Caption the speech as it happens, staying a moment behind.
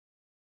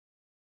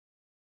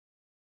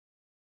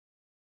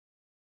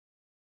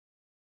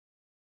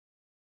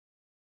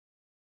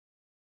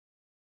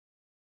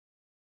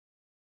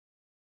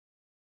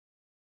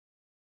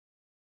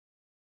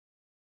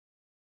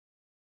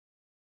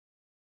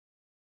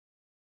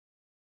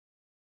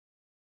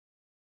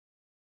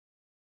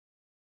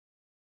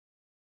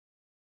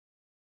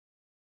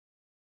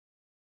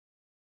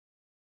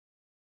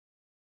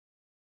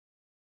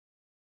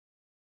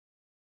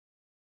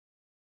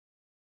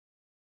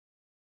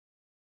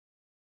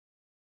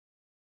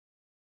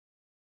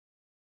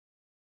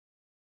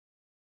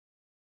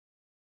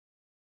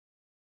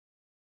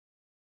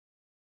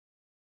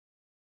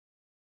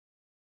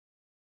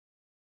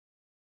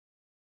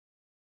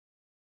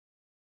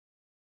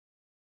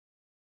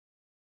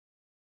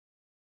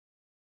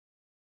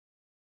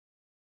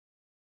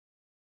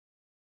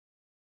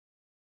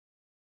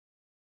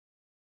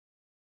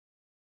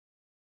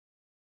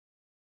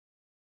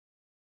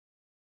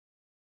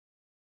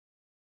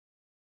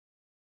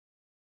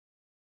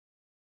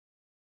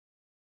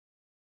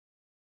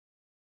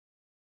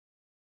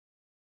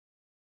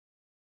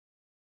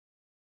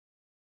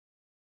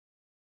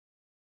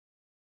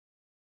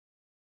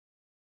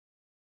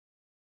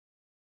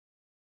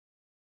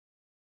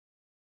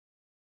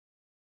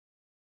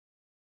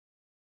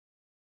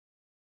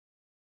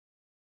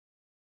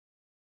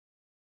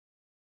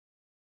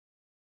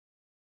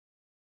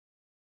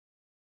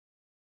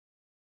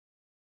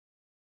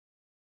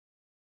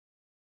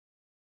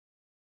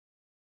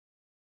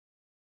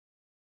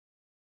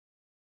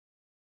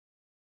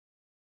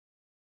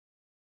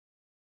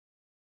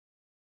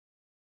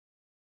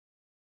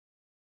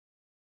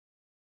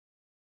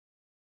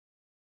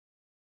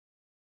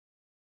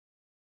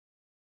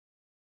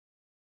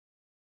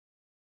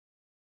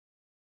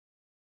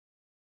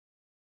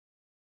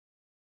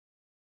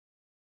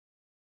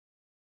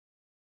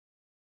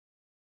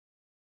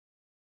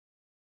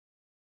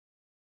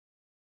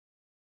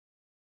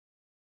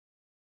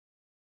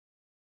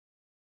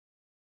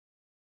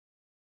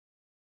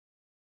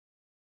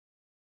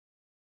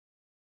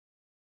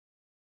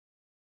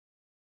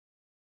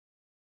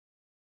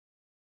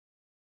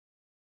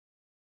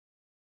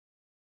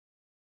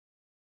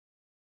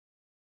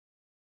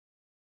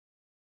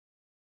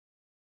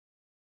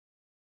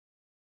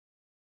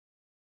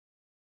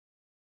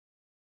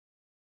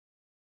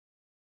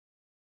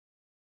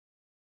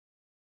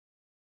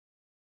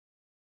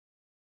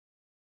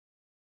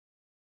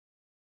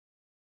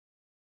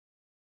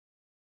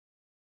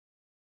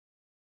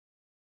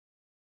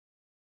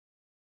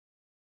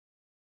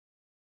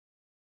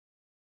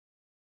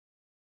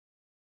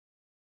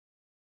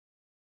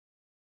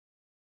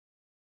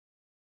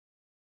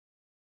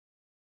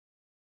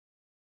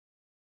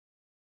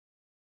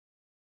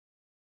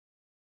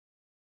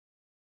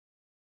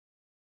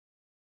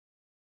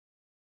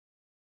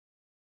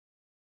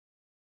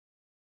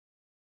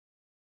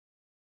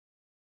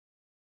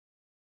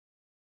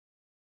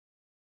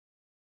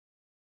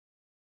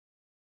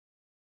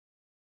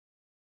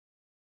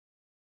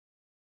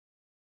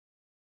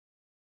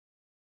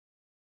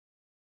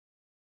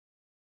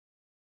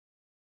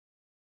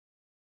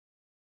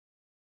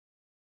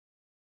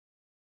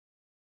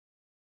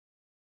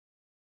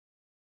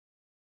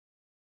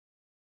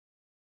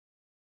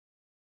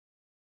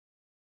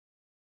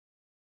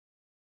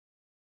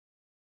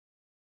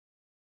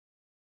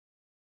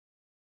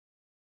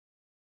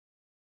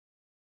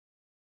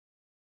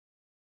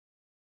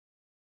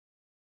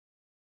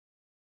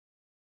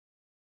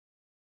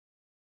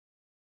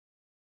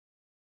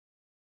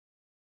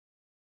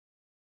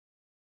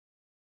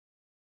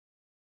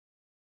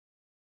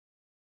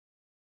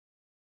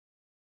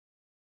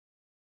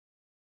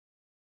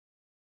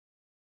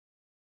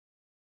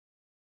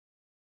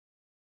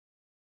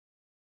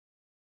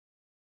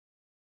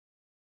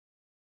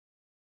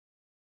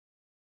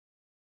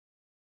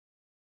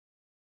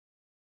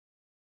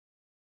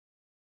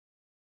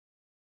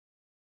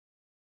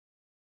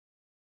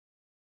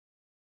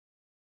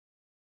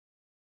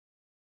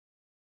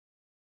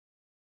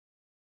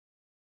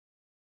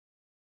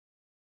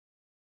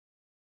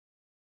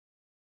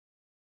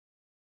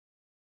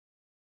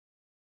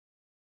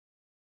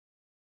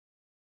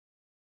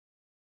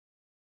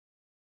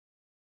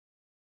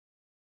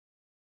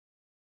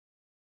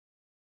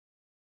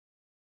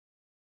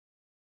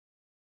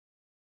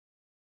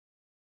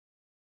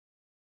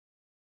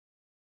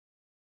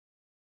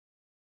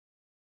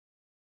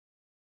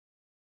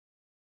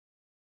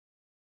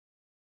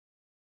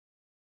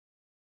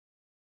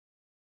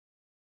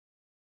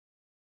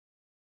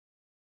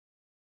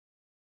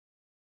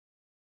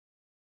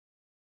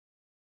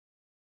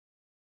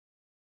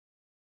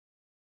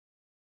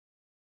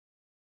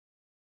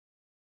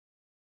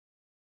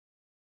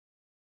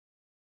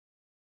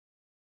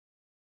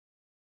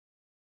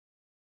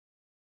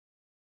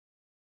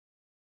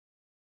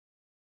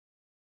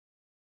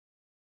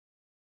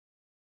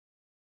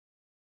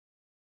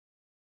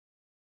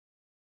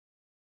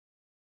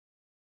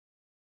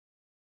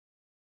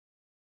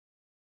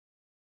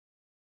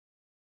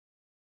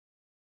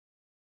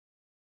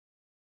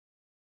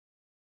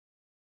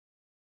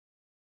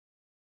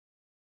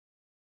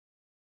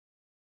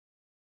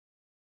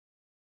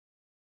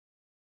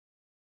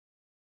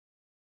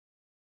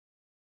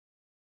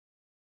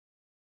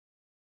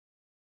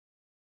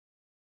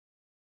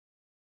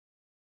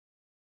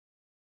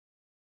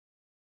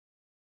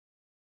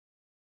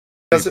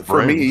Does it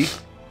for me.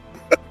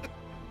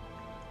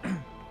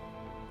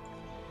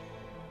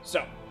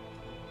 So,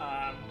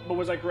 but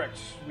was I correct?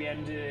 We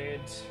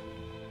ended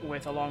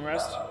with a long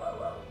rest?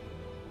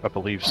 I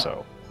believe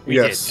so. We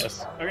Yes. did,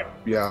 yes. Okay.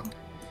 Yeah.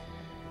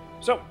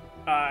 So,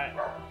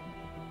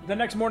 the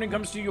next morning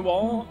comes to you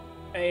all,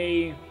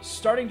 a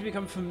starting to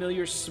become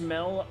familiar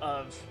smell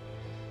of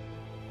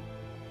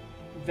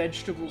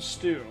vegetable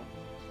stew.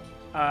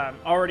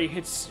 Already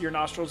hits your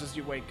nostrils as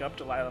you wake up.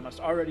 Delilah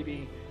must already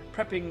be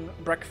prepping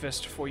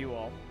breakfast for you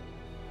all.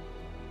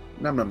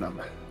 Num num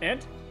num.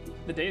 And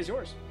the day is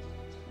yours.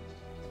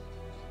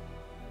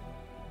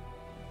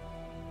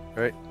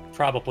 Right.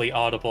 Probably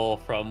audible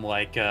from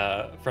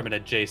from an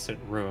adjacent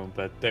room,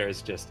 but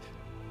there's just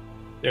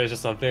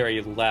a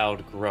very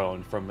loud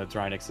groan from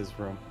Madrynix's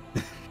room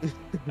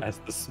as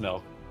the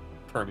smell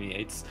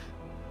permeates.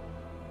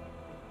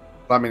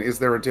 I mean, is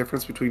there a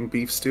difference between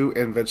beef stew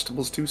and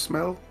vegetable stew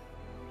smell?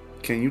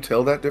 Can you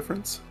tell that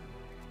difference?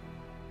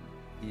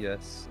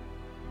 Yes.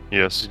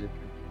 Yes.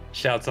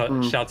 Shouts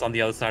on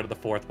the other side of the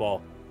fourth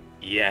wall.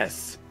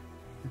 Yes.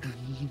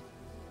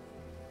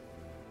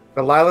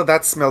 Delilah,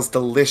 that smells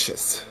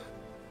delicious.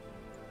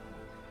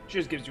 She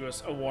just gives you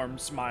a warm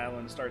smile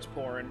and starts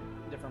pouring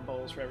different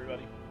bowls for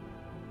everybody.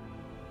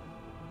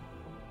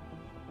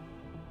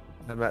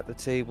 I'm at the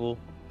table,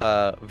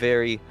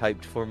 very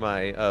hyped for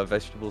my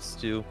vegetable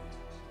stew.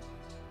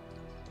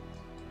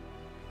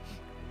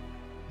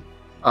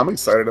 I'm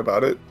excited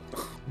about it.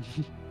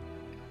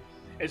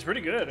 It's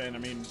pretty good, and I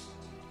mean,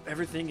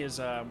 everything is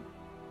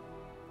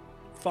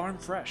farm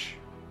fresh.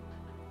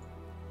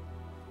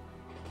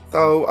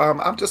 So,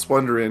 I'm just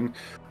wondering,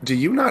 do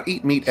you not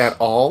eat meat at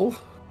all?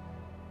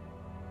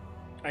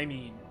 I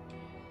mean,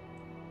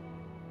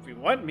 if we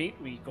want meat,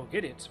 we go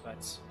get it, but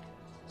it's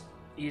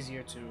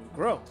easier to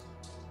grow.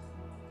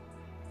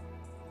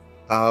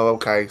 Oh,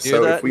 okay. Hear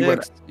So that, if we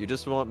Nix? went, You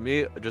just want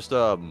meat? Just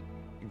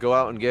go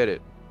out and get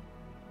it.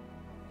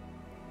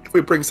 if we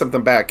bring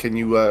something back, can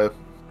you?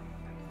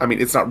 I mean,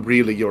 it's not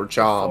really your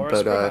job,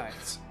 Forest but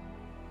provides.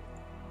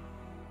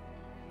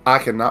 I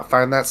cannot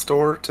find that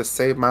store to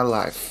save my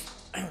life.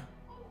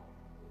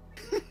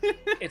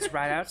 It's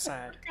right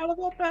outside. Forgot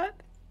about that.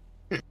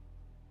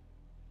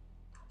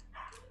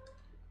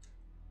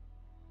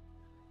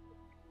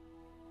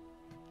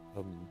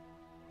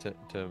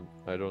 Tim,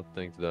 I don't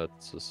think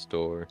that's a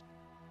store.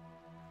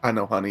 I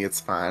know, honey, it's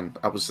fine.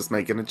 I was just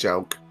making a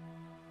joke.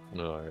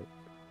 No, alright.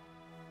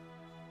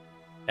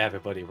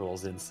 Everybody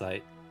rolls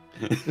insight.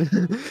 I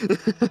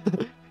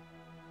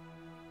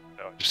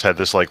just had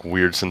this like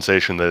weird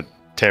sensation that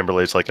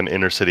Tamberlate's like an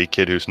inner city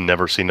kid who's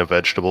never seen a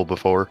vegetable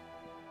before.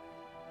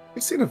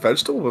 You've seen a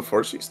vegetable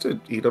before. She used to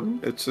eat them.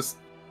 It's just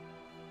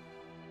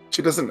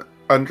she doesn't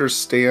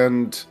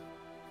understand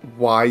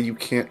why you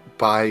can't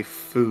buy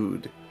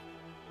food.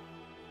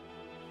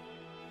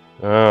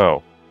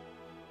 Oh.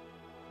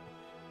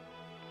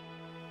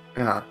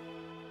 Yeah.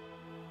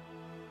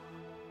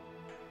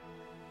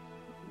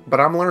 But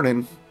I'm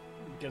learning.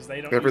 Because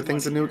they don't.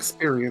 Everything's a eat new money.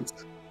 experience.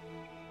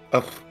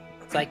 Oh,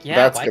 It's like, yeah,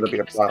 That's why gonna can't be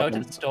you a just go to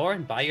problem. the store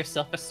and buy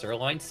yourself a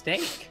sirloin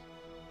steak?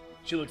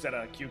 She looks at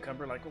a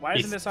cucumber like, why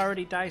isn't this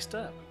already diced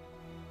up?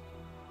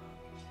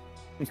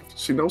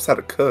 she knows how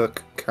to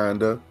cook,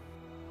 kinda.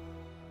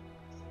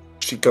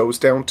 She goes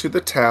down to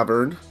the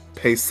tavern,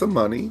 pays some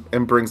money,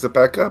 and brings it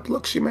back up.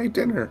 Look, she made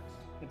dinner.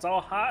 It's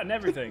all hot and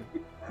everything.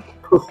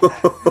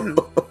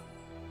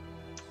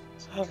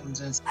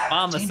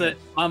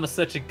 Mama's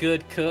such a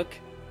good cook.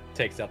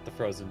 Takes out the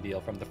frozen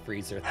meal from the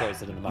freezer,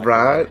 throws it in the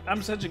microwave. Right?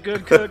 I'm such a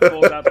good cook.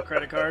 Pulls out the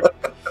credit card.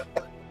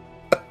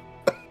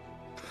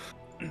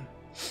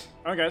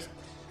 Alright, guys.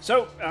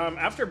 So,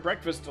 after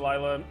breakfast,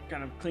 Delilah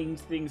kind of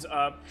cleans things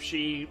up.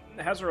 She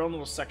has her own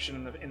little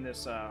section in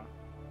this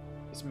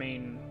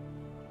main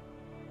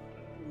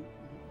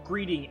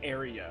greeting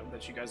area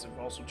that you guys have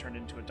also turned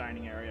into a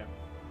dining area.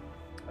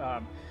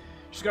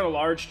 She's got a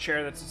large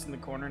chair that sits in the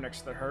corner next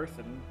to the hearth,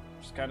 and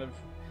just kind of,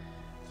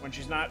 when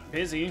she's not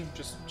busy,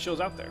 just chills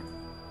out there.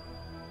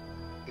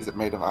 Is it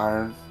made of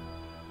iron?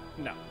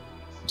 No.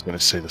 I was gonna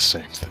say the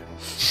same thing.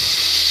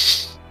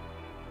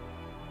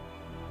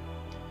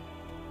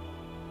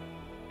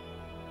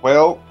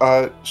 Well,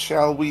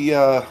 shall we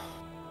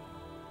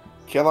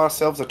kill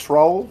ourselves a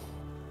troll?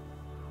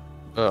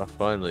 Oh,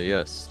 finally,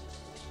 yes.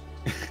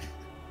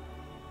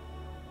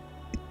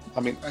 I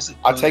mean, I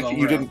suppose I take while it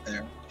you we're didn't. out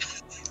there,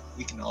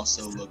 we can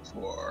also look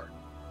for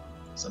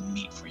some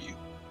meat for you.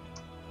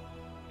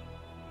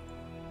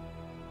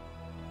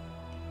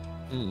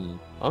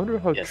 I wonder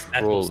how Yes,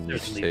 that will troll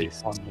meat certainly be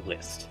tastes. on the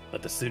list.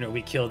 But the sooner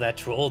we kill that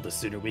troll, the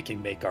sooner we can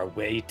make our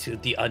way to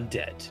the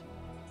undead.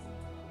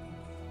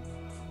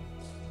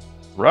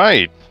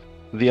 Right.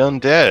 The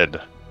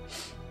undead.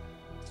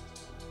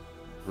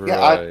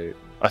 Yeah, Right.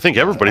 I think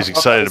everybody's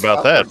excited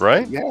about that,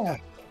 right? Yeah.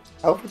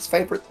 Alfred's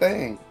favorite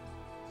thing.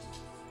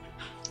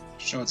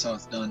 Show us how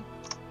it's done.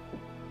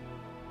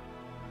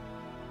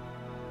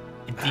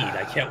 Indeed,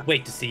 I can't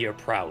wait to see your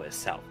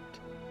prowess,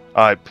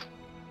 Alfred.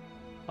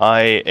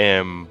 I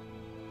am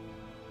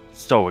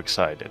so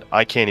excited.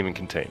 I can't even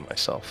contain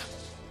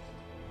myself.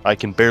 I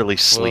can barely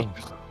sleep.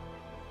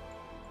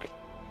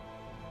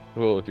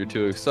 Well, if you're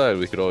too excited,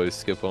 we could always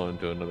skip on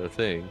to another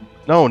thing.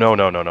 No.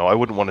 I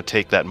wouldn't want to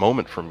take that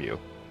moment from you.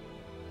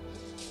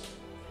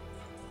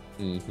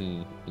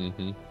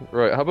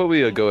 Right, how about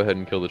we go ahead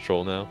and kill the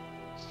troll now?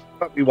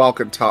 But we walk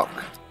and talk.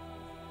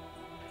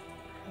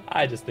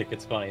 I just think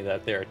it's funny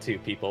that there are two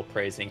people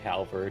praising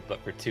Halvard,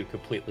 but for two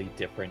completely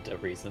different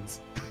reasons.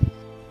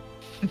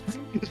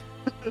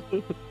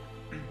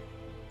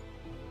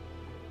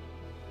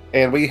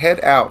 And we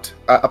head out.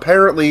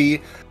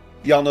 Apparently,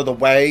 y'all know the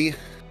way,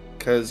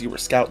 because you were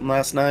scouting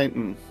last night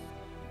and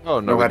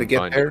know how to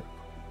get there.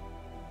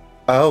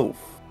 Oh,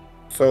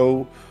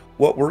 so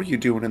what were you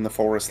doing in the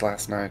forest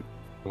last night?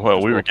 Well,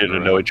 Just we were walking getting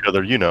to know around. each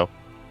other, you know.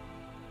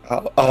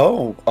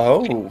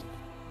 Oh.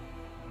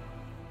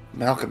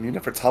 Malcolm, you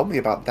never told me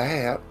about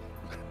that.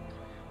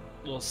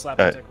 Little slap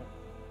and tickle.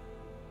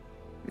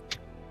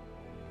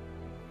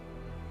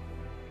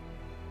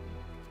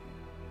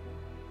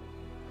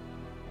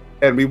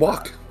 And we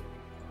walk.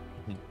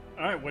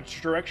 All right,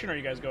 which direction are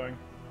you guys going?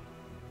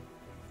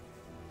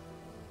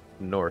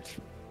 North.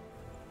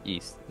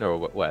 East.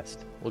 No,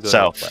 west. We'll go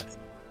South.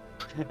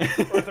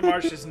 northwest. North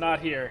Marsh is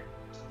not here.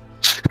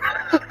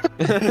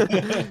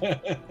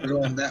 We're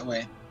going that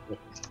way.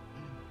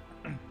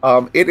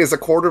 It is a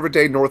quarter of a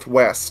day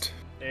northwest.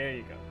 There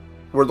you go.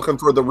 We're looking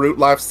for the Root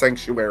Life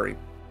Sanctuary.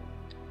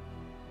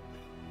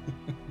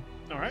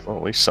 All right. Well,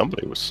 at least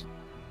somebody was.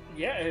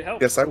 Yeah, it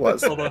helps. Yes, I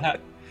was.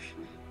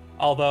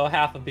 Although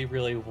half of me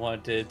really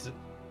wanted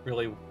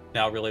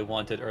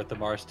Earth of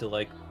Mars to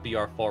like be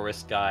our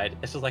forest guide.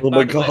 It's just like, Oh by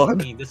my the way, God.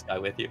 we need this guy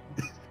with you.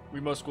 We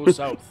must go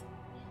south.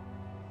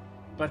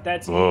 But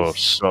that's Oh,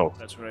 east. so.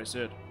 That's what I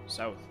said.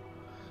 South.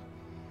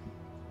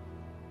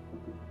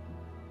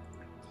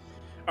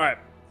 All right.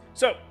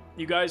 So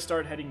you guys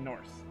start heading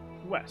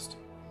northwest.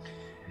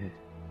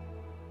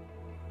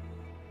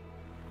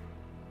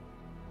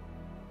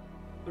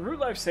 The Root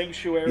Life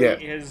Sanctuary Yeah.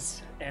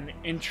 is an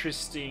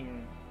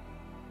interesting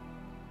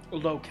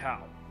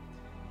locale,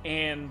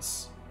 and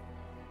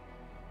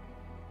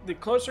the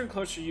closer and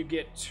closer you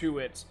get to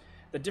it,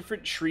 the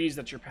different trees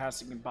that you're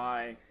passing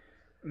by,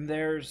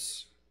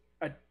 there's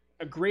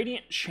a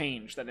gradient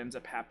change that ends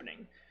up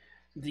happening.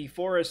 The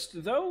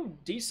forest, though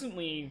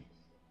decently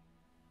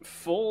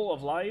full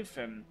of life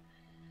and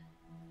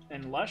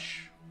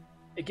lush,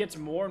 it gets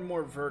more and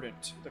more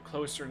verdant the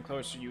closer and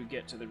closer you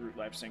get to the Root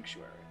Life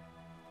Sanctuary.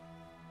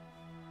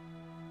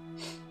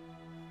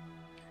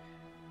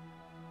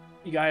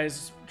 You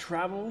guys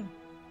travel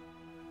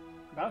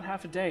about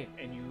half a day,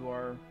 and you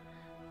are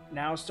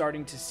now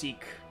starting to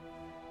seek,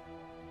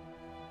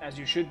 as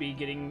you should be,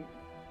 getting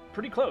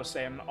pretty close,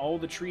 and all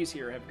the trees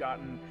here have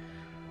gotten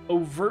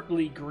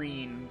overtly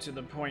green to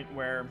the point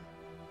where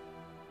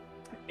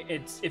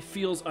it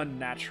feels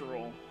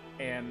unnatural,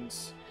 and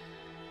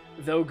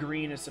though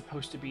green is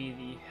supposed to be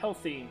the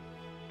healthy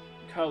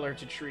color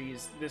to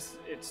trees, it's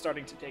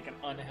starting to take an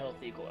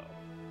unhealthy glow.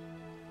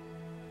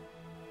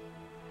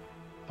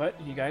 But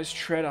you guys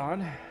tread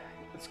on.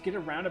 Let's get a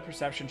round of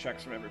perception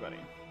checks from everybody.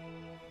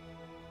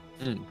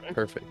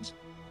 Perfect.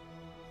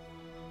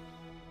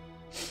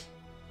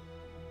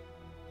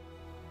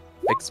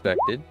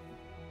 Expected.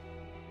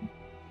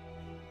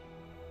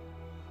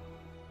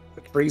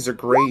 The trees are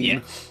green. Yeah.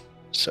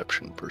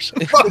 Perception.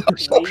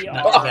 We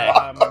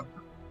are,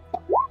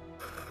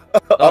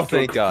 Oh,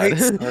 thank God.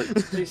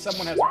 at least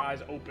someone has their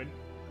eyes open.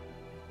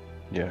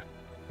 Yeah.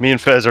 Me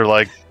and Fez are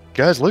like,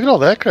 guys, look at all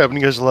that crap. And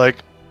you guys are like,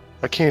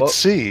 I can't What?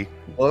 see.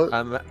 What?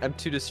 I'm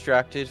too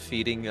distracted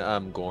feeding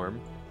Gorm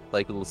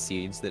like little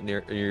seeds that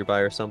nearby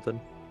or something.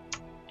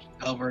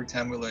 Halvard,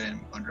 Tamula, and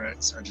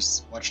Andretz are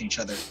just watching each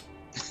other.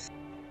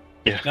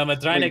 No,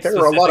 Madrynix there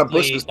are a lot of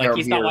specifically, bushes like down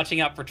he's not here.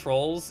 watching out for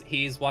trolls.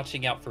 He's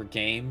watching out for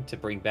game to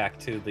bring back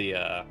to the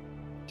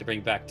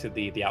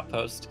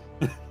outpost.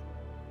 It's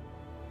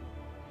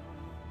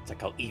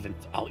like I'll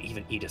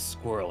even eat a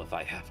squirrel if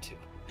I have to.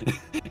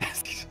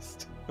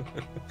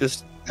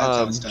 Just That's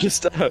how it's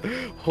done.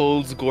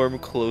 holds Gorm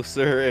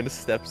closer and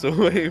steps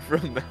away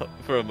from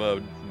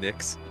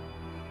Nyx.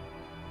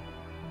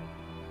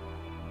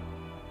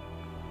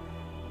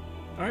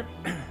 Alright,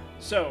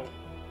 so,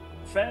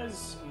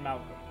 Fez and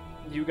Malcolm,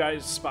 you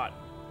guys spot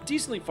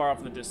decently far off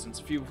in the distance,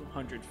 a few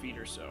hundred feet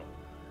or so,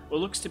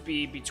 what looks to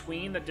be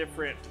between the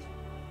different...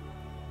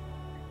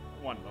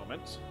 One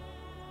moment.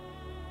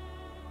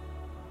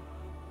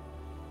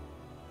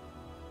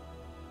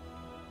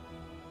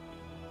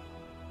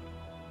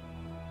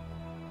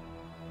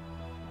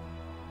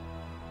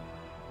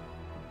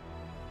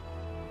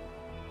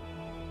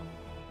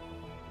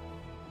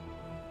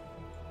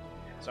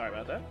 Sorry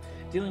about that.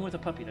 Dealing with a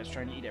puppy that's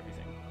trying to eat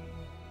everything.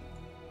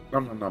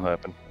 No. What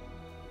happened?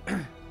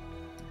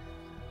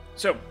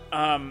 So,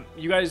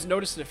 you guys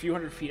notice that a few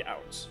hundred feet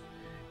out,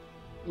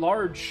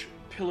 large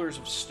pillars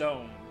of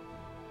stone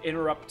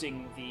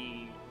interrupting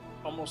the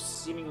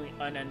almost seemingly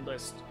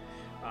unendless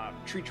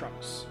tree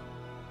trunks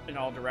in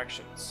all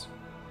directions.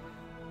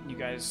 You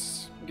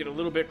guys get a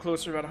little bit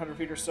closer, about 100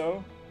 feet or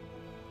so,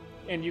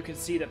 and you can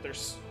see that they're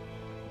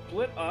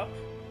split up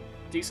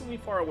decently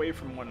far away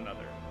from one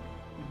another.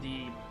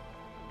 The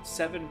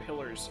 7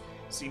 pillars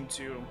seem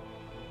to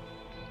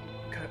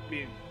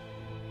be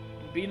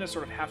in a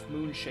sort of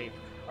half-moon shape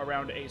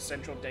around a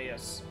central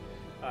dais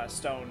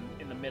stone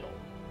in the middle.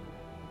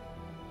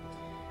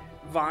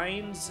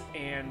 Vines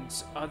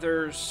and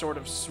other sort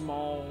of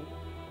small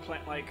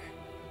plant-like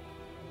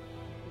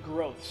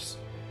growths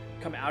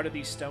come out of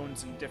these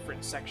stones in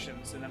different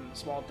sections, and then the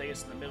small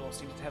dais in the middle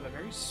seems to have a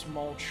very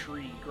small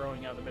tree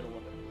growing out of the middle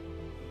of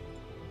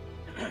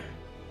it.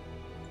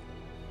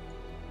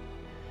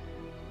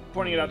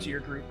 Pointing it out to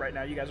your group right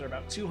now, you guys are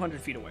about 200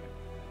 feet away.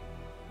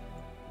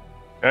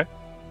 Okay.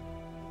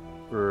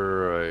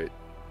 Right.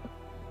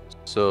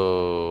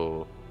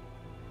 So...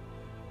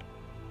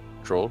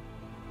 Troll?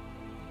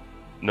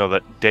 No,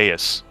 that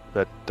dais.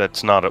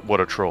 That's not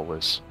what a troll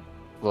is.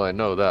 Well, I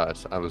know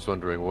that. I was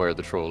wondering where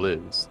the troll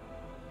is.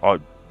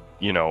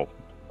 You know,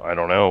 I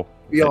don't know.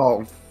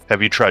 Y'all.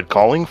 Have you tried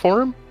calling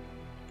for him?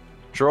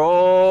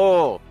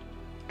 Troll!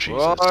 Jesus.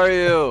 Where are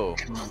you?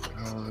 Oh,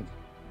 God.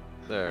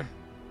 There.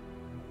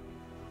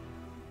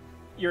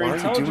 Your Why are you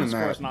intelligence doing score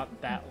that? is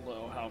not that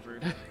low,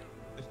 Halvard.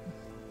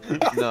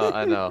 No,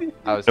 I know.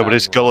 I was No, but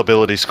his having one.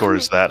 gullibility score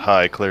is that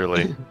high,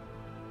 clearly.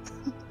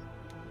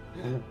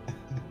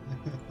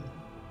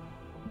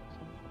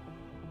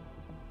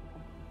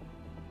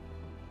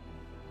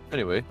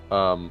 Anyway,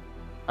 I'm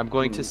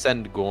going to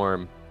send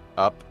Gorm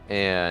up,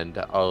 and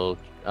I'll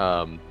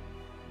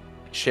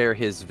share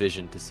his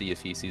vision to see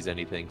if he sees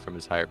anything from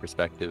his higher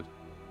perspective.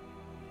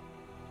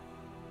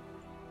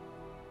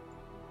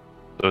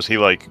 So is he,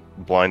 like,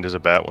 blind as a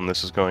bat when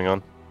this is going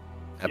on?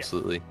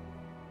 Absolutely.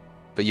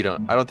 But you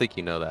don't. I don't think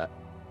you know that.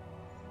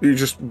 You're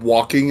just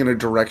walking in a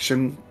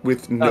direction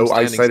with no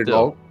standing eyesight at still.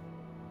 all?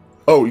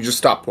 Oh, you just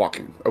stopped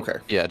walking. Okay.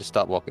 Yeah, just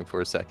stop walking for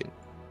a second.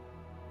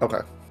 Okay.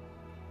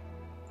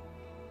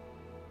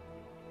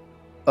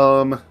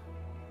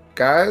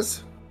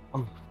 Guys?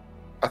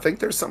 I think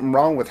there's something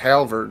wrong with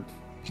Halvard.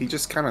 He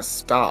just kind of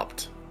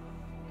stopped.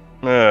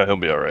 He'll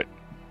be alright.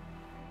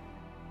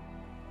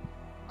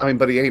 I mean,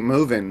 but he ain't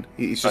moving.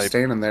 He's just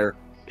standing there.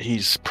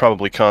 He's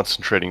probably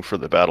concentrating for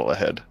the battle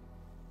ahead.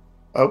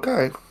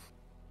 Okay.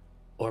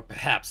 Or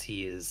perhaps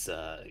he is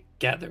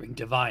gathering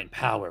divine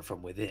power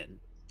from within.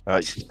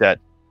 That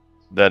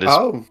is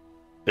Oh.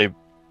 a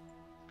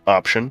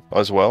option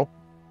as well.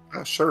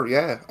 Sure,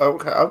 yeah.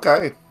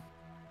 Okay.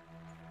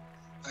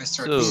 I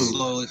start So-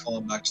 slowly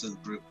falling back to the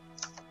group.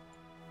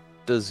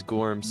 Does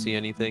Gorm see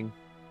anything?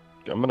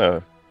 I'm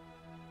gonna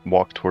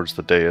walk towards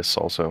the dais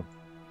also.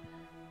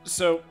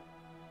 So,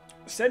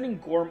 sending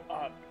Gorm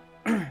up,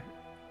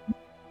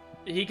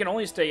 he can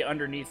only stay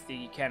underneath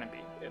the canopy.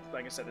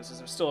 Like I said, this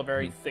is still a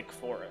very thick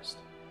forest.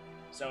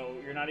 So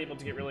you're not able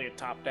to get really a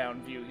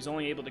top-down view. He's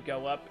only able to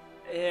go up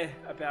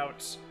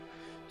about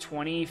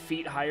 20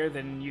 feet higher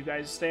than you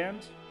guys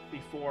stand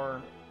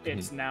before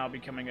it's now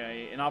becoming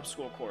an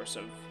obstacle course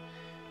of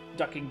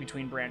ducking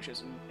between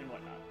branches and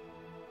whatnot.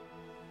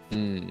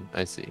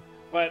 I see.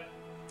 But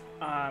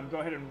go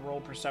ahead and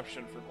roll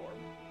perception for Gorm.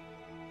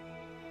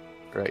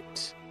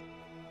 Right.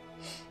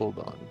 Hold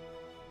on.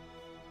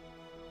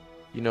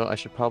 You know, I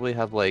should probably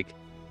have, like...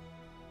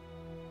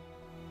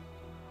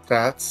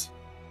 Stats.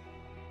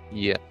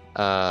 Yeah.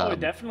 It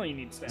definitely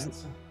needs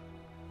stats.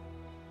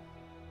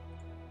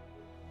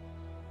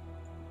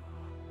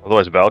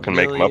 Otherwise, Val can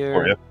make them up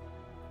for you.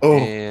 Oh.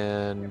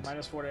 And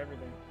 -4 to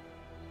everything.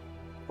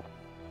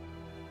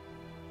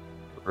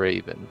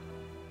 Raven.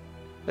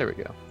 There we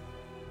go.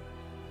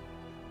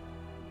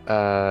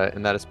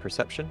 And that is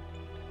perception?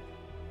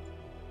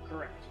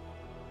 Correct.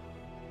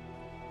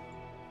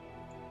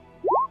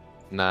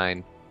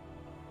 9.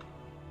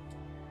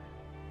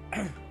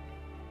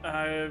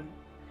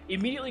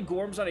 Immediately,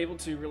 Gorm's not able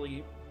to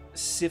really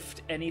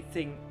sift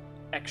anything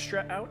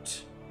extra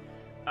out.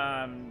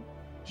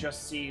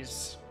 Just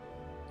sees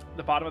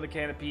the bottom of the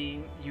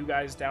canopy, you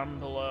guys down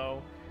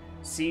below,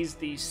 sees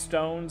the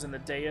stones and the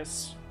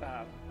dais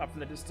up in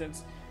the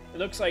distance. It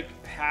looks like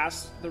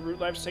past the Root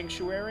Life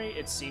Sanctuary,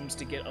 it seems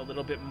to get a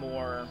little bit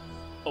more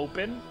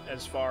open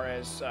as far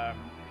as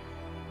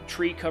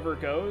tree cover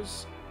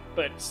goes,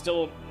 but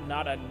still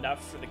not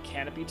enough for the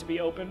canopy to be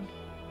open.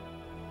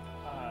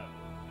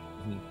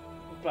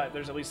 But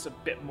there's at least a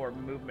bit more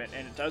movement,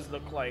 and it does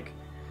look like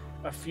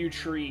a few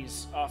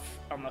trees off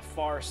on the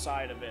far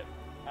side of it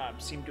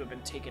seem to have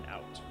been taken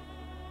out.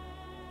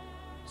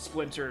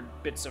 Splintered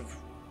bits of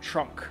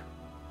trunk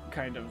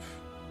kind of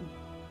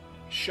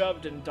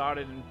shoved and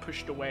dotted and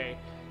pushed away,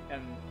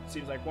 and it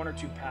seems like 1 or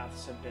 2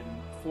 paths have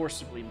been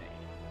forcibly made.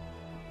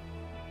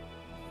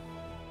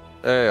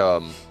 Hey,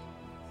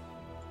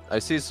 I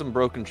see some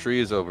broken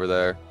trees over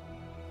there.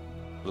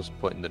 Just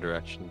point in the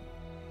direction.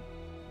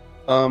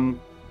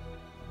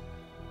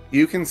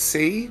 You can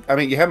see. I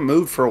mean, you haven't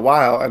moved for a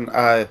while, and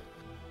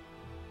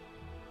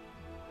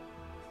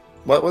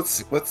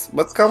what's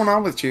going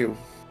on with you?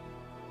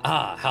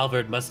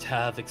 Halvard must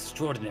have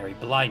extraordinary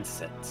blind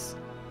sense.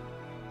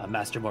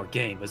 Master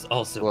Morgaine was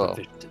also Whoa.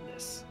 proficient in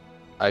this.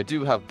 I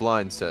do have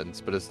blind sense,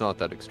 but it's not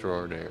that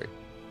extraordinary.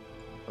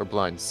 Or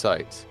blind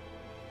sight.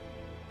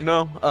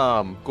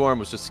 No, Gorm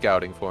was just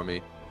scouting for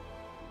me.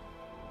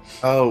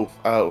 Oh.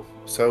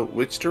 So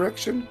which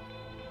direction?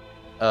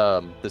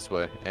 This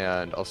way,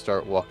 and I'll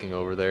start walking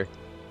over there.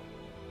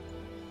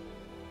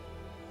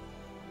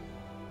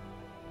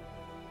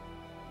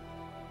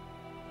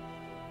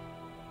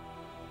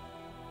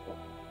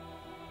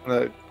 I'm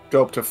gonna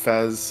go up to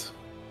Fez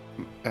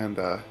and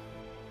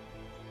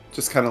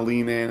just kind of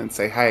lean in and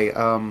say, "Hey,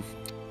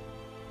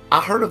 I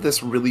heard of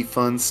this really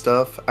fun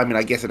stuff. I mean,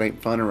 I guess it ain't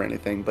fun or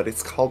anything, but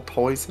it's called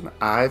poison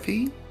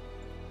ivy.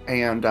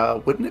 And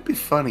wouldn't it be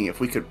funny if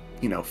we could,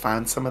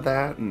 find some of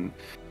that and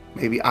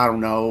maybe, I don't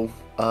know,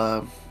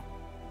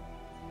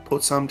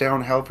 put some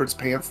down Halford's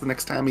pants the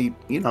next time he,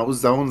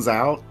 zones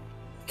out,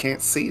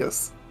 can't see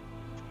us."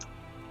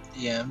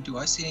 Yeah, do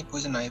I see any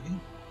poison ivy?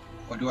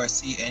 Or do I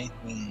see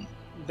anything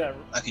that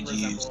I could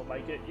use?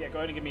 Like it? Yeah, go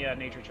ahead and give me a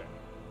nature check.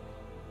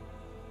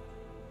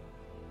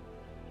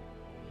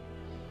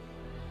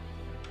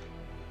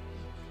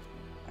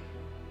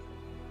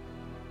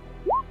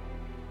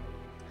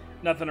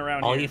 Nothing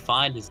around All here. you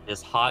find is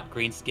this hot,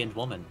 green-skinned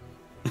woman.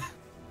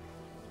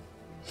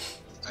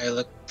 I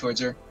look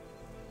towards her,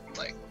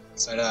 like,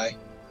 side eye,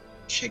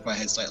 shake my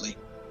head slightly.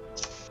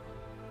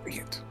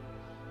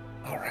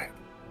 Alright.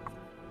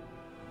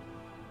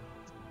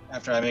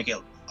 After I make it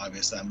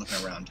obvious that I'm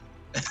looking around.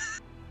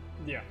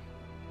 Yeah.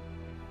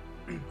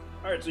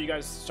 Alright, so you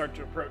guys start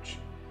to approach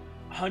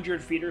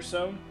 100 feet or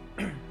so.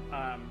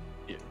 The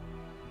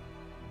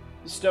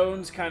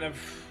stones kind of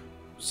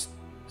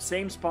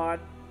same spot.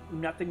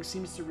 Nothing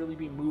seems to really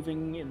be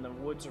moving in the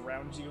woods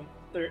around you.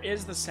 There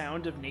is the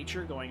sound of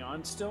nature going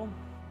on still,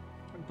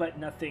 but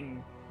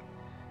nothing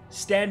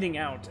standing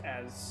out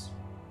as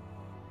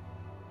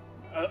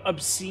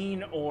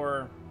obscene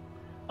or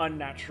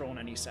unnatural in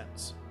any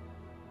sense.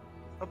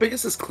 How big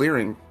is this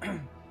clearing?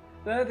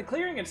 The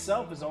clearing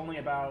itself is only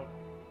about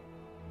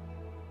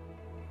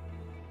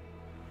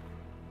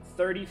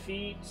 30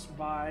 feet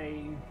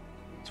by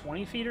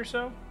 20 feet or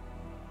so.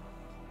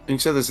 And you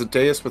said there's a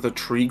dais with a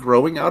tree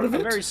growing out of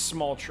it? A very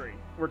small tree.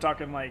 We're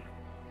talking like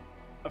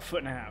a foot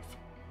and a half.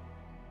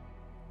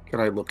 Can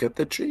I look at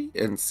the tree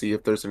and see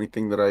if there's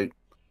anything that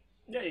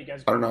Yeah, you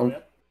guys I don't know.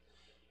 That.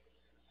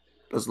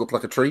 Does it look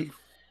like a tree?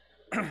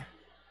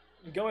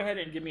 Go ahead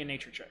and give me a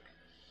nature check.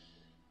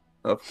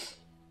 Oh,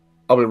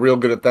 I'll be real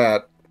good at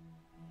that.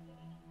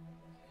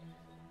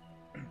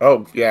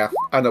 Oh, yeah.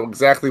 I know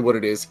exactly what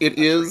it is. It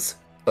is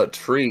a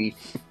tree.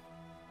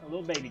 A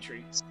little baby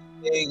tree.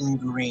 Big and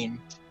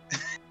green.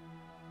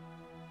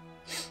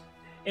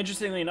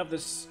 Interestingly enough,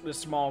 this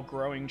small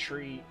growing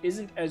tree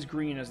isn't as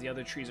green as the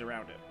other trees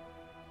around it.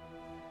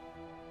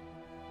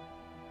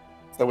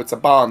 So it's a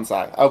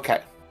bonsai.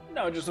 Okay.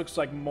 No, it just looks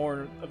like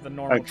more of the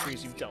normal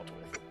trees you've dealt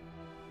with.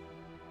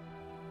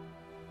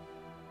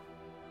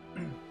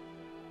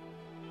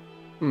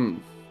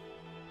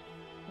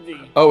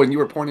 Oh, and you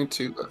were pointing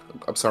to...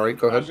 I'm sorry,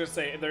 go ahead. I was going to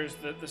say, there's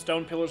the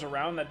stone pillars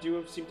around that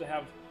do seem to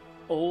have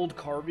old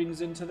carvings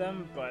into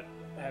them, but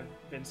have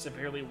been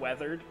severely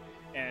weathered,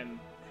 and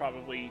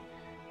probably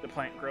the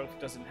plant growth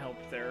doesn't help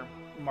their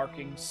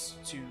markings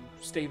to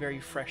stay very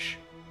fresh.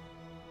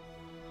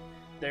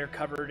 They're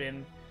covered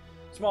in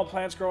small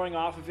plants growing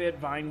off of it,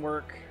 vine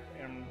work,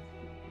 and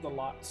the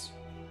lots.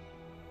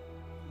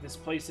 This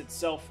place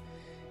itself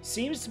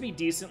seems to be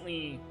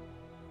decently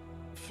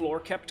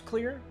floor kept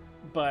clear,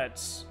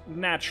 but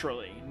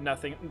naturally,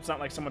 nothing. It's not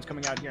like someone's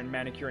coming out here and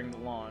manicuring the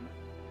lawn.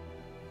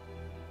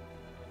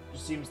 It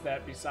seems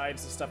that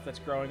besides the stuff that's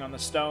growing on the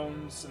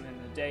stones and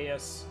in the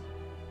dais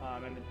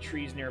and the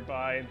trees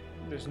nearby,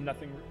 there's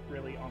nothing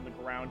really on the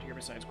ground here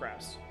besides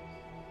grass.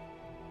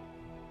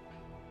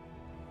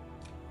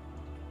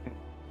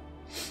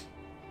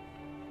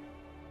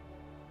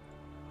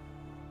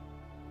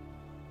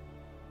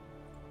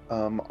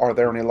 Are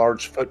there any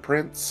large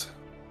footprints?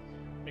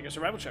 Make a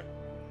survival check.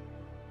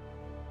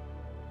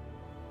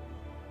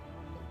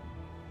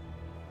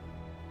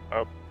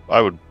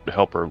 I would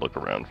help her look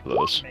around for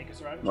those. Make a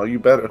survival No, check. you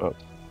better. Oh.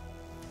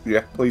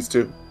 Yeah, please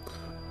do.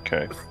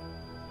 Okay.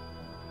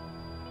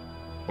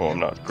 Oh, I'm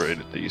not great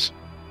at these.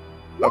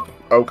 Oh,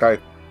 okay.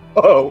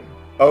 Oh,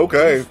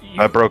 okay.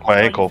 I broke my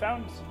ankle.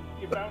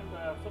 You found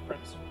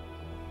footprints.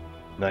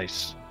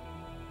 Nice.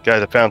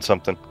 Guys, I found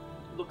something.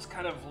 Looks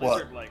kind of What?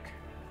 lizard-like.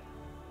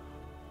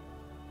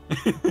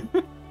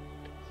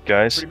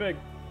 Guys, Pretty big.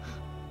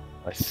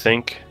 I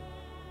think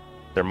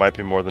there might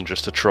be more than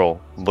just a troll.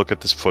 Look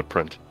at this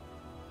footprint.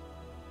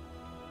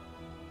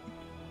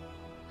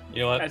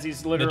 You know what? As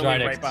he's literally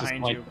Madrynix right just,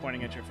 behind like- you,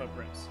 pointing at your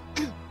footprints.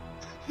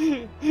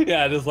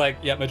 Yeah, just like,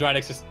 yeah,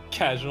 Madrynix just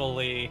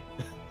casually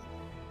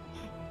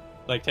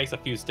like takes a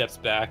few steps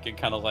back and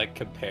kind of like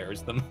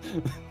compares them.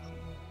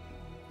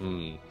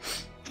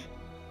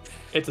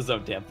 It's his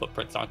own damn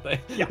footprints, aren't they?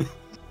 Yeah.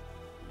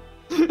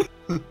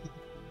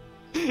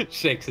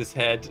 Shakes his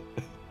head,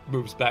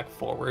 moves back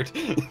forward.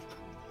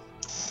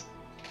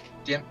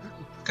 Jim,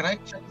 can I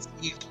check to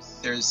see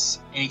if there's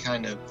any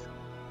kind of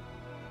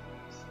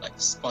like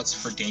spots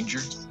for danger?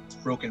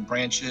 Broken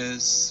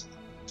branches,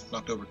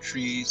 knocked over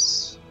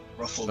trees,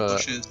 ruffled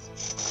bushes.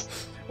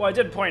 Well, I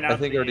did point out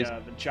the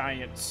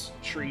giant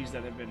trees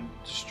that have been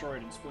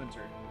destroyed and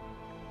splintered.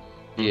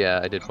 Yeah,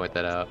 I did point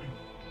that out.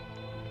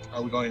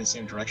 Are we going in the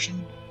same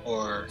direction,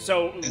 or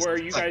so where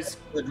you guys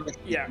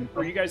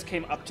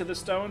came up to the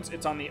stones?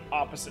 It's on the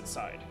opposite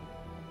side.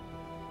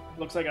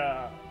 Looks like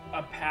a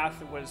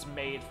path was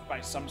made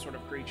by some sort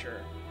of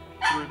creature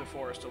through the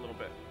forest a little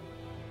bit.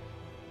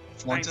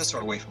 Towards us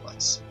or away from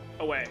us?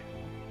 Away.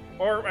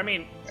 Or, I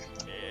mean,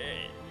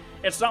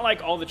 it's not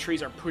like all the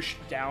trees are pushed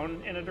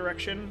down in a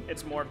direction.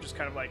 It's more of just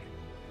kind of like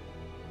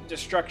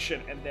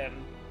destruction, and then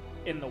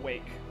in the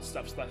wake,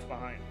 stuff's left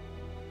behind.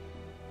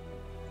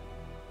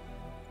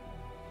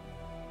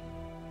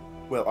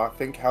 Well, I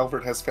think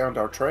Halvard has found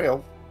our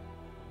trail.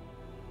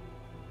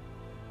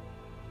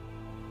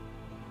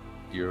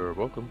 You're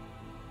welcome.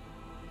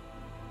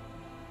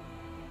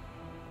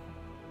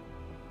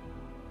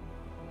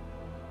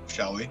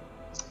 Shall we?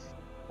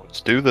 Let's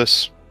do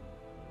this.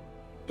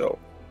 So,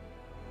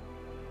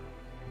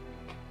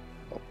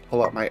 I'll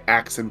pull out my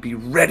axe and be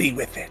ready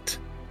with it.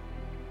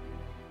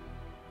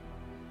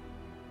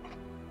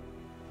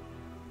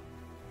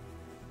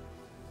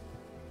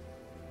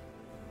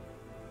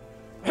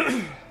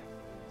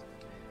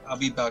 I'll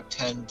be about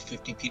 10 to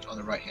 15 feet on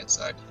the right-hand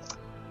side.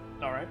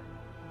 All right.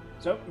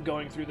 So,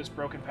 going through this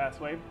broken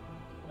pathway,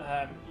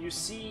 you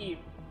see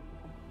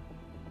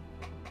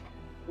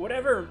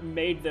whatever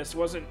made this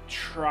wasn't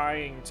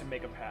trying to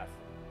make a path.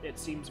 It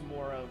seems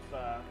more of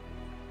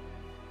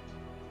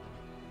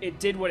it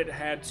did what it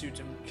had to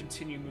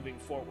continue moving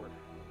forward.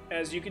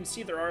 As you can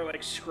see, there are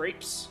like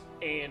scrapes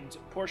and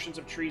portions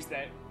of trees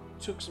that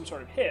took some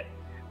sort of hit,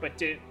 but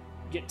didn't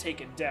get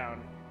taken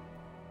down.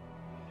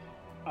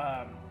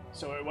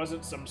 So it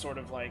wasn't some sort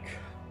of like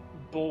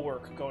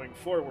bulwark going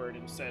forward.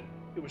 Instead,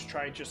 it was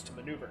trying just to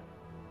maneuver.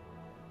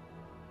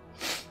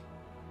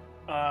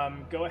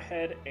 Go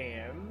ahead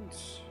and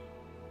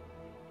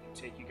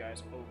take you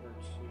guys over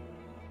to...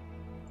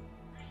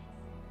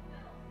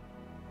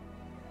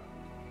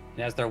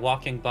 And as they're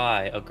walking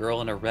by, a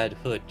girl in a red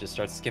hood just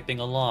starts skipping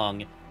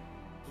along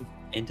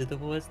into the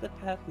woods. The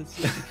path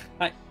is...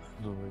 Hi.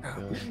 Oh my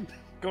god.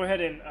 Go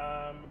ahead and,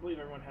 I believe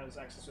everyone has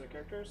access to the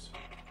characters.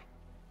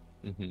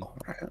 Mm-hmm. All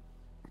right.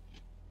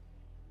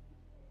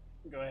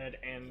 Go ahead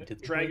and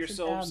drag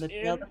yourselves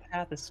in. The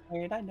path is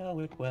straight, I know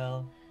it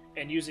well.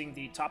 And using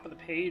the top of the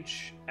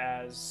page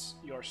as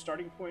your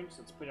starting point,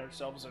 let's put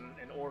ourselves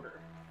in order.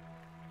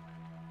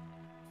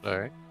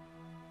 Alright.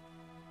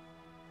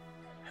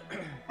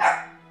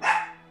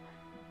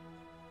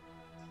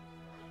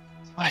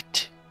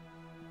 What?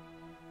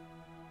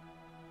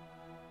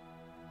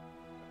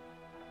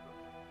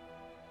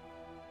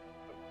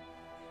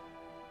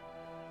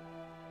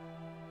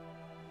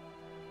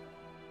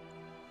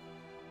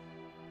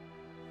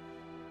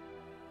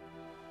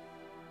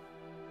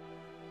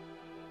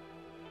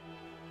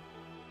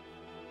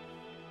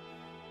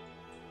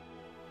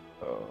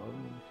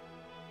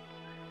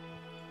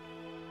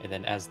 And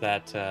then as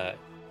that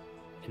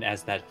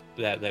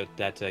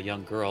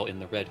young girl in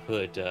the red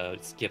hood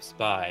skips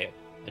by,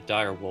 a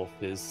dire wolf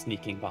is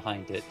sneaking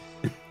behind it.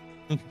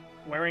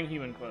 Wearing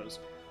human clothes.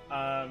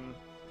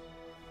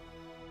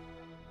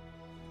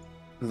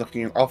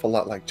 Looking an awful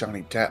lot like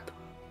Johnny Depp.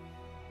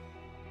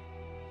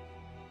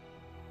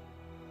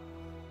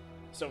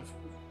 So,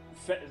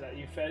 is that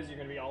you, Fez? You're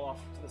going to be all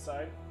off to the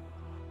side?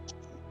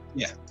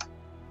 Yeah.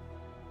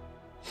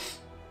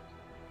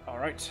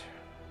 Alright.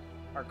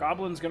 Our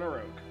goblin's going to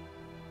rogue.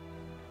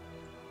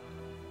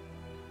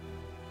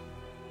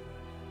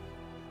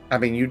 I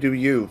mean, you do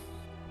you.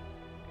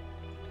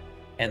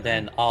 And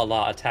then, a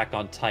la Attack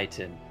on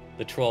Titan,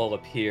 the troll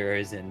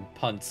appears and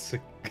punts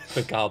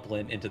the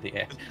goblin into the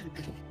air.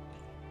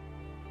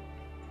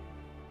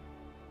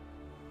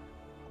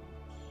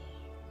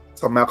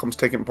 So Malcolm's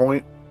taking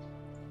point?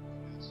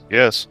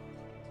 Yes.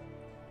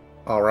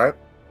 All right.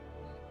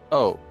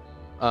 Oh,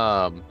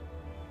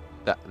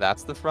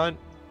 that's the front?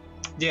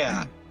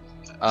 Yeah.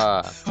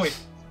 Wait,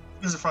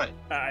 this is the front.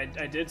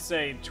 I did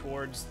say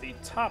towards the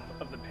top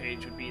of the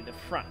page would be the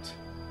front.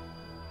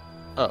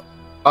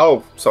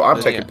 Oh, so I'm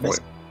Yeah, taking point.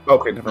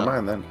 Okay, never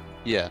mind then.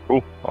 Yeah.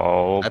 Cool.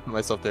 Oh. I put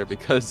myself there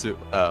because it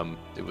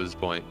was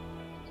point.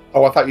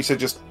 Oh, I thought you said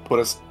just put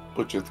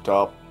you at the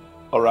top.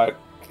 All right.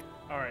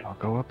 Alright. I'll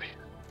go up here.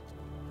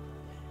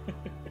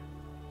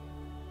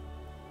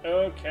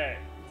 Okay.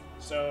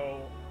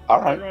 So, All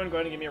right. everyone go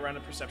ahead and give me a round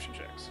of perception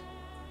checks.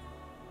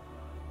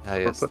 Ah,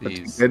 yes, Put the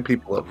these. dead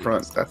people up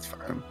front. That's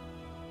fine.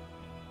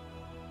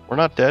 We're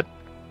not dead.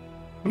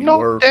 You Not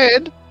were-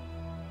 dead.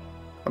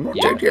 I'm not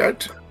Yeah. dead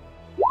yet.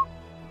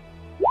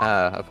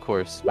 Of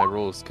course, my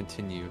rolls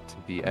continue to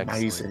be excellent.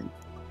 Amazing.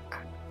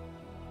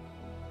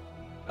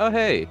 Oh,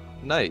 hey,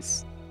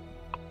 nice.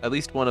 At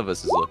least one of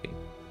us is looking.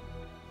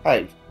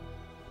 Hey,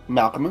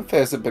 Malcolm and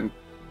Fez have been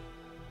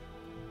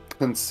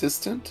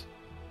consistent.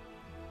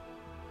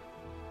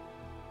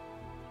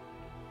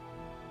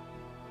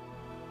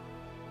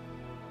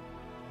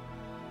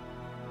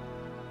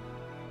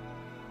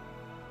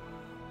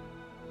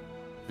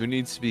 Who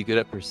needs to be good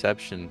at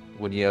perception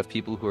when you have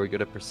people who are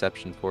good at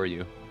perception for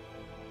you?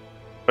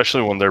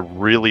 Especially when they're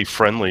really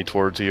friendly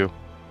towards you.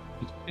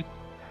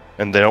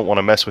 And they don't want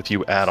to mess with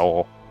you at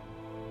all.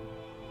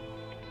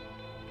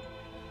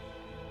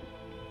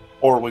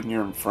 Or when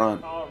you're in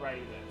front. Alrighty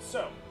then.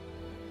 So,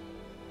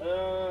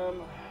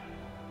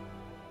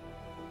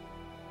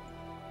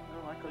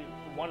 likely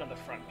one of the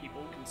front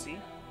people can see.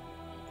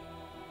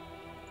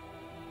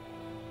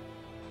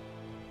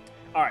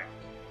 Alright.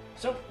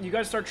 So, you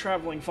guys start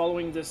traveling,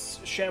 following this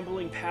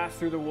shambling path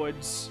through the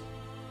woods,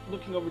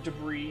 looking over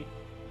debris.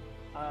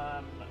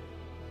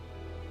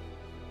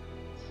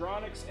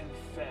 Dronix and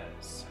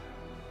Fez.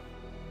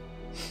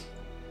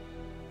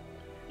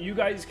 You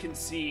guys can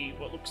see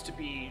what looks to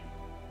be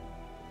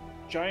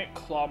giant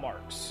claw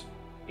marks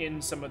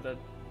in some of the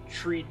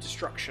tree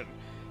destruction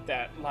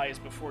that lies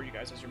before you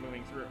guys as you're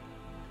moving through.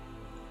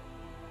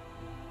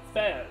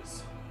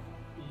 Fez,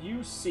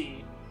 you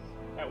see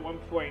at one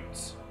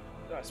point,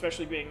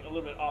 especially being a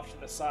little bit off to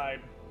the side,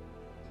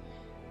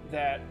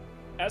 that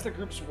as the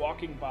group's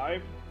walking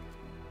by,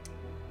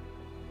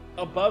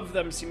 above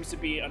them seems to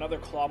be another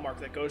claw mark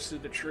that goes through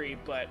the tree,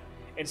 but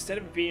instead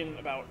of being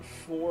about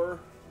 4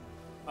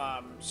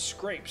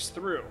 scrapes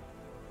through,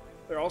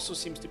 there also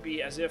seems to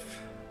be as if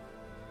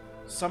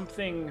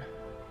something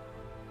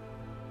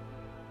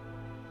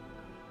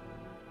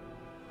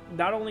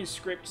not only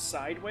scraped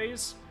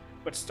sideways,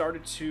 but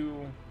started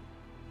to...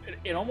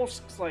 It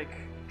almost looks like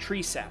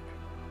tree sap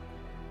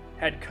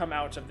had come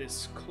out of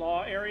this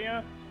claw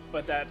area,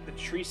 but that the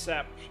tree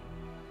sap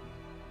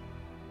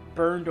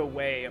burned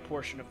away a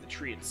portion of the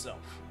tree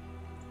itself.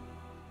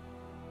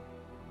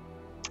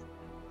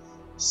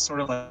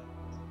 Sort of like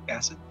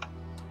acid?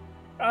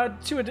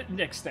 To an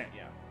extent,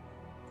 yeah.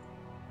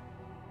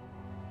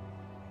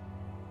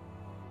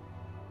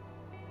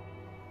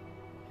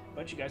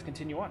 But you guys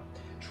continue on.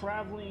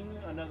 Traveling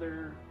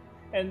another...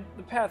 And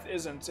the path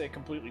isn't a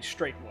completely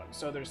straight one,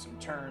 so there's some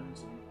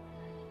turns and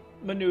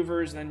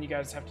maneuvers, and then you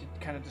guys have to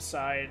kind of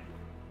decide,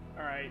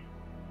 alright,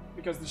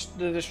 because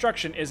the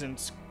destruction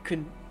isn't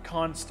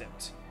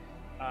constant.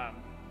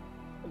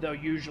 Though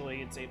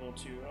usually it's able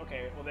to,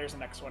 okay, well there's the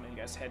next one, and you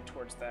guys head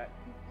towards that.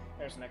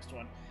 There's the next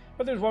one.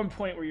 But there's one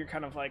point where you're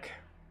kind of like,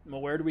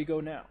 well, where do we go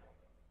now?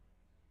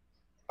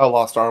 How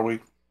lost are we?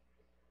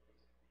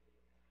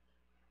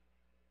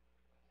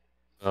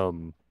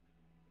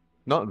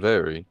 Not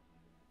very.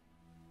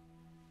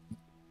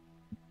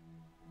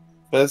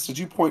 Bez, did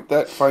you point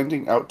that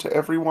finding out to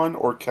everyone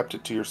or kept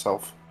it to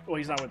yourself? Well,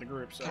 he's not with the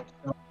group, so.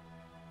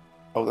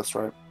 Oh, that's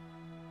right.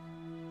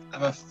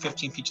 I'm about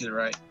 15 feet to the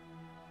right.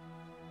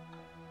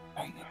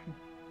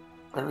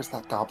 Where is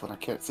that goblin? I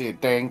can't see a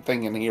dang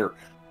thing in here.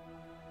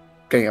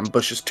 Damn,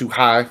 bush is too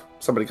high.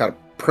 Somebody gotta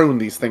prune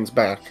these things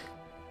back.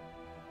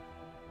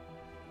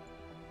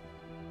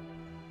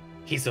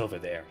 He's over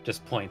there.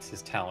 Just points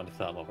his taloned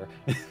thumb over.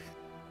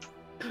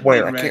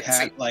 Where? I Red can't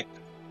hat, see. like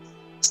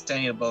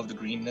standing above the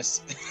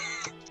greenness.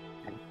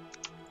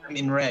 I'm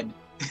in red.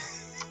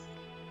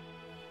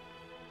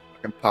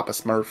 And Papa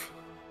Smurf.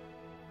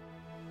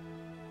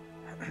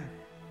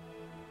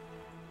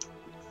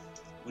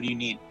 What do you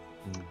need?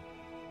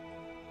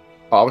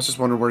 Oh, I was just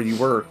wondering where you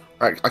were.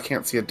 I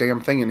can't see a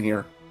damn thing in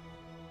here.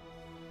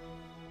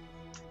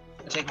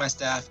 I take my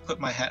staff, put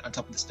my hat on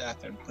top of the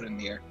staff, and put it in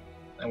the air.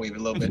 I wave it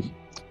a little bit.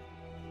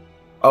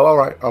 Oh, all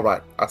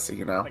right. I see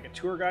you now. Like a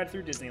tour guide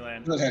through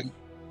Disneyland. Okay.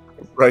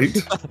 Right.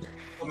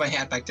 Put my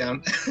hat back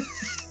down.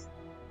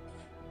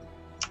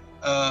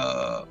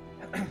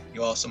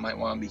 You also might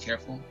want to be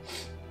careful.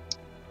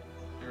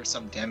 There is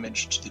some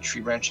damage to the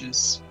tree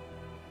branches,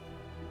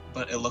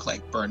 but it looked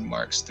like burn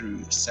marks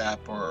through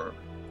sap or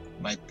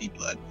might be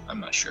blood. I'm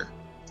not sure.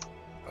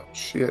 Oh,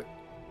 shit.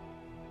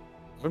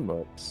 Burn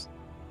marks.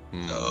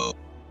 So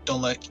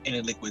don't let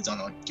any liquids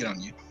get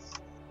on you.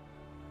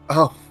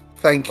 Oh,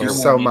 thank you Fair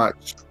so warning.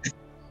 much.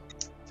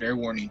 Fair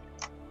warning.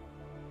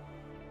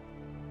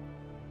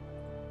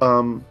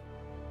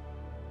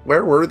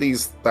 Where were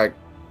these, like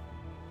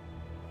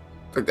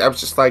I was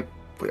just like,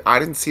 I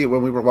didn't see it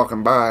when we were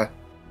walking by.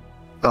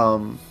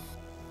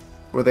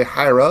 Were they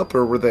higher up,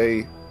 or were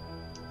they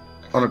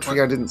on a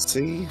tree I didn't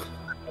see?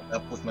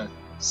 Up with my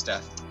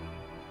staff.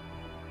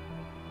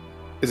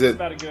 Is It's it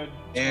about a good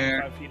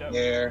There, 25 feet up.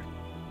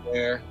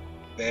 there.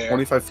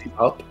 25 feet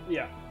up?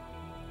 Yeah.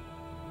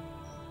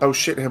 Oh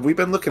shit, have we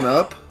been looking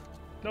up?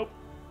 Nope.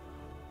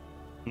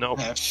 Nope.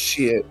 Have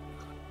Shit.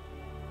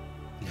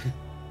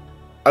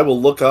 I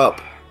will look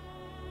up.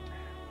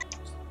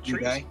 you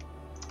Trees. guy?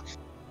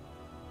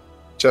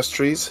 Just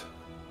trees?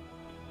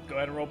 Go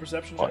ahead and roll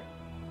perception What? check.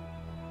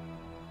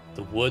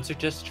 The woods are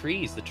just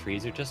trees. The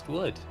trees are just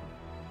wood.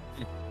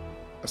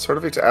 I sort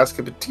of hate to ask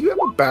it, but do you have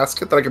a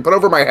basket that I can put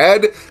over my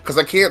head? Because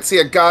I can't see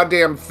a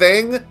goddamn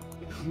thing?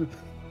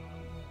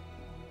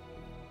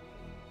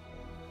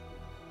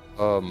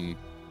 Hmm.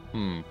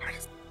 Why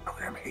does the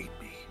program hate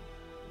me?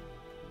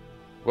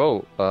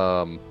 Well,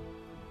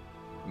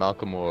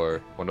 Malcolm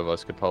or one of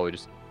us could probably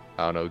just,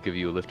 I don't know, give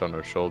you a lift on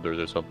our shoulders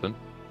or something.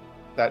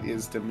 That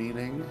is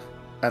demeaning,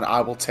 and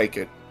I will take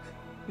it.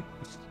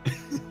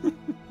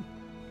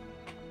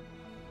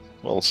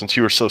 Well, since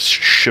you were so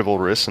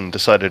chivalrous and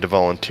decided to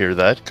volunteer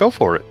that, go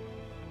for it.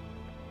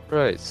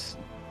 Right.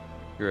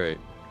 Great.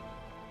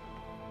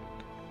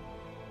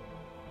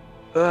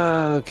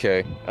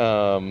 Okay.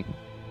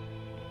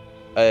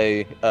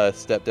 I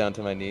step down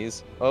to my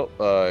knees. Oh,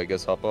 I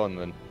guess hop on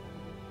then.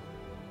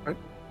 Right.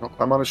 I'll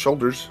climb on his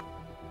shoulders.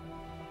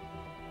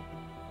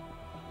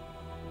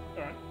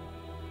 All right.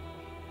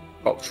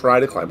 I'll try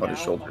to climb on his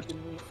Now shoulders. up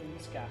in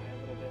the sky a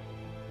little bit.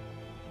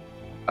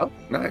 Oh,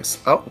 nice.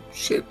 Oh,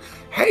 shit.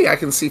 Hey, I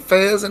can see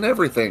Fez and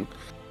everything.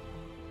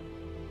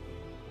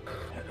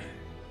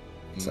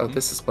 So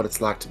this is what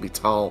it's like to be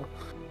tall.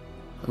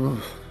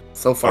 Ooh,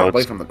 so far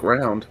away from the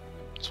ground.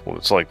 It's what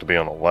it's like to be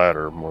on a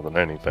ladder more than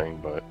anything,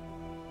 but...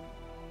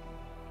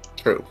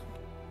 True.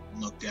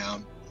 Look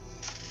down.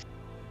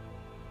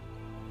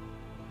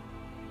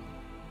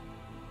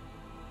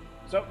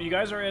 So you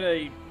guys are at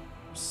a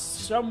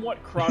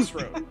somewhat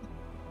crossroad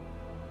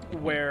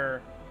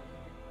where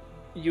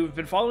you've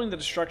been following the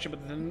destruction,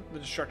 but then the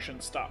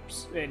destruction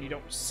stops, and you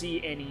don't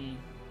see any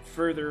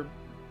further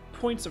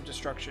points of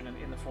destruction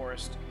in the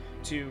forest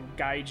to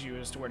guide you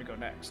as to where to go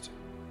next.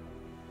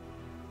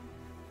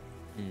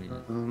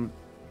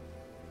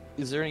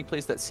 Is there any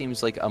place that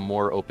seems like a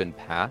more open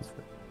path,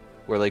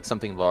 where like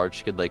something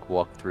large could like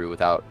walk through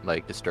without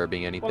like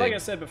disturbing anything? Well, like I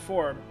said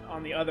before,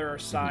 on the other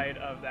side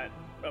of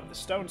the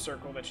stone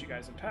circle that you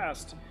guys have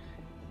passed,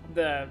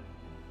 the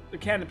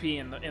canopy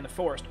in the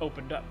forest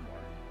opened up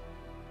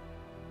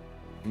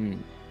more.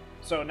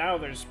 So now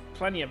there's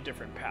plenty of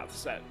different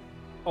paths that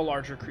a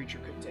larger creature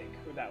could take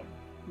without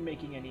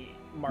making any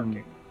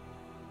marking.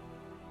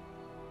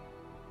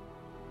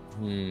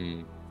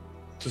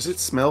 Does it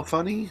smell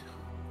funny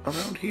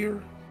around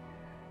here?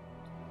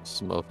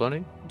 Smell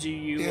funny? Do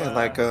you?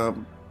 Yeah,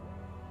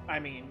 I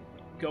mean,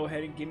 go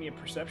ahead and give me a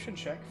perception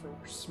check for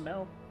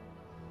smell.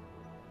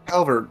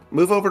 Halvard,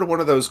 move over to one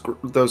of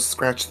those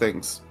scratch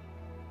things,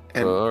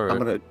 and Alright. I'm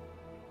gonna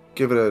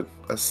give it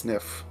a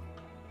sniff.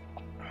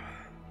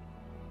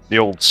 The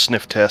old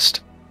sniff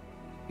test.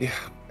 Yeah,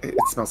 it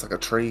smells like a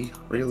tree.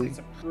 Really? It's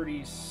a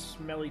pretty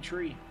smelly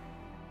tree.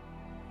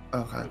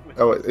 Okay.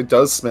 Oh, it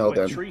does smell With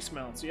then. tree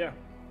smells, yeah.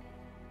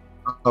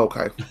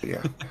 Okay.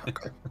 Yeah.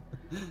 Okay.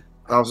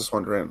 I was just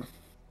wondering.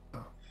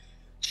 Oh,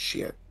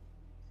 shit.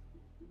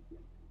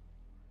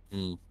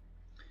 Hold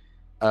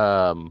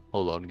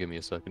on, give me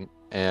a second.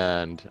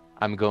 And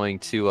I'm going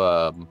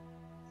to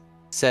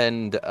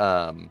send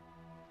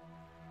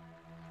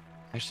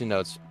actually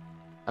no,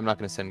 I'm not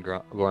going to send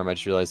Gorm. I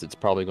just realized it's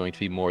probably going to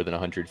be more than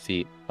 100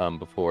 feet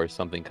before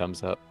something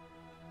comes up.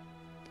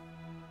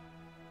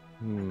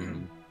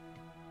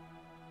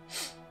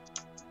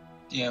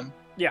 DM.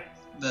 Yeah.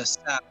 The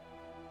sap.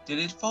 Did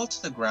it fall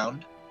to the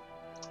ground?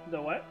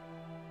 The what?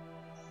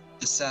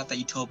 The sap that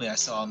you told me I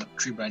saw on the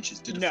tree branches.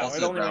 Did it No, fall to it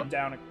the only went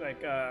ground? down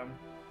like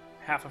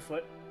half a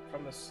foot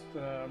from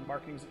the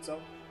markings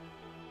itself.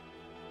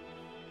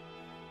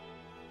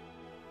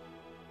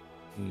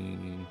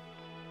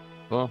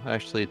 Well,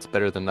 actually, it's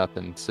better than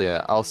nothing. So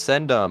yeah, I'll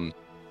send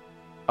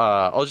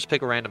I'll just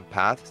pick a random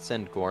path,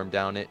 send Gorm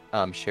down it,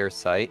 share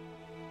sight,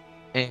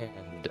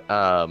 and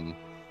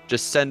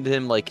just send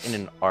him like in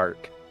an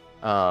arc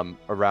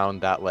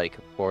around that like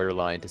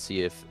borderline to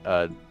see if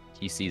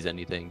he sees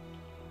anything.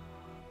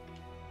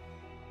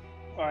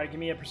 All right, give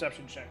me a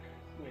perception check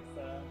with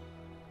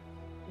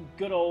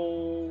good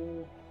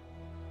old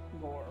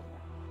Gorm.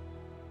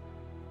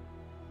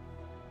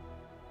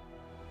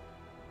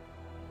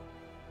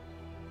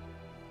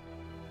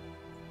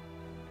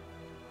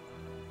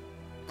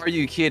 Are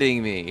you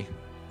kidding me?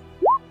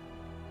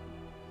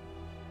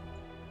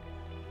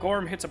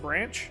 Gorm hits a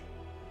branch.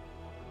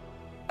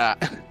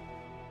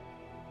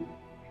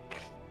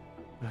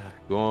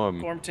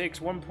 Gorm. Gorm takes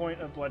 1 point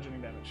of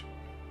bludgeoning damage.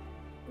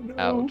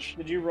 Ouch.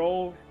 Did you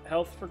roll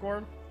health for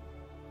Gorm?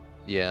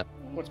 Yeah,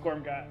 What's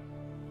Gorm got?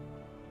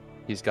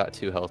 he's got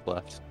 2 health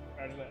left.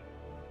 Roger that.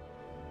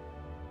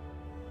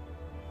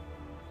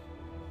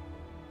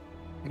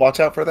 Watch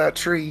out for that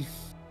tree.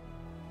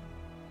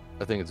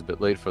 I think it's a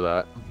bit late for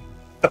that.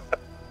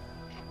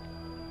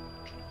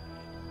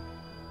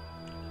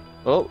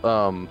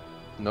 Oh,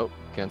 nope,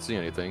 can't see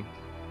anything.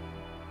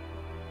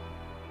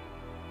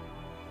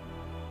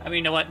 I mean,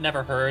 you know what?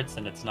 Never hurts,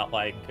 and it's not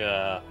like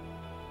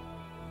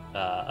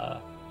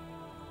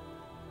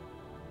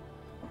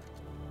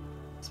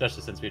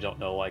especially since we don't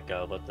know like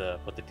what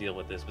the deal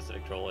with this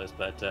specific troll is.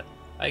 But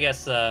I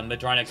guess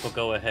Madronix will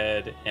go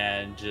ahead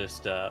and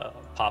just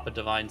pop a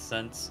divine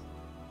sense.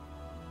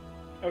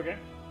 Okay.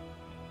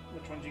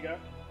 Which ones you got?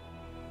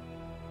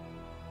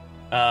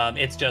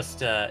 It's just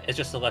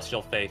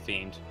Celestial Fae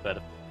Fiend,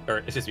 or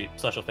excuse me,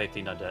 Celestial Fae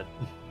Fiend Undead.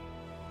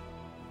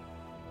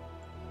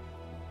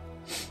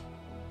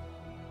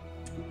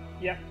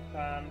 Yeah.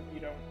 You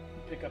don't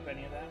pick up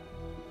any of that.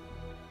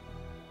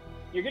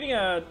 You're getting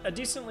a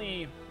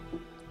decently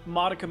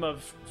modicum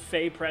of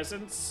Fae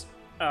presence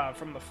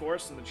from the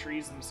forest and the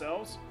trees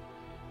themselves,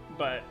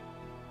 but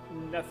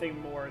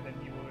nothing more than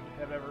you would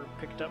have ever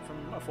picked up from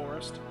a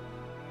forest.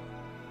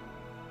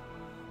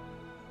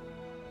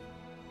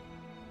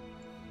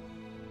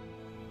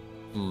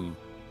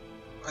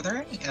 Are there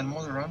any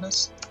animals around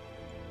us?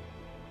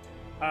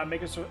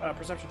 Make a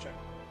perception check.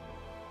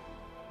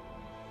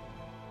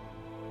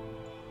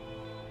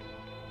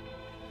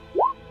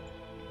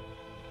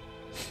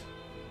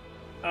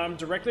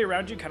 Directly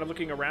around you, kind of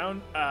looking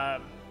around,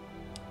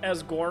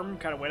 as Gorm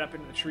kind of went up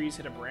into the trees,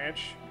 hit a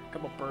branch, a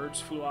couple birds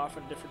flew off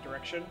in a different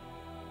direction.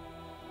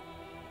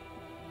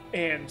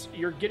 And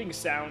you're getting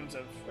sounds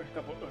of a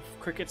couple of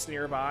crickets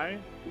nearby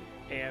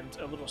and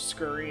a little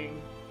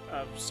scurrying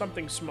of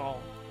something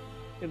small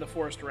in the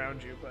forest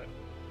around you, but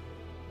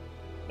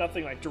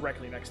nothing like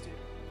directly next to you.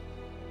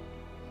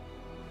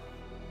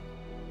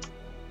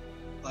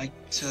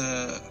 Like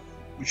to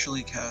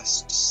ritually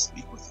cast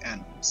Speak with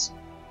Animals.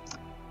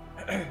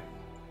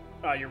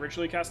 You're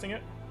ritually casting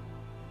it?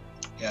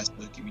 Yeah, so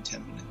give me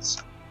 10 minutes.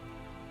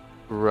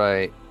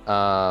 Right.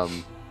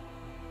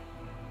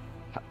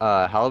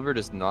 Halvard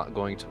is not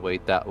going to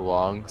wait that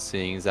long,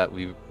 seeing as that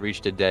we've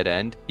reached a dead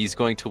end. He's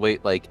going to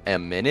wait like a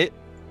minute,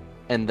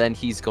 and then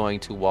he's going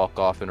to walk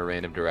off in a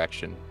random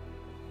direction.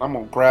 I'm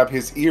gonna grab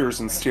his ears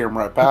and steer him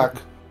right back.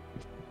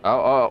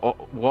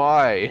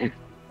 Why?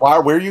 Why?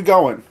 Where are you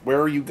going? Where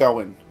are you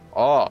going?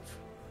 Off.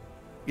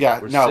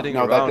 Yeah, We're no, sitting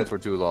no, around for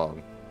too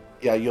long.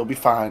 Yeah, you'll be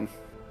fine.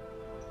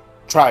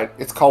 Try it.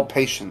 It's called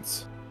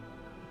patience.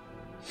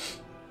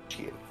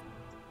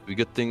 We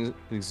get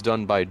things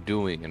done by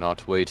doing and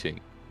not waiting.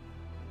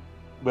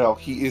 Well,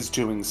 he is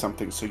doing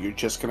something, so you're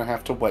just gonna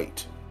have to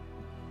wait.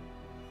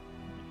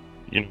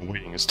 You know,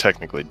 waiting is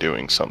technically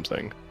doing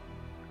something.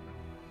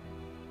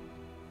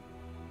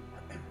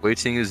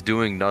 Waiting is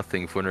doing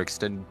nothing for an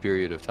extended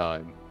period of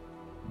time.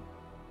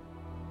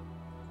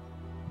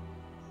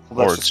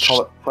 Well, let's Or just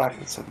call it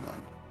practicing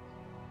then.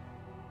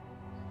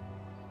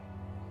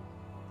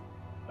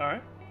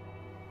 Alright.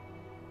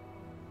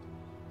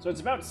 So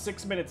it's about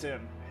 6 minutes in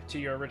to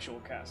your ritual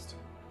cast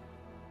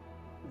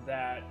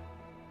that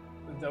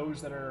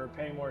those that are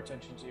paying more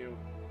attention to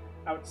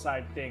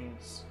outside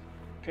things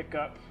pick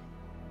up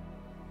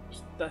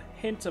just the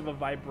hint of a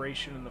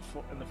vibration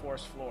in the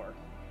forest floor,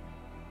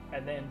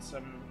 and then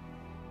some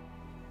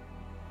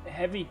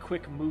heavy,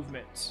 quick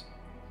movement,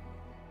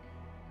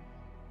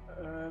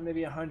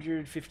 maybe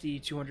 150,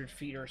 200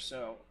 feet or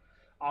so,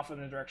 off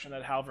in the direction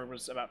that Halvard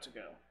was about to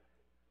go.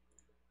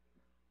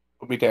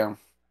 Put me down.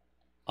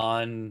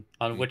 On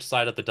which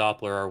side of the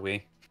Doppler are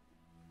we?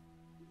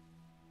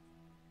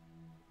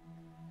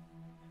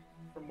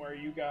 From where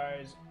you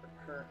guys are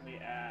currently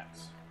at.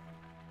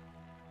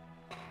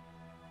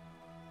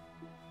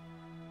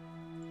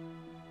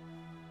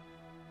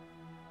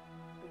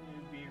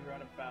 You'd be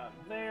right about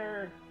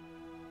there.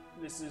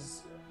 This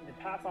is the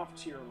path off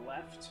to your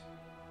left.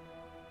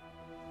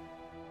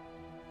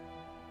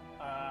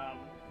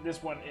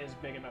 This one is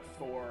big enough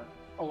for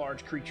a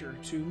large creature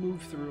to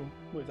move through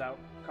without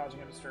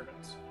causing a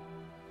disturbance.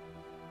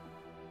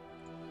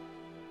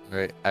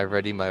 Right, I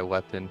ready my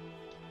weapon.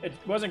 It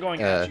wasn't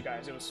going at you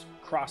guys, it was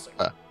crossing.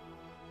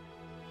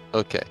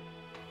 Okay.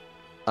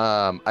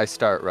 I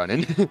start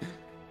running.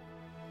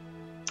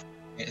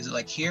 Is it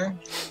like here?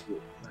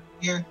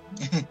 Here?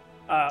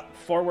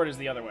 Forward is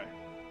the other way.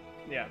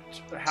 Yeah,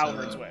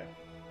 Halvard's way.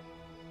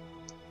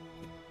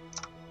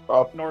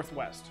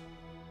 Northwest.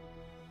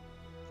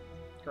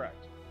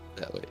 Correct.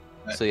 That way.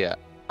 So yeah,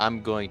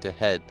 I'm going to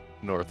head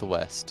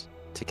northwest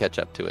to catch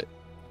up to it.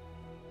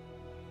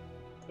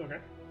 Okay.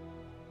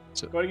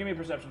 So, go ahead and give me a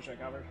perception check,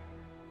 Halvard.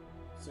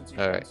 Since you've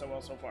done so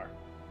well so far.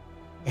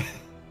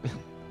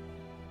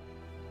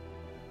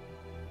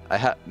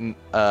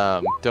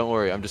 don't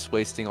worry, I'm just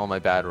wasting all my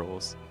bad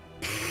rolls.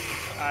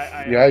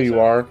 Yeah, you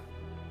are.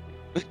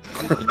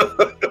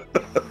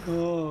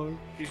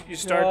 You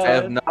start I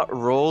have not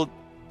rolled.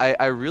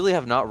 I really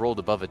have not rolled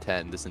above a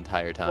 10 this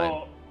entire time.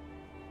 Well,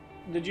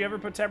 did you ever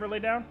put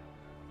Taberley down?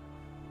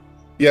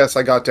 Yes,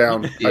 I got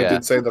down. Yeah. I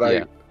did say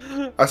that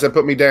I said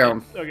put me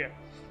down. Okay.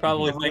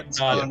 Probably thank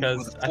God,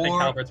 because I think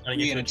Halvard's going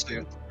to get into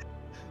it.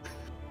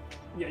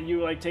 Yeah,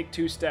 you like take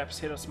 2 steps,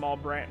 hit a small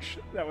branch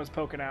that was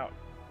poking out,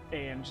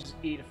 and just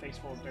eat a face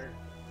full of dirt.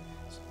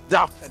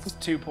 That's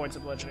 2 points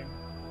of bludgeoning.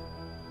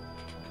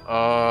 What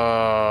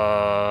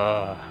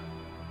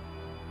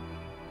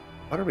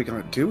are we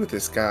gonna do with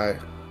this guy?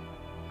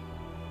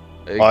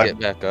 Get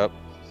back up.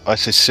 I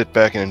say sit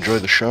back and enjoy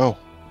the show.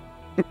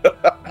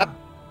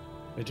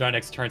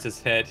 Madronix turns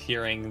his head,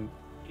 hearing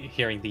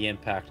the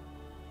impact.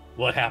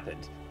 What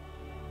happened?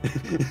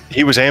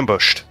 He was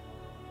ambushed.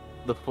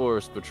 The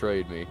forest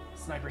betrayed me.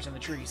 Snipers in the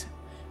trees.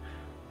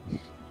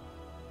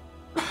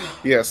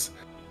 Yes,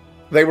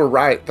 they were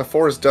right. The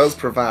forest does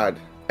provide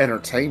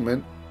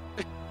entertainment.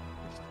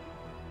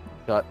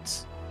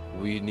 Guts.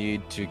 We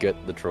need to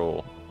get the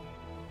troll.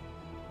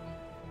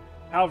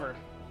 Halvard.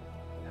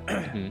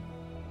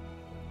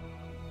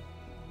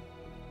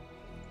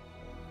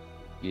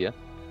 Yeah.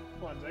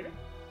 1 second.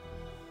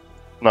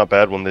 Not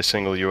bad when they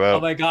single you out. Oh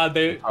my god,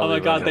 they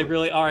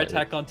really are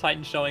Attack on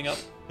Titan showing up.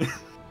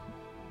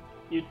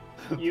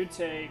 You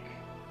take.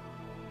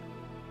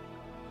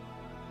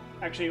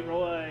 Actually,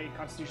 roll a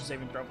Constitution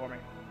saving throw for me.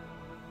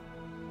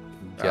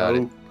 Got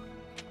it.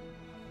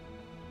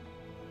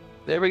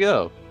 There we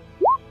go.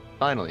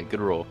 Finally,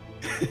 good roll.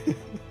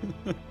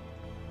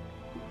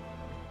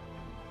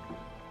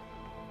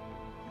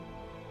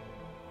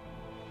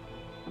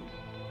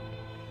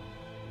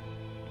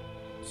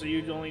 So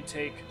you'd only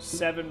take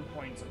 7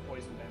 points of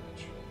poison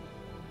damage.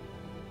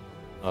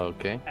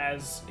 Okay.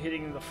 As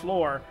hitting the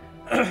floor,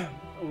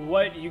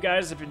 what you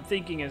guys have been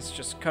thinking is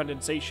just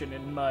condensation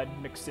and mud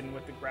mixed in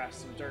with the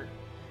grass and dirt.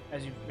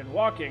 As you've been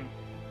walking,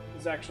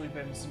 there's actually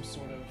been some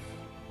sort of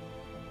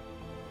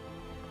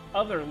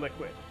other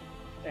liquid.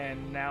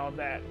 And now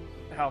that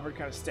Halvard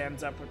kind of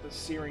stands up with the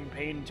searing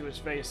pain into his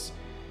face,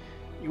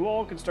 you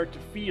all can start to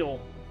feel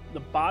the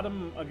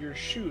bottom of your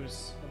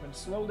shoes have been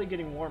slowly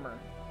getting warmer.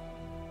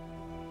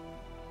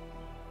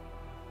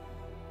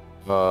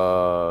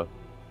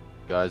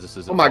 Guys, this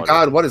isn't Oh my water.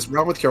 god, what is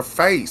wrong with your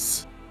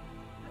face?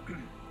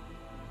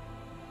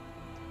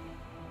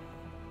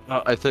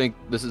 I think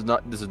this is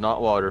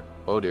not water.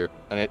 Oh dear.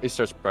 And it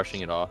starts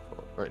brushing it off.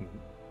 Right.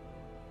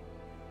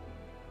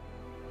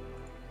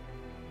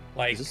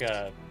 Like,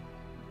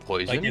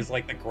 poison? like, is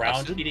like the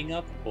ground Acid? heating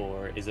up,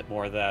 or is it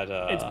more that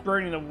It's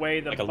burning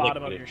away the like a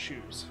bottom of liquid. your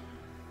shoes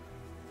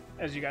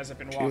as you guys have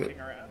been walking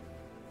around.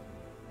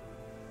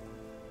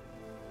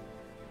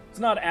 It's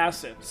not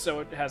acid,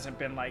 so it hasn't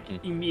been like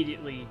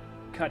immediately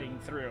cutting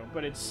through,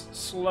 but it's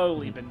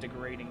slowly been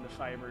degrading the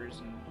fibers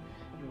and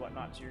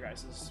whatnot to your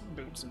guys'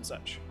 boots and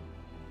such.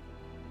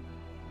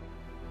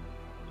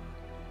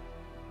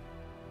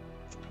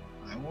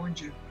 I warned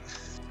you.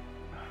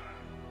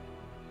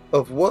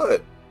 Of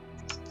what?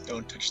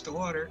 Don't touch the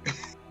water.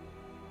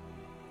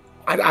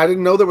 I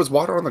didn't know there was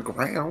water on the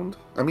ground.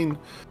 I mean,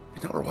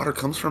 you know where water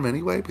comes from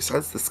anyway,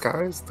 besides the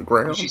skies, the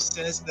When ground? she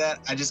says that,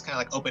 I just kind of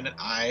like open an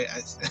eye.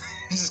 I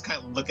just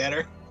kind of look at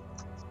her.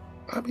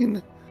 I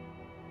mean...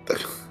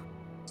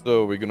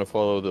 So we're gonna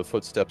follow the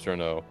footsteps or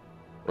no?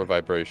 Or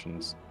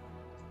vibrations?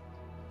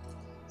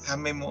 How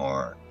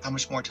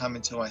much more time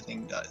until my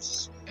thing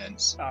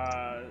ends?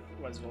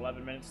 Was it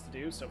 11 minutes to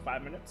do, so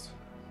 5 minutes?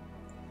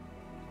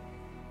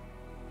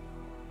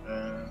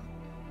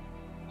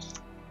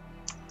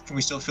 Can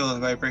we still feel the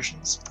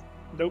vibrations?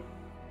 Nope.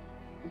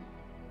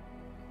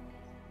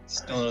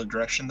 Still in the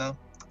direction though?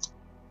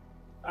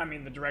 I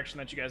mean, the direction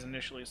that you guys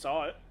initially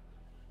saw it.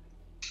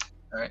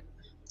 Alright.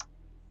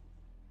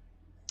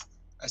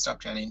 I stop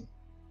chanting.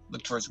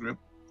 Look towards the group.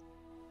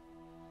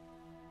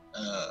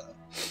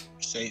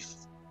 Safe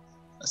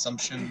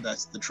assumption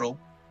that's the troll.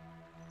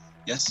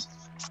 Yes?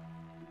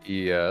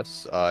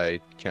 Yes, I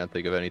can't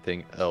think of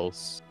anything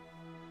else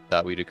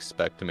that we'd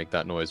expect to make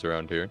that noise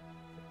around here.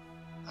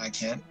 I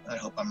can't. I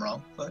hope I'm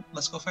wrong, but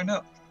let's go find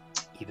out.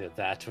 either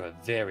that or a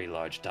very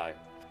large dire?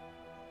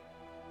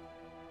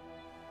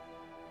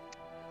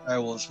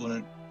 Direwolves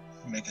wouldn't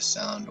make a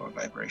sound or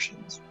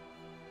vibrations,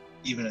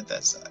 even at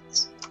that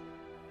size.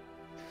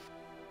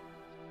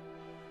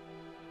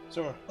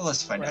 So Well,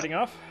 let's find we're out. heading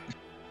off.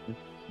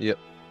 Yep.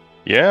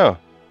 Yeah.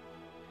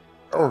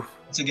 Oh,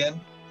 Once again,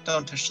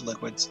 don't touch the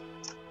liquids.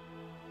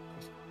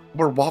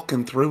 we're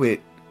walking through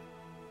it.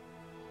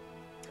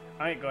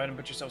 All right, go ahead and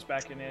put yourselves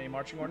back in a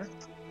marching order.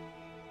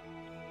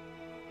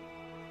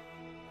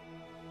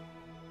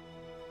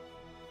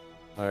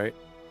 All right.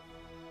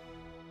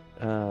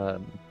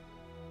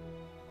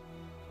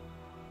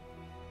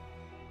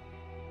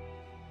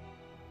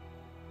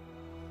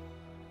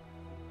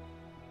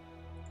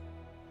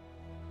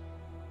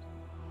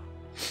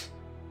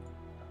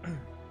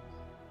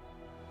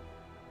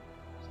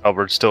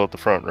 Albert's still at the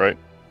front, right?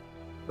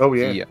 Oh,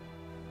 yeah. Yeah.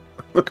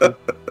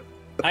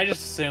 I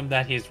just assumed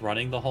that he's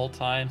running the whole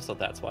time, so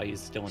that's why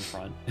he's still in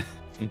front.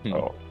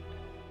 Oh.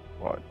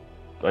 Well,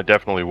 I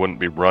definitely wouldn't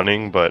be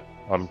running, but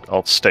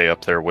I'll stay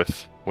up there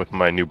with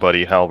my new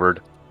buddy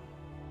Halvard.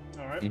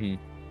 All right. Mhm.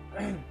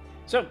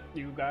 So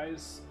you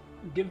guys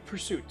give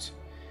pursuit,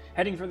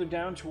 heading further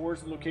down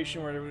towards the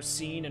location where it was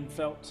seen and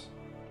felt.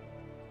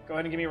 Go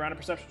ahead and give me a round of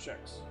perception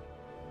checks.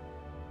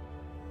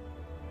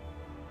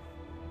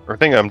 I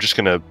think I'm just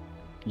gonna,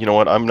 you know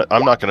what? I'm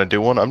not gonna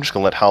do one. I'm just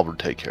gonna let Halvard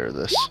take care of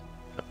this.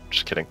 No,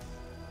 just kidding.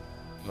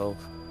 Well,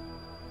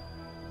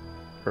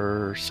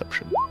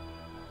 Perception.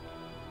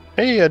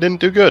 Hey, I didn't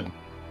do good.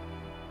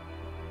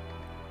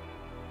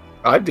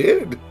 I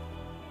did.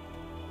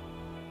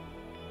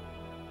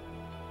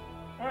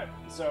 All right.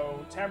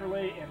 So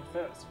Tamerlane and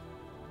Fez,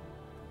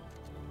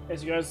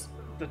 as you guys,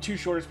 the two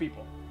shortest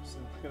people. So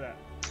look at that.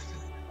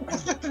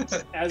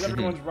 As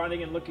everyone's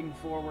running and looking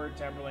forward,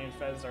 Tamerlane and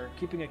Fez are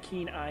keeping a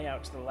keen eye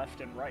out to the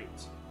left and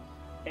right.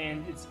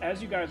 And it's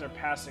as you guys are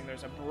passing,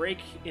 there's a break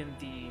in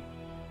the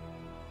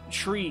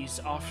trees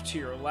off to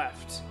your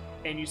left,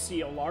 and you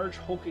see a large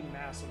hulking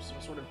mass of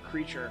some sort of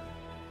creature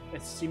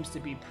that seems to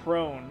be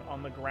prone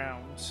on the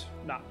ground,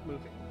 not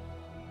moving.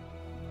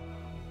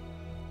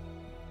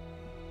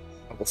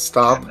 I will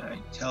stop. Can I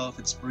tell if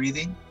it's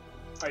breathing?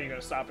 Are you going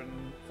to stop and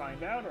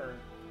find out, or?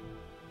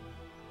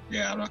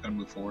 Yeah, I'm not gonna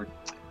move forward.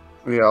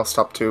 Yeah, I'll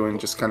stop too and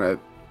just kind of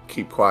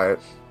keep quiet.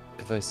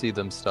 if I see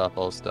them stop,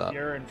 I'll stop.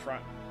 You're in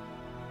front.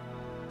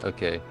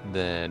 Okay,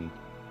 then.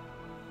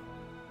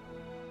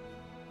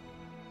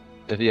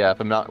 If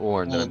I'm not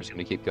warned, then I'm just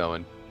gonna keep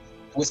going.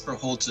 Whisper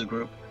hold to the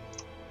group.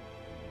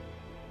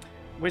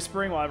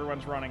 Whispering while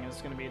everyone's running is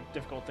going to be a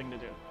difficult thing to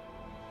do.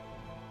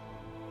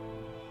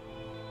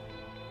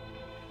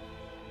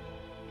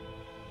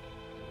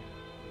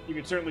 You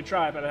could certainly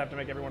try, but I'd have to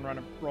make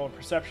everyone roll a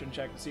perception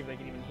check to see if they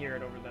can even hear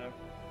it over the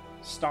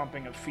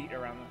stomping of feet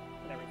around them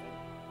and everything.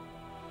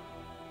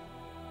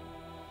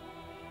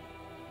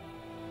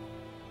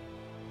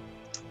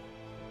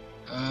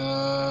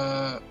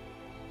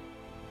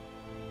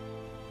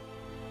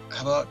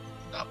 How about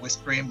not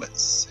whispering,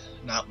 but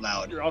not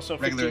loud? You're also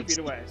 15 feet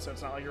away, so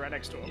it's not like you're right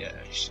next to him. Yeah.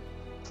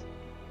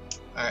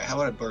 Alright, how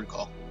about a bird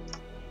call?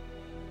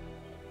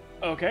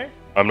 Okay.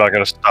 I'm not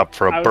gonna stop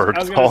for a bird call. I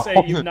was call.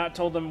 gonna say you've not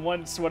told them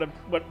once what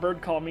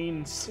bird call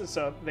means,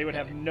 so they would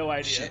have no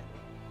idea. Shit.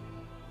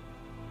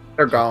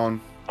 They're gone.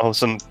 All of a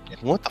sudden,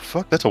 what the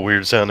fuck? That's a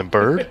weird sounding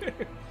bird.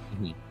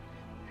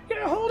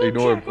 Yeah, hold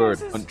Ignore up, bird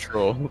jackasses.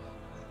 control.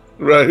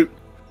 Right.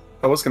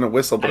 I was gonna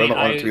whistle, but I don't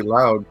want it to be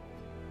loud.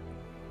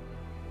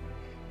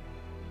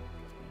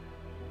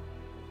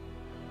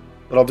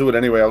 But I'll do it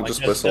anyway. I'll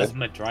just whistle. Does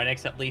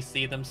Madrynix at least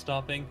see them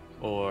stopping,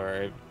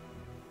 or?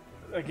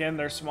 Again,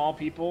 they're small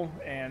people,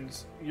 and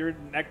you're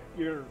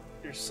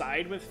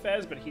side with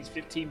Fez, but he's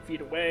 15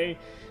 feet away.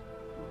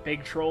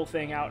 Big troll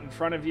thing out in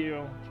front of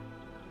you.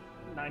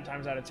 9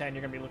 times out of 10,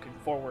 you're gonna be looking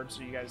forward,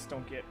 so you guys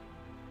don't get.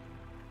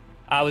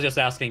 I was just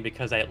asking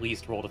because I at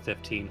least rolled a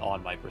 15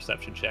 on my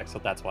perception check, so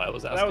that's why I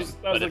was asking. That was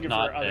but looking if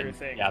not, for other then,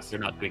 things. yeah, they're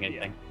not doing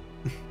anything.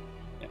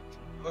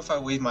 What if I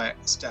wave my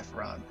staff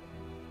around?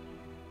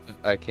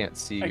 I can't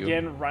see you.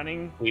 Again,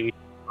 running. We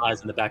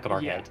eyes in the back of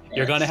our Yeah. head.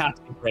 You're gonna have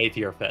to be brave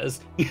here,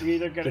 Fez. You're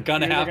either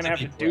gonna have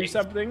to do brave.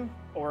 something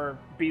or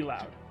be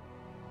loud.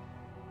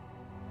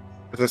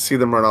 If I see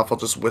them run off, I'll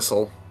just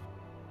whistle.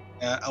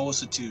 I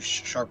also too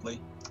sharply.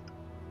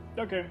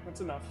 Okay, that's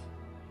enough.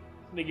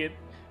 They get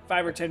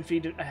 5 or 10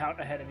 feet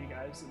out ahead of you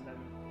guys, and then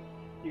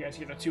you guys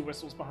hear the 2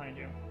 whistles behind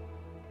you.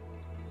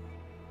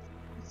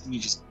 And you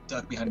just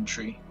duck behind a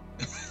tree.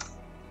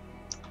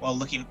 While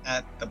looking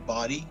at the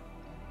body.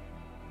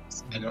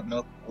 I don't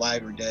know,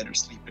 alive or dead or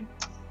sleeping.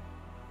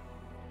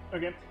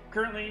 Okay.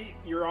 Currently,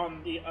 you're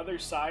on the other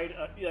side,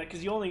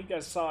 because you only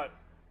guys saw it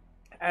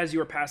as you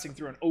were passing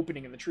through an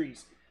opening in the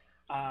trees.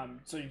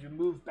 So you can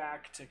move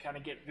back to kind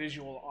of get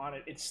visual on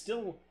it. It's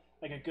still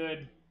like a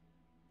good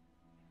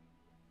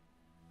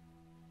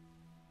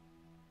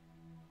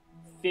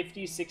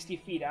 50, 60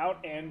 feet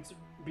out and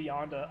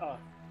beyond a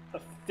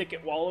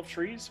thicket wall of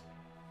trees.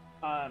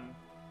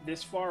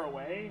 This far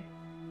away,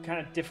 kind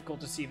of difficult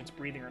to see if it's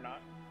breathing or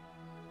not.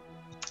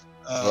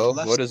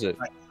 What is it?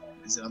 Right.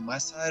 Is it on my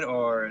side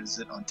or is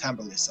it on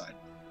Tamberley's side?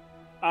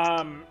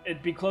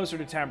 It'd be closer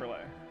to Tamberley.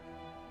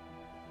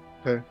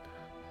 Okay.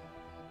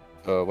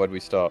 Why'd we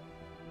stop?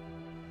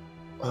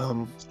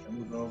 Move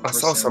over I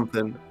saw towards him.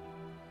 something.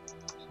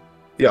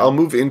 Yeah, I'll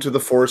move into the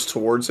forest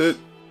towards it,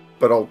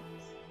 but I'll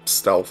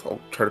stealth. I'll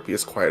try to be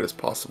as quiet as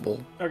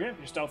possible. Okay,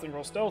 you're stealthing,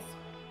 roll stealth.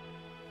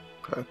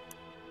 Okay.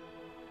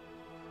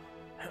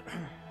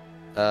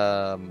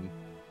 I'm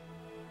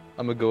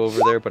gonna go over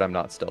there, but I'm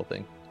not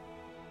stealthing.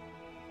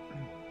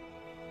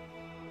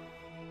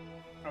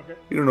 Okay.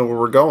 You don't know where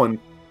we're going.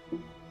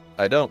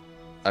 I don't.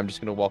 I'm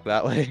just gonna walk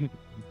that way.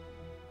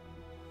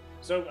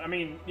 So, I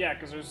mean, yeah,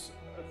 because there's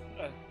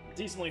a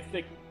decently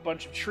thick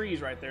bunch of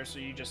trees right there, so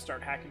you just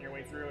start hacking your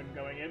way through and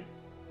going in.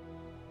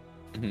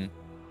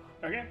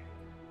 Mm-hmm. Okay.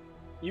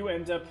 You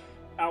end up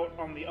out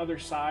on the other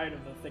side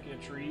of the thicket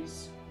of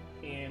trees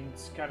and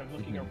kind of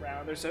looking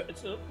around. It's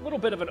a little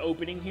bit of an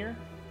opening here.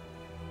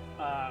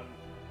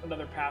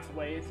 Another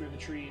pathway through the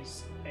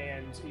trees,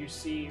 and you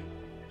see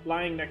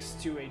lying next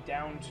to a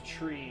downed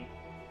tree,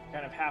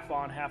 kind of half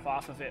on, half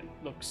off of it,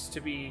 looks to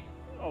be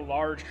a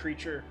large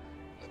creature,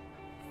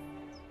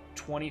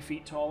 20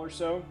 feet tall or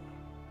so,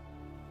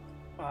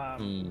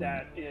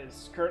 that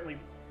is currently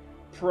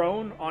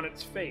prone on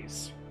its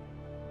face.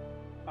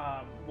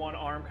 One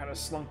arm kind of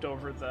slumped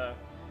over the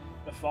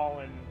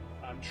fallen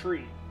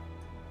tree,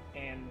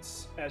 and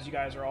as you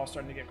guys are all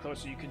starting to get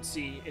closer, you can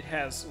see it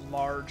has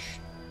large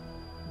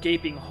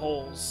gaping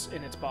holes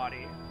in its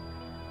body,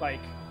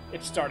 like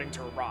it's starting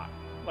to rot,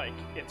 like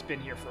it's been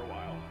here for a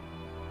while.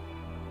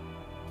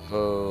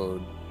 Oh,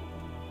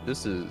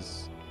 this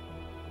is...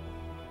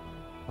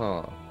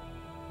 Huh.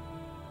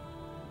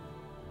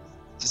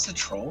 Is this a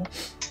troll?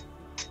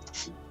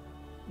 If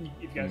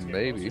you guys get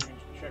Maybe. closer, you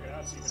can check it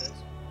out, see if it is.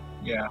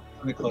 Yeah,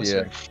 a bit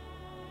closer.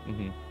 Yeah.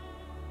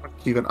 Mm-hmm.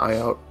 Keep an eye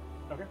out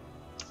Okay.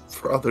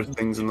 for other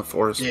things in the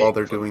forest Yeah, while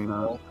they're doing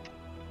that.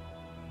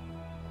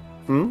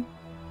 Hmm?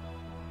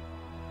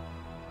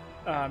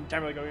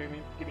 Timberlake, go give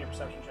me a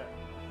perception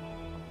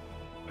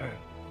check.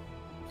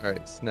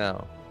 Alright, so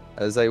now,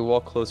 as I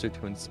walk closer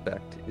to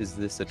inspect, is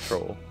this a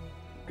troll?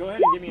 Go ahead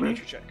and give me a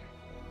nature check.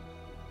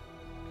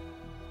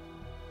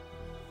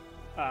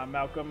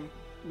 Malcolm,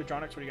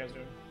 Madrynix, what are you guys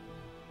doing?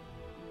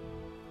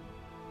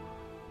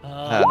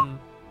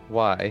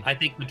 Why? I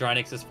think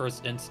Madrynix's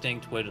first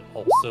instinct would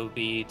also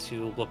be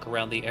to look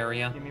around the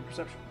area. Give me a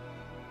perception.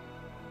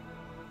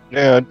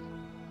 Yeah,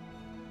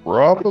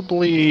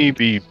 probably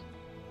be...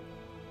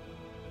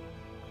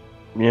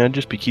 Yeah,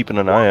 just be keeping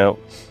an eye out.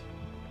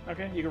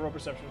 Okay, you can roll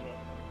perception as well.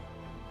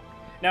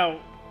 Now,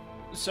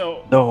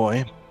 so... No,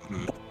 I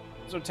am.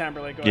 So,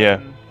 Tamberlake, go Yeah.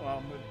 ahead and...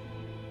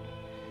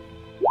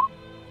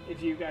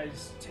 if you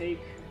guys take...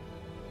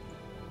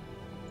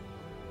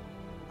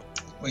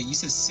 Wait, you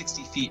said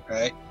 60 feet,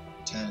 right?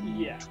 10,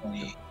 Yeah.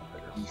 20,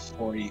 30,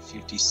 40,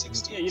 50,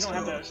 60. Yeah, you don't So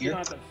have to. here? You don't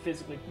have to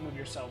physically move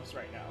yourselves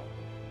right now.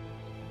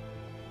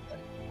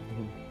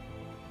 I'm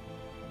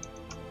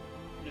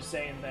just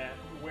saying that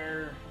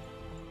where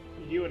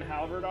you and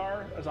Halvard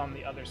are is on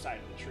the other side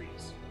of the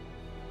trees.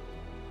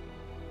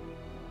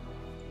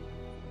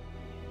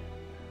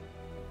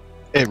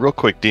 Hey, real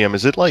quick, DM,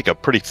 is it like a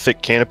pretty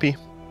thick canopy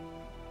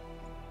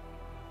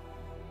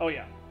Oh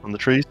yeah. on the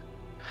trees?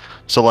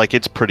 So, like,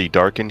 it's pretty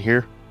dark in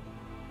here?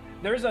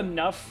 There's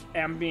enough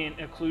ambient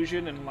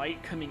occlusion and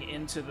light coming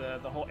into the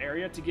whole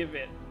area to give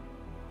it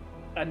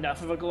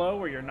enough of a glow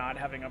where you're not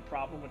having a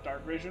problem with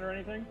dark vision or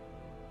anything.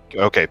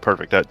 Okay,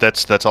 perfect.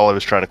 That's all I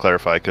was trying to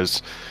clarify,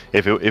 because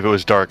if it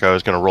was dark, I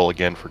was going to roll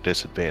again for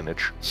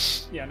disadvantage.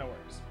 Yeah, no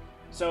worries.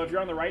 So if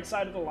you're on the right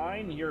side of the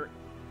line, you're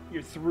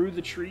through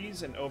the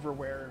trees and over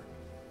where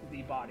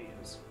the body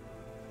is.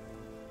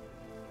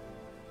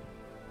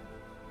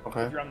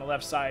 Okay. If you're on the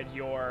left side,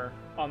 you're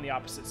on the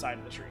opposite side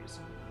of the trees.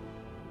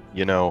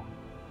 You know,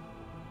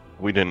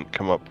 we didn't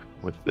come up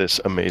with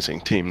this amazing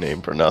team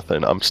name for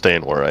nothing. I'm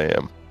staying where I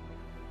am.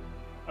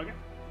 Okay.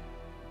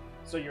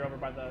 So you're over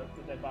by the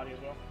dead body as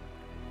well?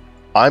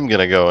 I'm going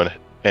to go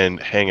and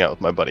hang out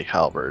with my buddy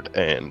Halbert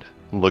and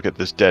look at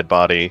this dead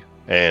body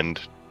and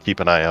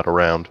keep an eye out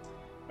around.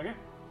 Okay.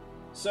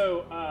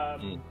 So,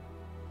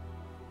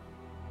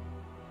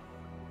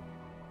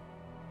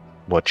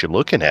 What you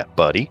looking at,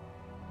 buddy?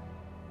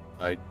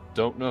 I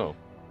don't know.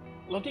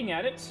 looking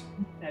at it,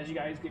 as you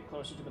guys get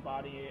closer to the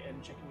body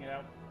and checking it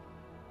out,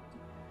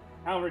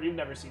 Halvard, you've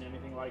never seen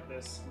anything like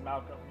this.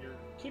 Malcolm, you're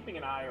keeping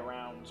an eye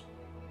around.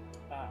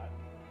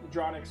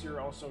 Dronix,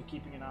 you're also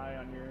keeping an eye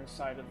on your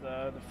side of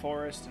the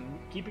forest and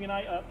keeping an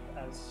eye up,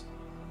 as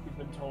you've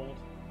been told.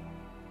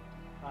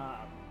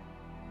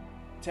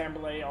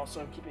 Tamberlay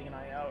also keeping an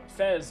eye out.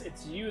 Fez,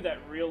 it's you that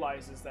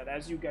realizes that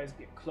as you guys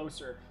get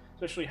closer,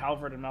 especially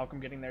Halvard and Malcolm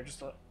getting there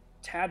just a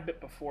tad bit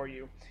before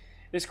you,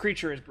 this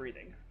creature is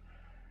breathing.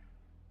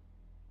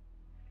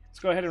 Let's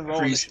go ahead and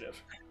roll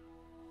initiative.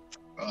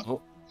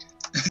 Oh.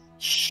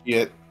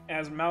 Shit.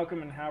 As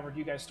Malcolm and Howard,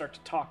 you guys start to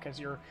talk as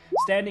you're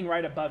standing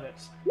right above it,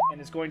 and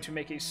is going to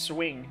make a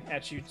swing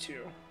at you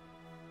two.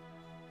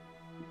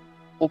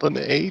 Hold an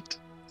 8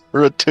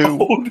 or a 2.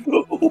 Oh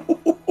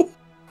no!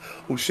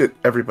 Oh shit!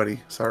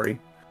 Everybody, sorry.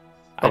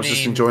 I was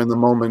just enjoying the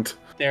moment.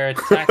 They're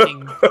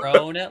attacking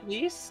prone at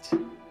least.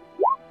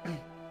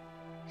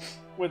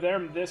 With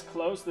them this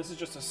close, this is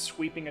just a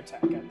sweeping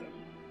attack at them.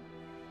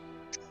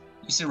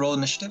 You said roll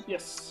initiative?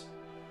 Yes.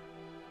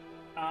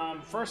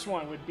 First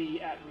one would be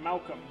at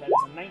Malcolm. That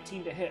is a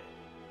 19 to hit.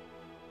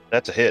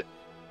 That's a hit.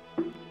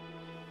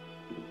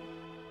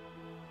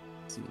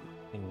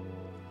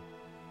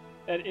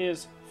 That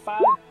is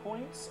 5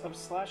 points of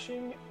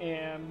slashing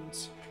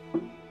and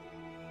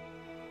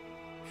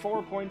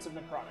 4 points of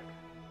necrotic.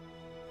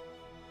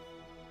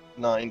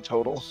 9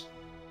 total.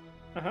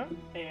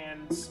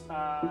 And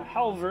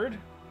Halvard,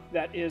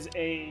 that is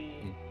a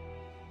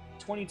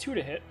 22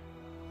 to hit.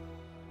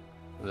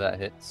 That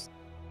hits.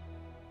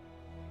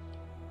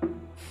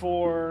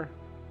 For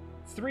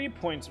 3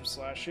 points of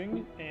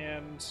slashing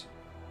and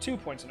 2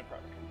 points of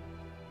necrotic.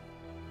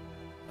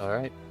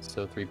 Alright,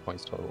 so 3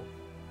 points total.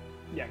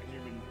 Yeah, because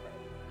you're reading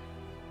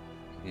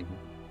necrotic. Mm-hmm.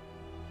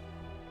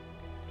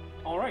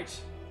 Alright,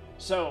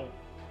 so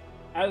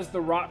as the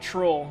rot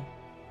troll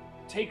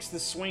takes the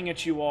swing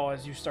at you all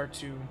as you start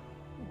to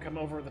come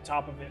over the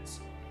top of it,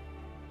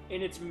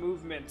 in its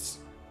movements,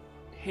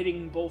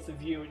 hitting both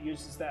of you, it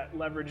uses that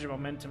leverage and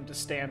momentum to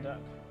stand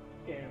up.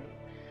 And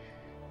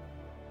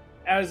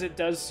as it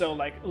does so,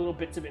 like, little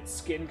bits of its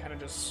skin kind of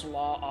just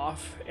slaw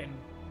off and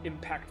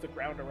impact the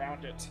ground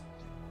around it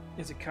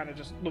as it kind of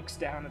just looks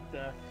down at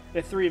the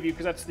three of you,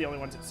 because that's the only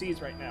ones it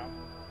sees right now.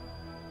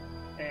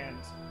 And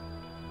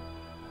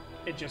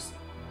it just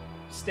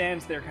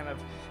stands there kind of,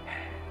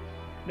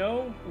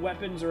 no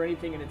weapons or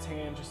anything in its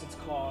hand, just its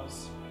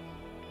claws.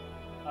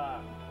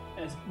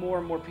 As more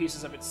and more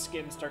pieces of its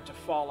skin start to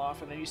fall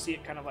off, and then you see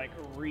it kind of like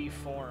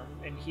reform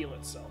and heal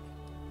itself.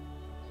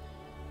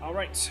 All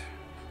right.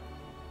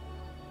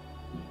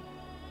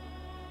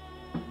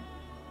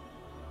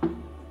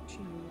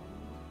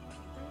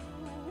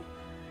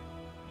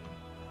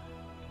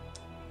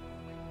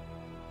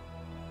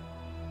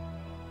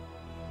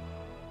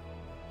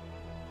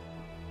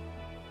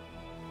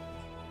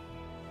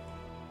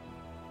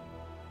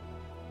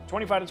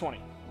 $25 to 20.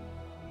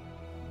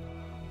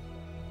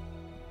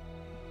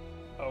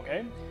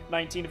 Okay.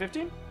 19 to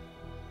 15.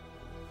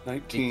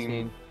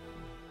 19.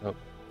 Oh.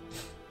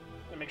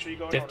 And make sure you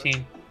go in 15.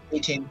 order.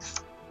 18.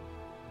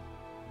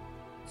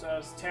 So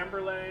it's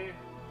Tamberlay.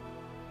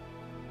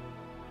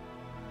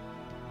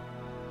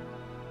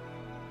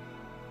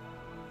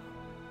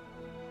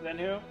 Then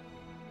who?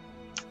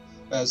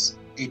 That's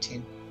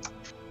 18.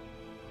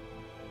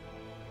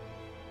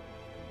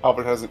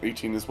 Albert has an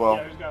 18 as well.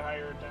 Yeah, who's got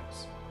higher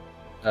dex?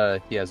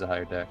 He has a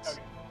higher dex.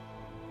 Okay.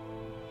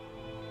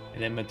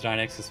 And then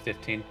Madrynix is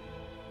 15.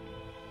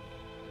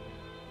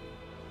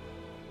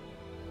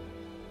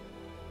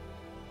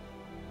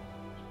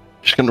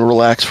 Just gonna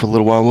relax for a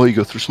little while you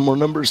go through some more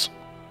numbers.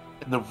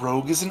 And the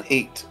rogue is an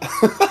 8.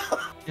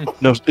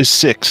 No, it's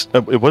 6.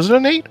 It wasn't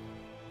an 8?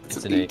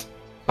 It's an 8.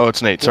 Oh,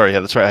 it's an 8. Sorry, yeah,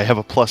 that's right. I have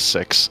a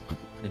 +6.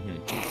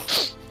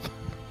 Mm-hmm.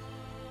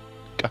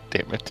 God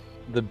damn it.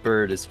 The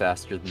bird is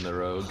faster than the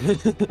rogue.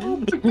 Oh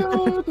my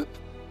god.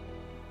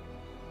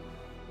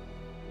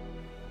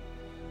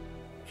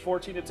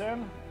 14 to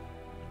 10.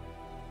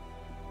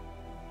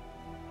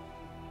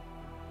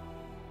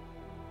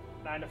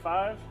 9 to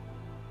 5.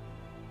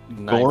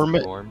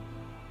 Gorm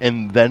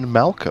and then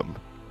Malcolm.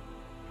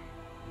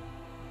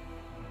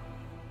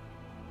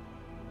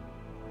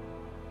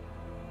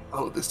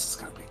 Oh, this is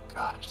gonna be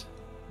God.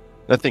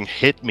 That thing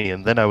hit me,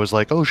 and then I was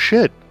like, "Oh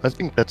shit! I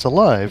think that's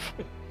alive."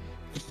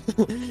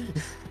 It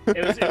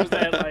was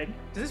that like,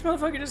 did this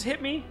motherfucker just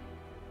hit me?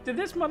 Did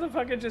this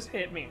motherfucker just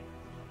hit me?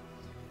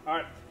 All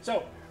right,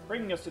 so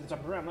bringing us to the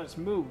top of the round, let's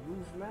move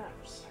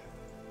maps.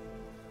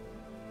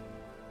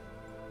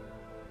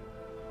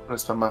 I'm gonna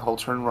spend my whole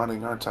turn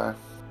running, aren't I?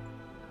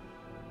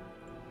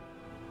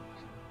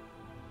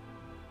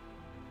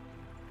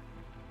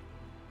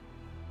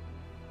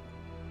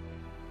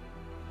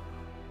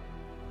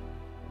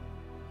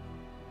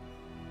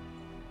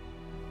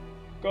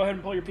 Go ahead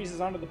and pull your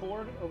pieces onto the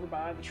board over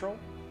by the troll.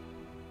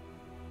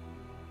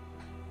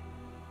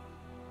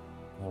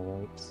 All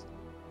right.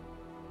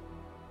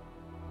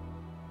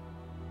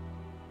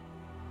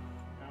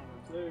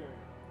 There.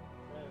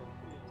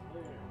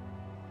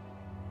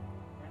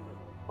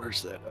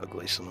 Where's that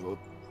ugly son of a...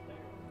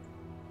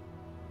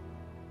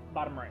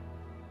 Bottom right.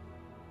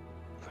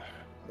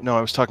 No,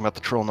 I was talking about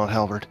the troll, not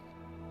Halvard.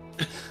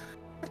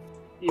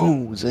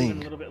 Even zing.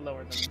 a little bit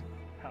lower than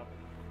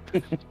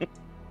Halvard.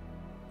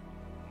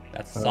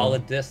 That's a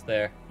solid diss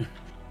there.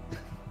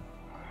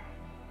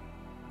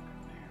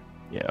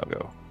 Yeah, I'll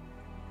go.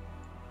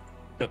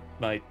 Took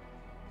my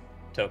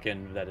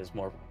token that is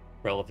more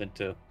relevant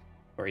to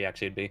where he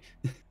actually would be.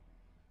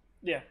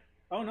 Yeah.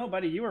 Oh no,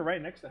 buddy, you were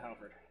right next to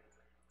Halvard.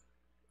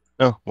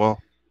 Oh, well.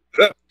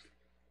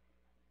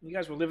 You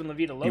guys were living La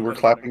Vida Loca. You were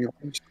clapping your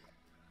hands.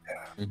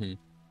 Mm-hmm.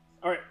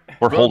 All right.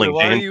 We're holding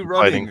why are hands you and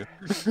running?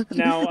 fighting.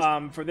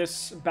 Now, for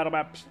this battle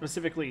map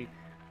specifically,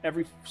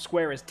 every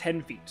square is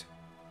 10 feet.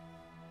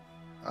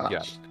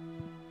 Yeah.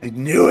 I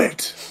knew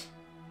it.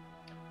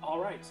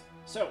 All right.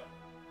 So,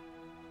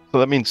 So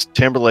that means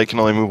Timberlake can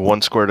only move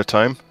one square at a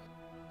time?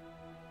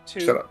 2.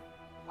 Shut up.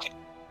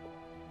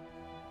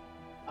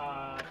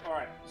 All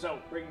right. So,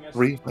 bringing us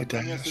Read my to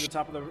the dash.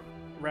 top of the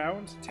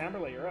round,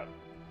 Tamberley, you're up.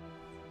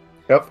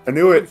 Yep, I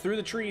knew it. Through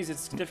the trees,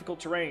 it's difficult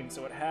terrain,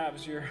 so it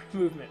halves your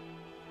movement.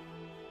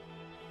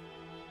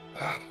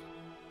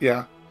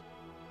 Yeah.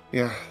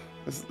 Yeah.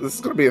 This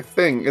is going to be a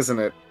thing, isn't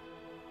it?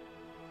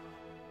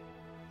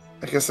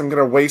 I guess I'm going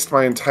to waste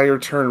my entire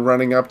turn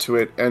running up to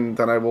it, and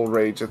then I will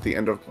rage at the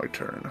end of my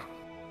turn.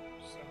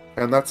 So,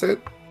 And that's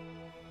it?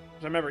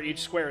 remember, each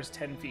square is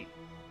 10 feet.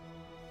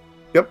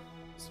 Yep.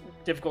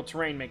 Difficult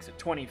terrain makes it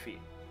 20 feet.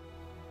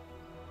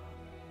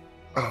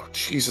 Oh,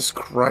 Jesus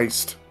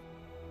Christ.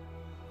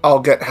 I'll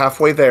get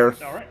halfway there,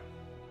 All right.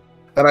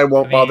 and I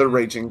won't I bother mean-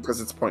 raging, because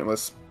it's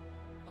pointless.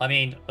 I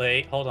mean,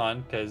 wait, hold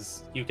on,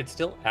 because you could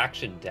still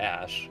action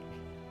dash.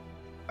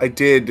 I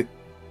did.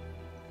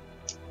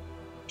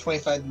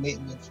 25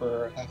 movement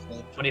for half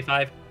lane.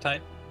 25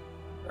 time?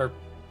 Or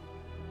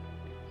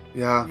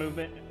Yeah.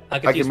 Movement. I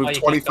can move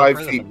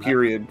 25 feet,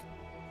 period.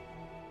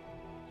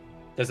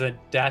 Because the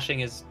dashing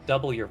is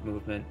double your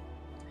movement.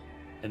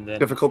 And then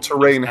Difficult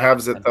terrain Yes,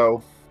 halves it,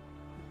 though.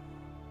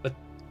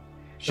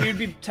 She would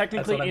be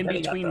technically what I'm in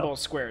getting at, between though. both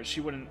squares.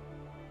 She wouldn't.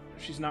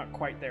 She's not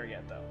quite there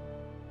yet, though.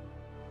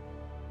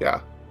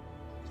 Yeah.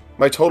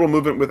 My total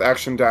movement with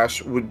action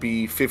dash would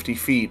be 50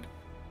 feet,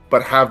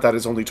 but half that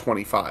is only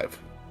 25.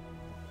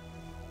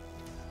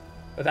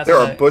 But that's There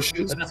what are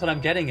bushes. But that's what I'm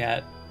getting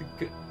at.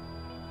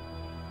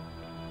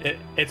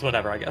 It's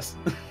whatever, I guess.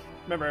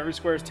 Remember, every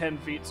square is 10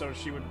 feet, so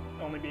she would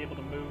only be able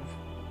to move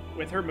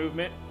with her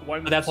movement.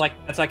 One. But that's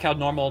like how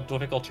normal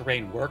difficult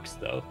terrain works,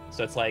 though.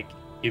 So it's like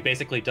you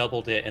basically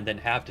doubled it and then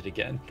halved it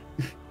again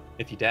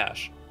if you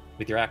dash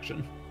with your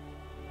action.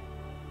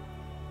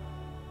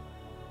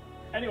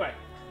 Anyway,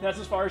 that's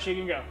as far as she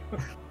can go.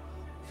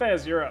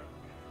 Fez, you're up.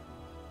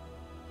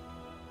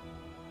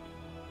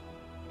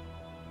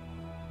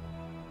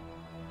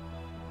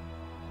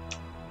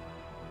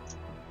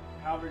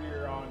 Albert,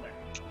 you're on there.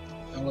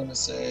 I'm gonna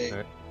say,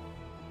 Alright.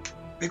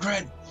 Big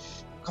Red,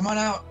 come on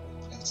out.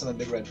 It's on the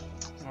Big Red.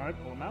 All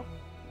right, pull him out.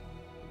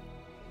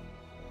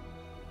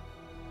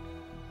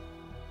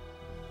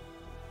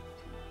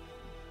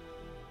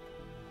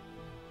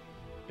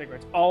 Big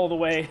Red's all the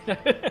way.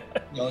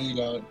 No, you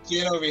don't.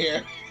 Get over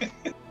here.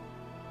 You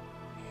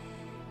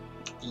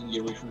can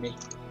get away from me.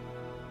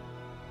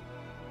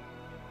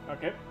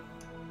 Okay.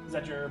 Is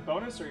that your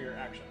bonus or your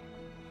action?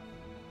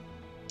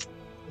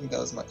 think that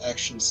was my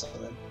action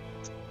summon.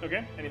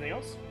 Okay, anything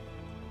else?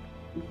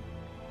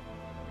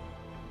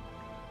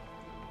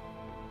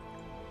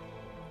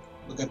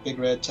 Look at Big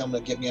Red, tell him to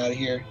get me out of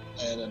here,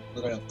 and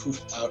we're gonna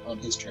poof out on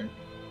his turn.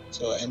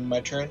 So end my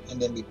turn,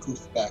 and then we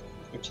poof back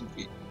 15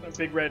 feet.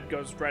 Big Red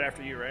goes right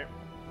after you, right?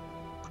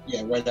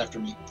 Yeah, right after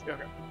me.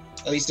 Okay.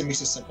 At least it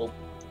makes it simple.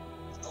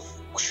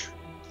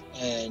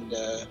 And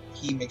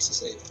he makes a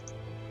save.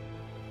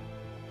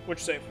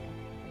 Which save?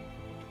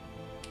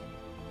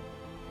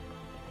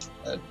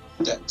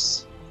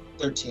 Dex.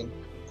 13.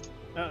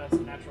 No, that's a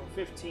natural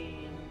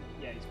 15.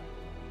 Yeah, he's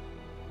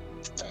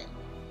fine. Alright.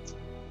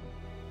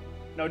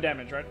 No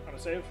damage, right? On a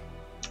save?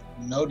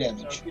 No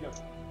damage.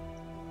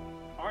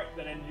 Alright,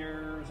 then end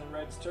yours and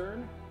Red's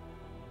turn,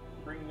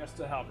 bringing us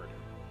to Halberd.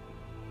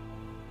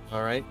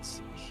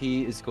 Alright,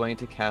 he is going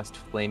to cast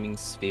Flaming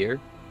Sphere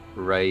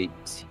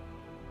right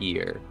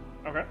here.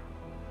 Okay.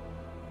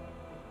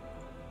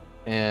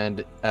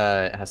 And it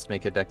has to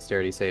make a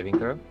dexterity saving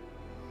throw.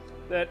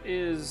 That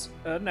is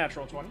a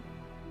natural 20.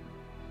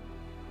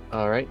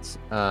 Alright,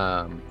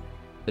 then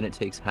it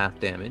takes half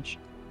damage.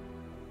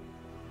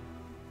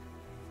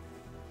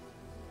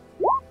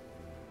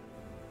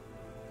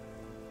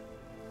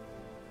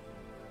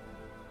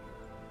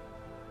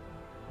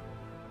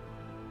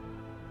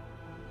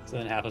 So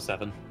then half a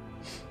 7.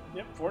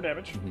 Yep, 4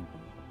 damage. Mm-hmm.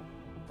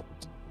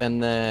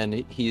 And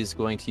then he's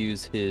going to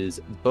use his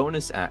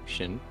bonus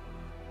action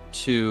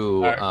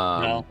to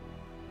no.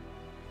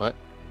 What?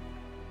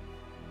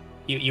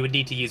 You would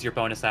need to use your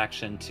bonus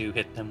action to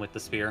hit them with the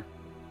spear.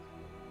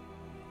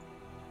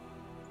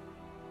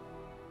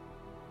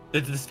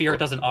 The sphere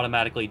doesn't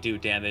automatically do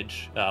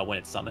damage when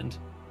it's summoned.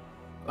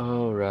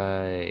 Oh,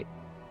 right.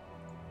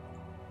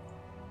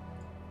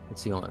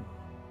 Let's see, hold on.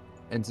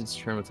 Ends its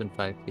turn within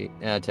 5 feet.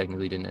 Yeah,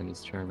 technically didn't end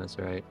its turn, that's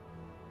right.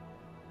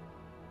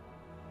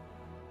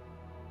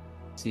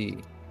 Let's see.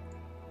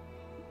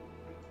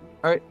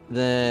 Alright,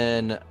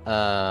 then,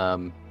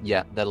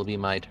 yeah, that'll be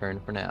my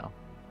turn for now.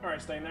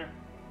 Alright, staying there.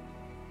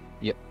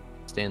 Yep,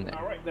 staying there.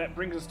 Alright, that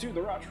brings us to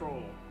the Rot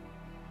Troll.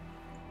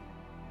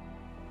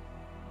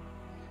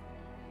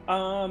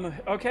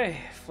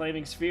 Okay,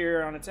 Flaming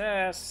Sphere on its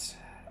ass.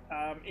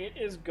 It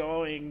is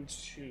going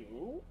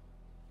to...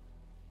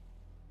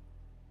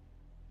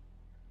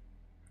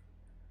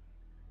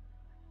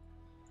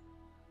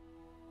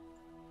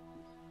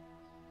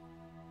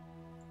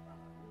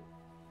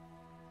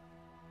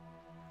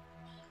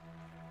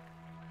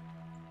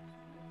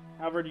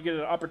 However, you get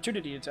an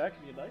opportunity attack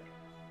if you'd like.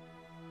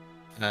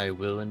 I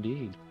will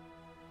indeed.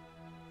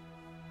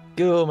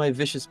 Go, my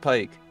vicious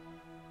pike.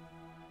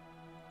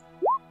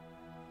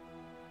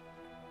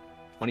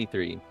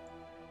 23.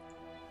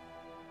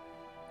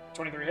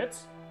 23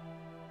 hits.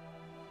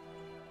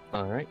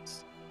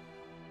 Alright.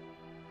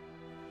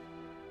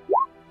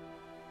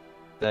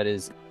 That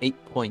is 8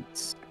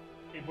 points.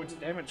 8 points of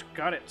damage.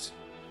 Got it.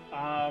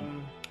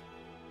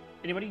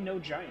 Anybody know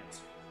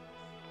giants?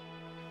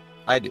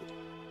 I do.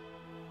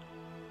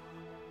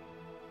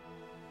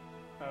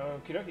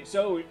 Okie dokie.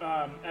 So,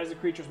 as the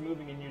creature's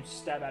moving and you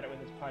stab at it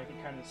with its pike,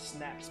 it kind of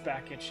snaps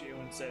back at you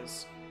and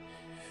says,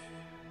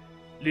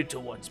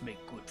 "Little ones make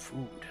good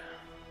food."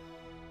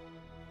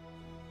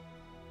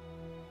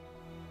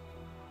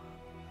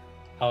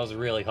 I was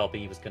really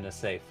hoping he was going to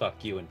say,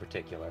 fuck you in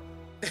particular.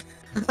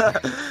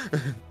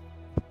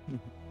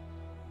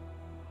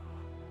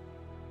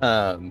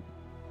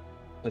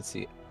 Let's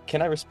see.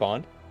 Can I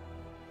respond?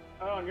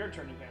 Oh, on your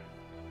turn you can.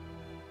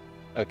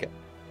 Okay.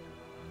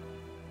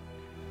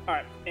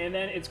 Alright, and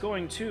then it's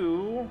going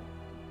to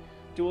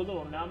do a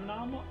little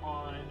nom-nom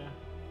on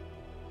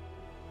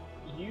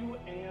you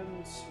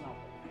and Malcolm.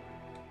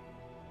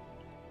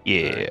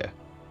 Yeah.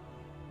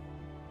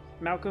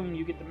 Malcolm,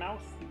 you get the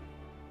mouth.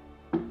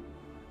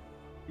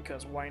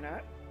 Because why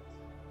not?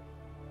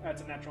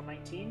 That's a natural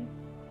 19.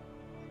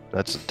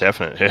 That's a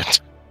definite hit.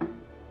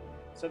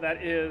 So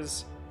that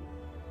is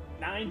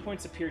 9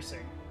 points of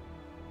piercing.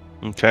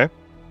 Okay.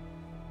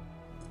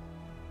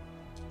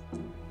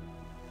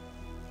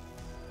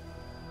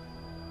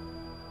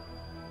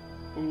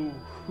 Ooh.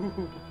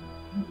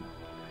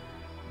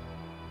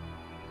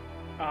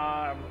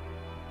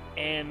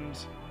 And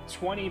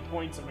 20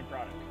 points of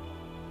necrotic.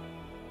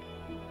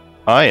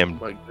 I am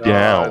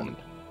down.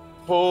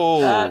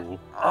 Oh,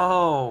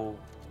 Oh,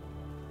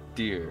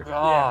 dear.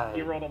 God. Yeah,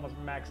 he rolled almost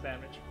max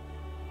damage.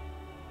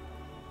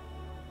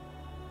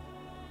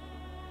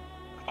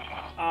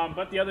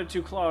 But the other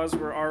two claws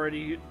were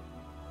already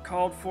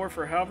called for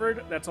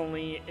Halvard. That's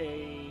only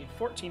a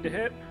 14 to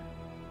hit.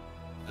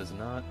 Does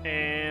not.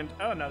 And,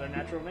 oh, another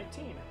natural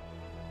 19.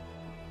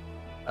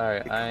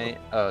 Alright,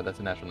 oh, that's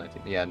a natural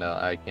 19. Yeah, no,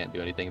 I can't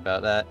do anything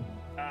about that.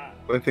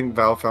 I think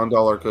Val found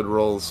all our good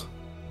rolls.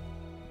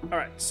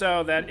 Alright,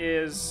 so that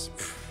is...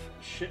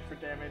 shit for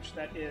damage.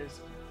 That is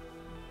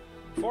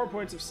 4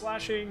 points of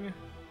slashing.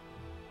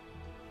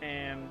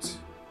 And...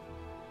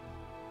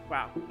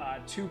 wow,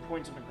 2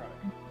 points of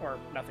necrotic. Or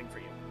nothing for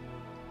you.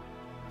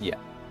 Yeah.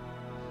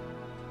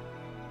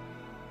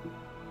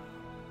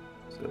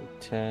 So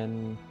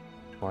 10,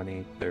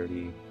 20,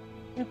 30,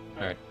 Yeah.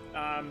 All right.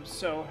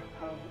 So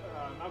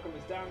Malcolm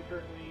is down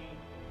currently,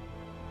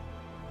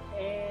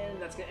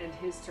 and that's gonna end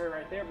his turn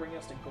right there. Bring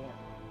us to Gorm.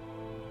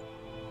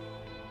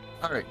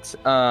 All right.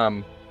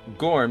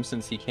 Gorm,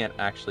 since he can't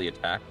actually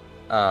attack,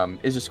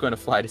 is just going to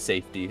fly to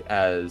safety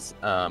as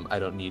I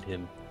don't need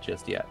him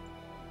just yet.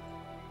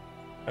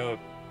 Oh,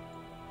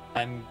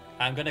 I'm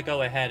gonna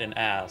go ahead and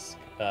ask.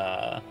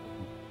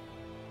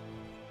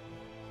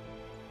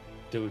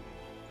 Do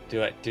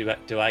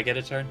I get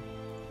a turn?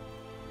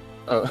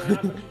 Oh.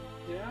 Down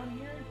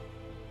here?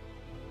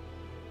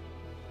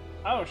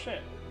 Oh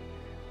shit.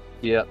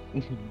 Yep.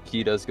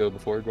 He does go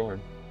before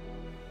Gorm.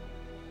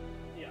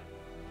 Yeah.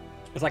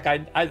 It's like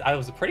I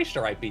was pretty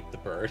sure I beat the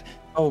bird.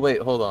 Oh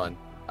wait, hold on.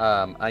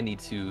 I need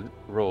to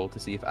roll to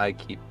see if I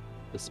keep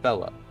the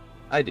spell up.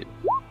 I do.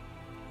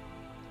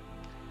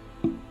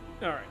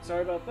 Alright,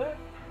 sorry about that.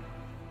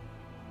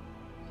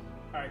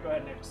 Alright, go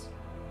ahead, Nix.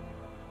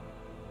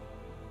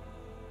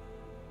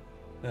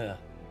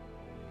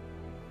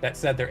 That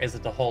said, there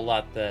isn't a whole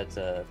lot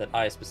that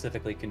I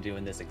specifically can do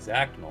in this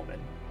exact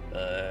moment.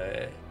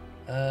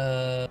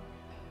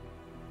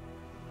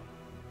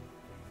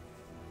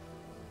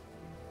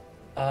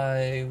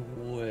 I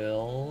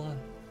will.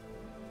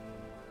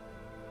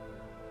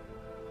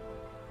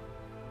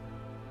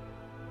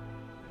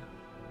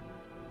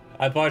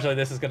 Unfortunately,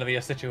 this is going to be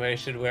a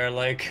situation where,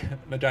 like,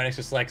 Madronix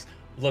just, like,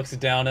 looks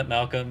down at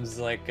Malcolm's,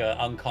 like,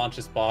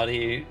 unconscious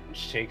body,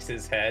 shakes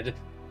his head,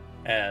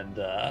 and,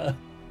 so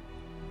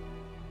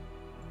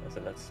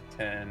that's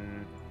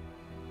 10,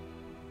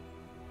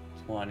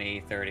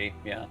 20, 30,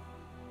 yeah.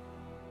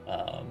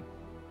 I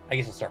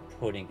guess we'll start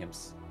putting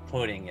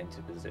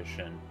into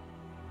position.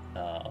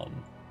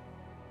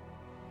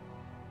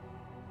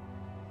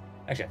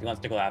 Actually, if he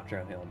wants to go after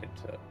him, he'll get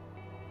to...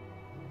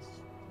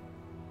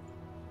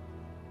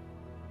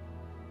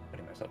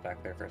 Putting myself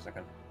back there for a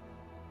second.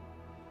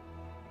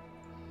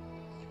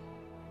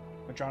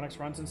 Madronix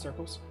runs in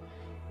circles.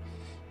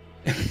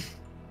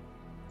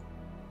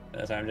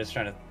 So I'm just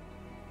trying to...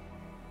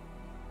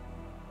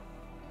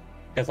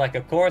 Because, like,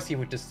 of course he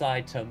would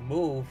decide to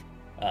move.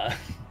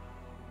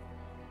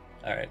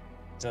 Alright.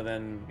 So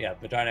then, yeah,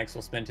 Madronix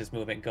will spend his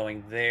movement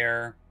going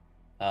there.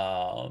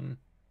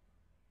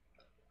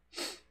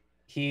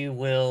 He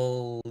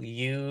will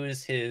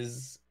use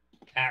his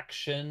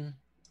action.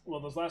 Well,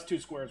 those last two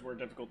squares were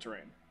difficult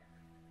terrain.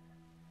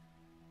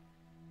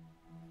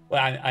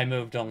 Well, I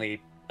moved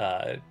only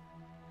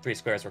 3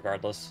 squares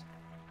regardless.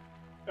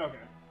 Okay.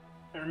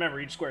 And remember,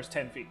 each square is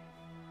 10 feet.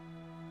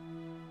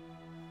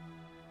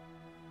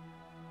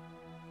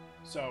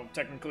 So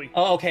technically.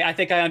 Oh, okay. I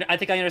think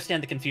I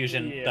understand the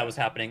confusion that was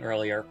happening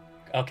earlier.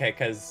 Okay,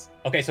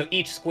 so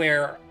each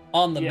square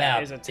on the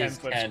map is a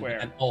 10-foot square,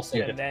 and also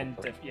and then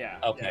okay. Yeah,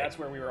 that's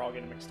where we were all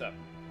getting mixed up.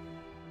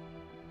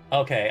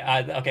 Okay,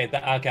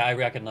 I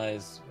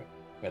recognize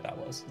where that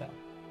was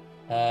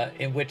now.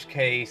 In which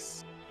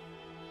case,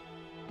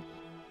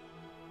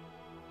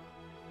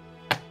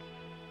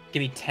 give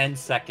me 10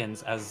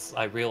 seconds as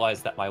I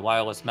realize that my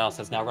wireless mouse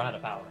has now run out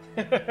of power.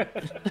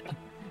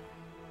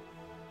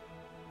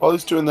 While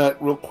he's doing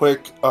that, real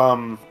quick,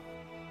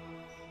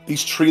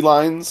 these tree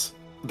lines,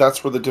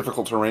 that's where the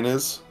difficult terrain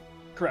is?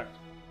 Correct.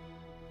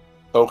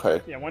 Okay.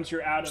 Yeah, once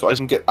you're out of it. So I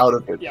can get out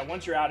of it. Yeah,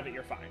 once you're out of it,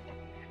 you're fine.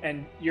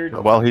 And you're...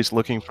 While he's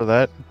looking for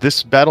that,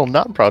 this battle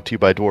not brought to you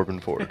by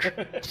Dwarven Forge.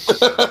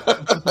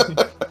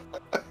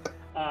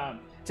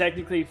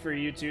 Technically, for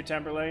you too,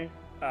 Temberley,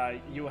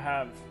 you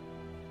have...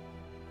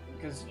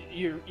 Because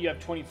you have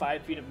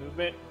 25 feet of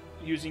movement,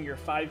 using your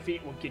 5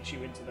 feet will get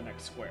you into the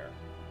next square.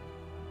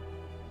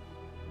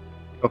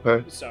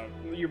 Okay. So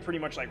you're pretty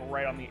much like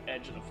right on the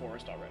edge of the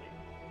forest already.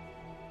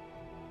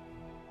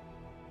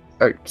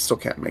 I still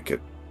can't make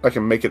it. I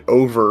can make it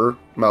over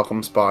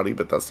Malcolm's body,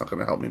 but that's not going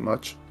to help me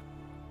much.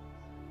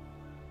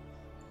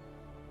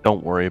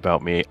 Don't worry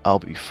about me. I'll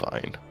be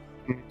fine.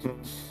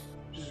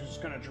 She's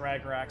just going to drag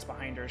her axe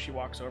behind her as she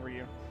walks over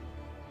you.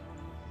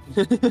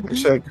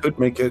 Actually, I could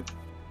make it.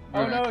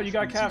 Oh no, you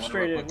got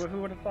castrated.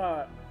 Who would have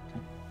thought?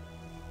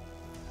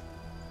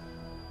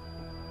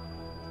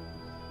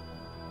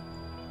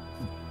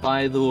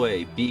 By the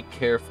way, be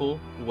careful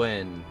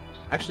when...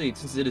 Actually,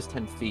 since it is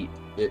 10 feet,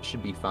 it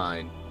should be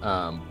fine.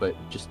 But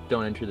just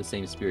don't enter the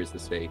same sphere as the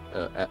space,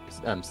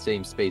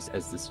 same space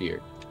as the sphere.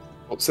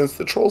 Well, since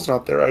the troll's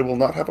not there, I will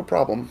not have a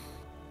problem.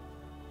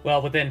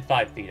 Well, within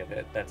 5 feet of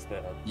it. That's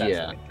the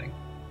main thing.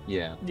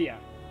 Yeah. Yeah.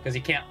 Because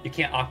you can't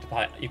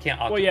occupy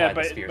well, yeah,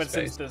 the sphere but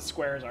space. Since the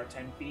squares are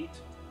 10 feet,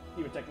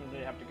 you would technically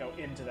have to go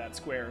into that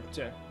square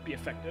to be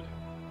affected.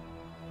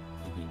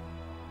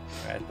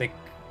 I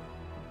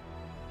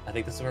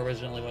think this is where it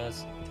originally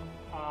was.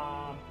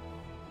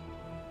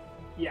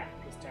 Yeah,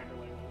 because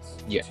Tamberlane was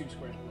 2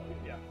 squares below.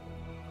 Yeah.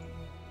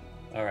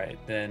 All right,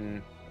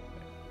 then.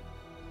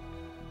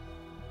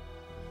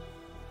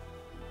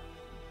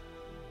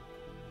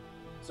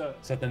 So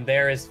then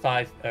there is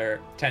 5 or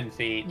 10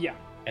 feet. Yeah.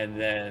 And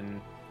then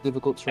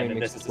difficult terrain. And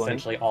then this is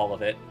essentially all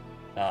of it.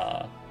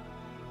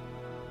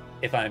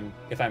 If I'm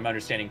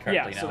understanding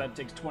correctly now. Yeah. So that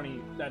takes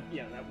 20. That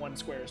one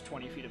square is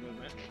 20 feet of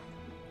movement.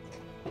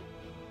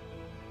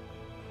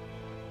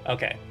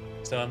 Okay,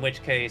 so in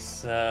which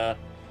case, you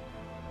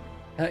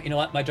know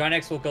what? My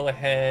Drynex will go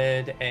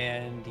ahead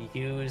and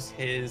use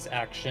his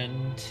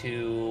action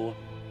to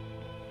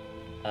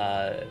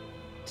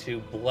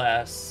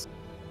bless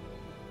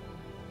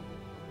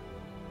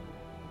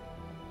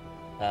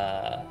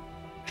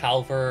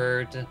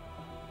Halvard,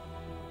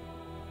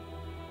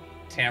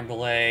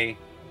 Tamberlay,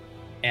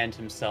 and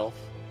himself.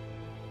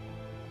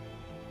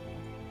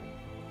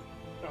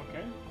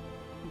 Okay.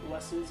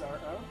 Blesses are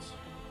out.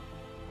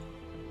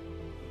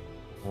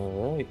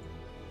 All right.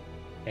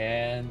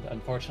 And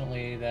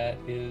unfortunately, that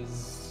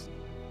is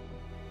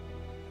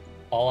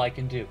all I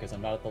can do because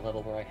I'm not at the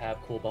level where I have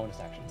cool bonus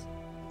actions.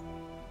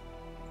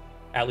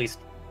 At least,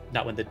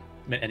 not when the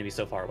enemy's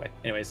so far away.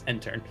 Anyways,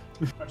 end turn.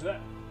 Roger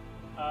that.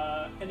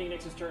 Ending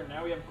Nyx's turn.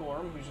 Now we have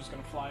Gorm, who's just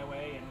going to fly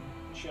away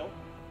and chill.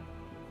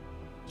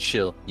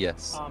 Chill,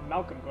 yes.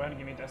 Malcolm, go ahead and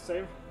give me a death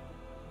save.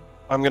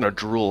 I'm gonna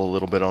drool a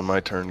little bit on my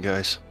turn,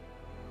 guys.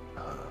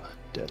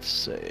 Death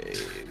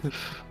save.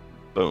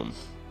 Boom.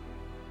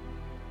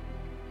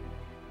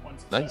 One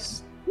success.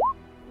 Nice.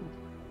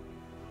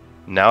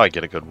 Now I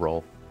get a good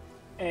roll.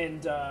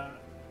 And that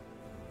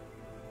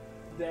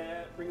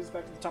brings us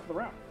back to the top of the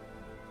round.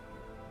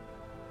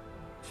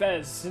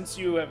 Fez, since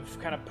you have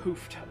kind of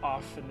poofed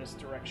off in this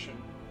direction,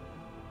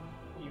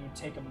 you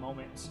take a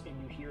moment and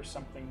you hear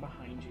something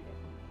behind you.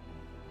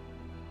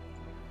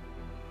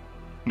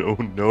 No,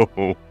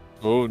 no.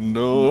 Oh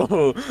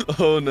no!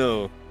 Oh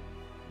no!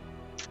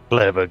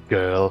 Clever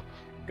girl.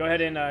 Go ahead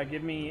and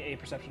give me a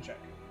perception check.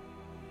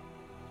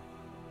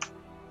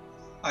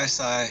 I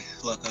sigh,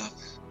 look up,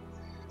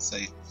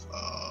 say,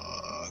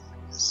 fuck,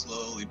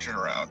 slowly turn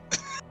around.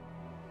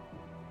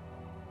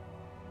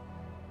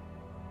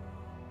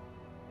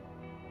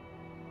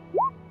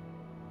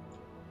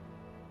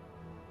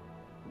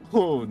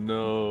 Oh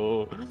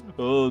no!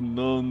 Oh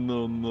no!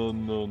 No! No!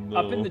 No! No!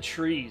 Up in the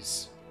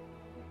trees,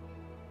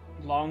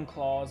 long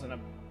claws and a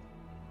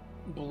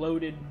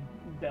bloated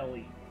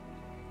belly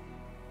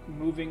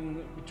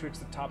moving betwixt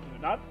the top of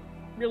it, not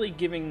really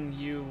giving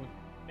you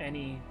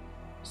any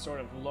sort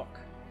of look,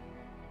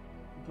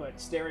 but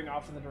staring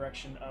off in the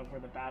direction of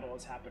where the battle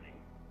is happening.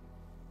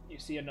 You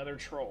see another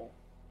troll,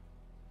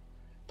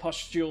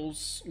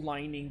 pustules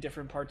lining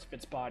different parts of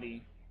its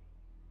body,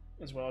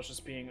 as well as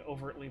just being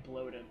overtly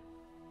bloated.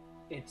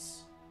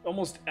 It's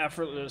almost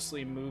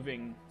effortlessly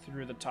moving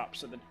through the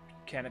tops of the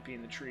canopy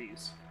and the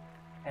trees,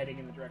 heading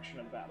in the direction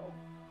of the battle.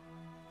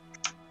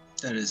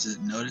 Does it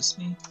notice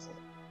me?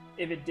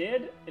 If it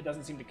did, it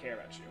doesn't seem to care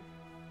about you.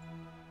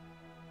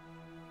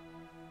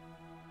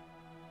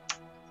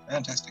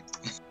 Fantastic.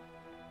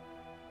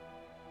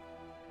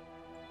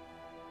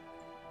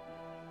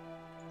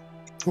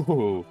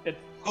 Ooh.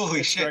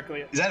 Holy It's shit!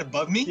 directly- Is that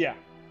above me? Yeah.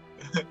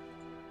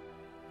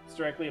 It's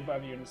directly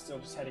above you and it's still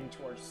just heading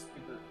towards the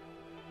group.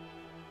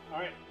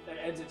 Alright, that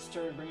ends its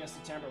turn. Bring us to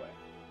Tamberlay.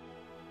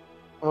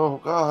 Oh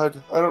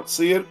god, I don't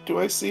see it. Do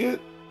I see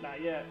it?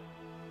 Not yet.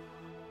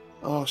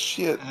 Oh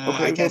shit. Okay, I well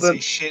can't then. say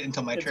shit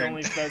until my It's turn.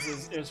 only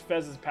Fez's. It was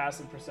Fez's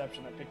passive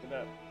perception that picked it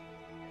up.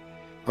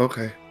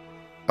 Okay.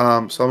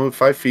 So I'll move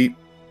 5 feet.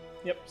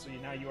 Yep. So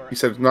now you are. You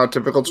said it's not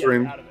typical yeah, you're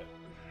terrain. out of it.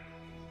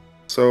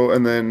 So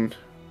and then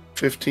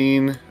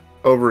 15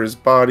 over his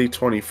body,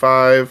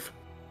 25.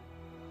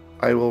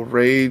 I will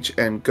rage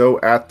and go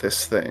at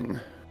this thing.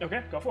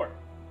 Okay, go for it.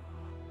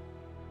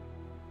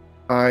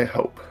 I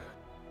hope.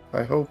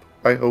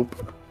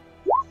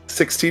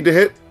 16 to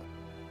hit.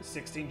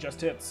 16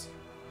 just hits.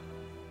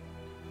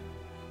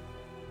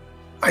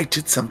 I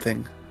did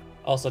something.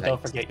 Also,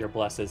 don't Nice. forget your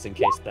blesses in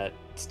case that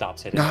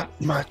stops hitting. Not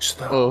much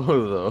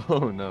though.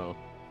 Oh no!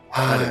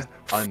 That is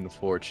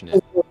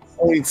unfortunate. 4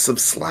 points of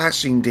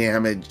slashing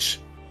damage.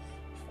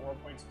 4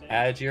 points damage.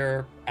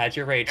 Add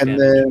your rage And damage.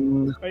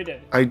 then Oh, you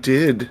did. I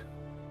did.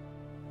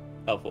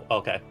 Oh,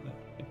 okay.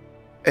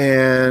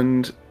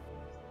 And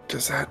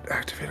does that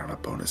activate on a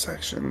bonus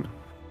action?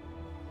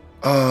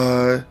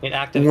 It When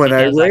I does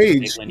activate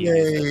rage, when you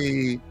use it.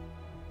 yay!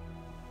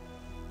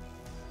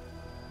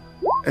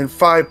 And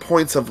 5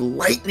 points of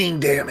lightning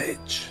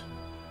damage.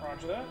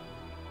 Roger that.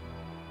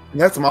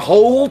 And that's my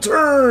whole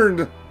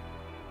turn.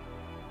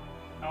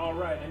 All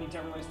right. Any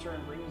Tamberlay's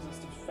turn brings us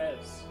to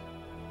Fez.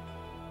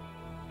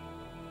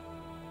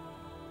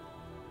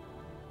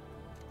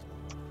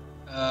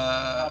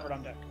 Albert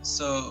on deck.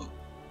 So,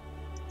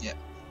 yeah.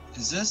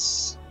 Is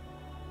this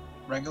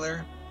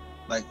regular?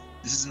 Like,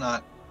 this is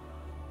not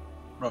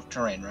rough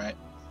terrain, right?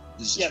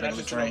 This is Yeah, just that's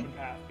regular just an terrain? open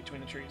path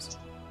between the trees.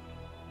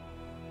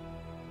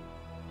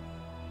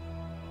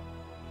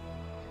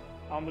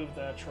 I'll move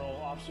the troll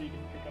off so you can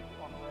pick up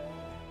on the road.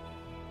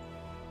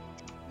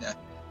 Yeah.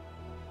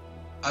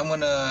 I'm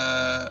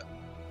gonna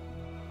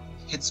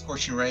hit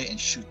Scorching Ray and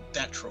shoot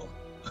that troll.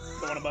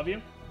 The one above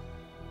you?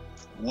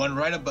 One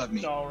right above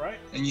me. All right.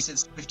 And you said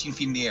it's 15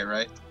 feet in the air,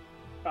 right?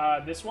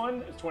 This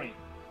one is 20.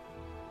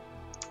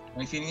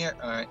 20 feet in the air?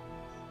 Alright.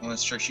 I'm gonna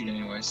start shooting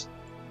anyways.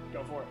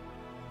 Go for it.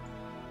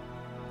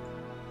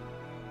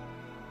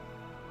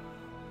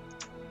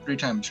 3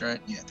 times, right?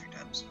 Yeah, 3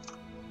 times.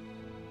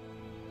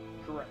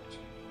 Correct.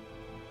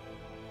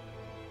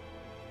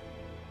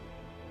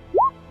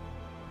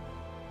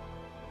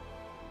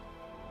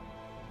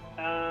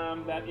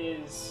 That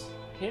is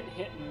hit,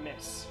 and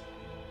miss.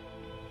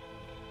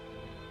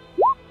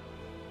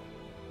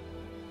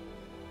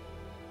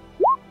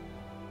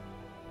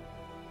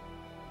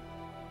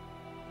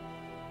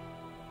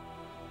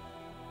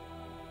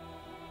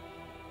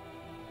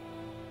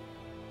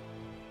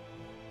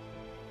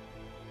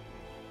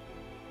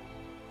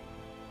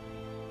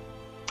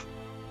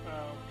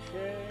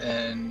 Okay.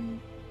 And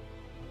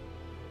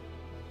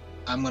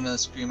I'm gonna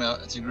scream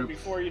out as a group.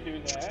 Before you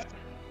do that,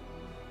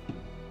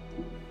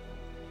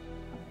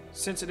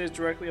 since it is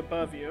directly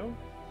above you,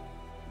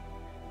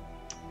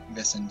 I'm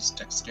guessing it's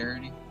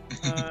dexterity.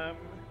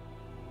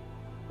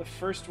 the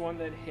first one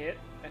that hit,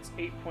 that's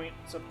 8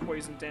 points of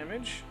poison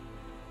damage.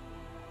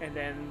 And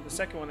then the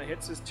second one that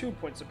hits is 2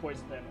 points of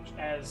poison damage.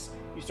 As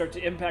you start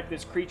to impact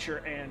this creature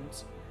and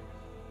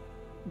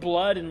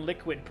blood and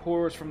liquid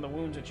pours from the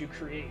wounds that you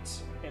create.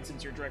 And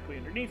since you're directly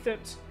underneath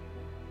it,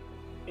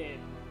 it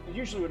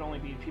usually would only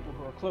be people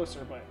who are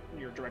closer, but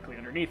you're directly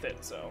underneath it,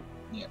 so...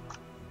 Yeah.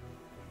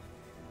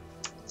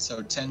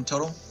 So 10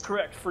 total?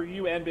 Correct, for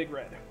you and Big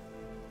Red.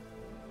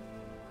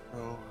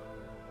 Oh.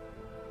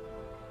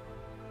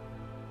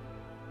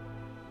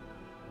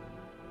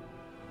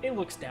 It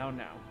looks down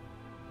now.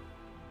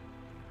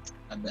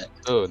 I bet.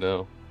 Oh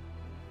no.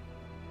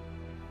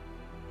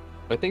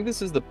 I think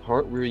this is the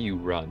part where you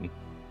run.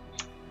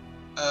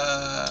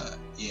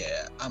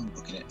 Yeah, I'm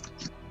booking it.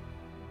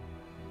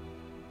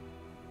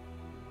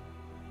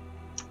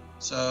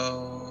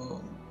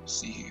 So, let's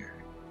see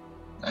here.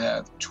 I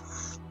have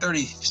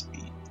 30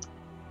 speed.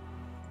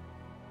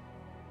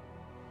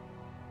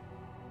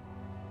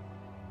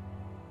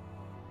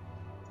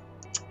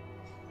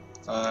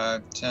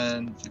 Five,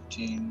 10,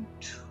 15,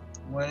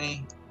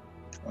 20,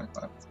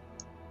 25,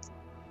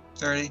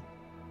 30.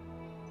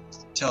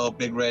 Tell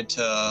Big Red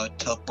to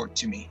teleport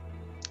to me.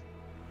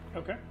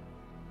 Okay.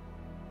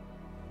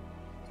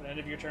 At the end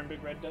of your turn,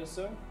 Big Red does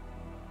so.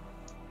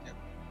 Yep.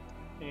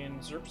 And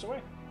zerps away.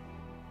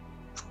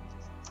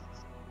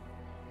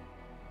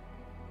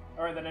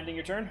 Alright, then ending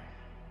your turn.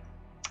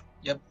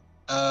 Yep.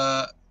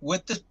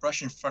 With this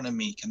brush in front of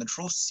me, can the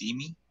troll see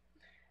me?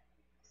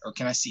 Or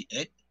can I see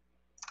it?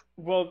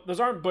 Well, those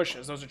aren't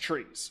bushes, those are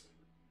trees.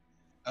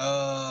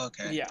 Oh,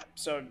 okay. Yeah,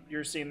 so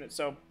you're seeing that.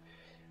 So,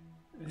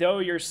 though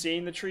you're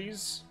seeing the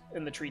trees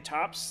and the tree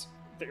tops,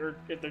 they're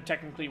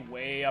technically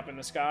way up in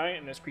the sky,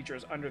 and this creature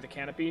is under the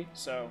canopy.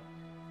 So,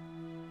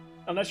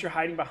 unless you're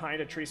hiding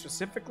behind a tree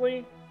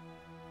specifically,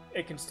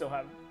 it can still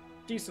have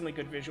decently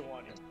good visual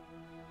on you.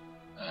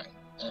 Alright,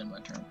 end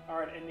my turn.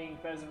 Alright, ending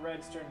Fez and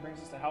Red's turn brings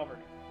us to Halvard.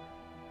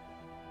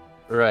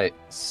 Right.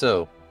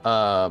 So,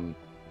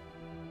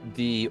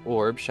 the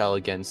orb shall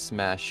again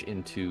smash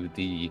into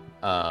the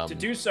to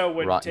do so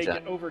would rotten take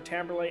gem. it over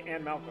Tamberlay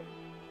and Malcolm.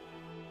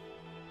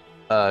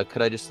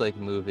 Could I just like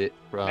move it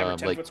Every from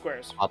 10 like foot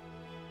squares. up?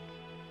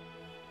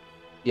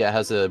 Yeah, it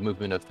has a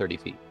movement of 30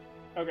 feet.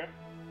 Okay.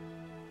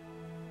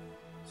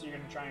 So you're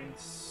gonna try and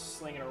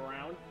sling it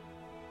around?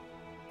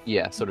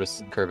 Yeah, so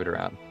just curve it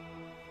around.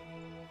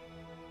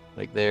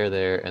 Like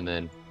there, and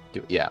then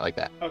do yeah, like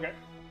that. Okay.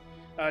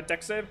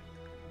 Dex save?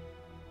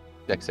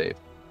 Dex save.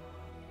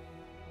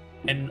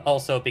 And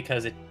also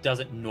because it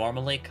doesn't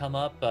normally come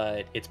up,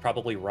 but it's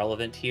probably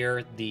relevant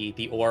here,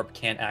 the orb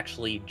can't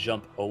actually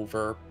jump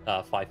over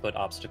 5-foot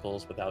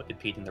obstacles without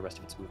impeding the rest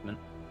of its movement.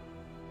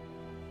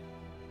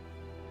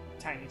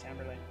 Tiny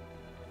Tamberlay.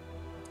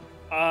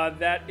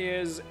 That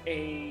is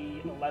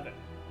a 11.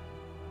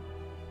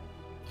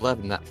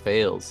 11, that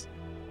fails.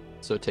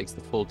 So it takes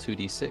the full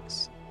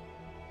 2d6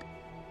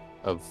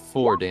 of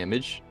 4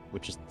 damage,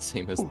 which is the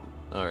same as...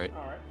 Alright.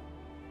 Alright.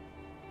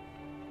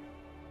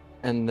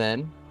 And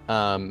then,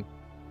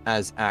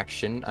 as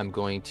action, I'm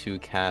going to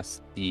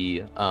cast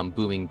the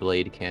Booming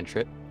Blade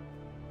cantrip.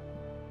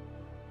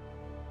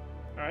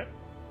 Alright.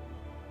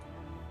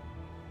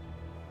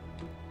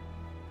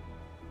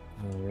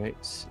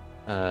 Alright.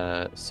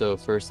 So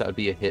first that would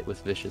be a hit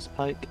with Vicious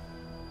Pike.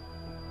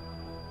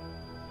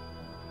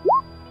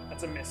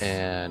 That's a miss.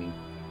 And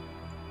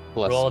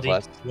plus. Roll a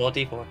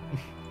d4.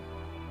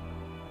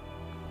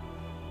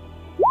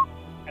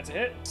 That's a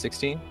hit.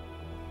 16.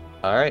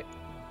 Alright.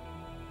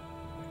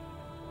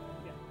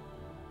 Yeah.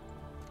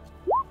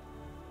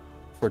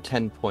 For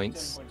 10 10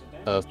 points points of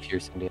damage. of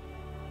piercing damage.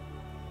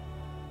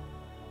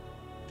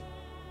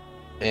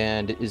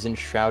 And it is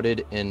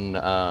enshrouded in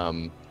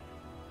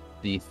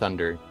the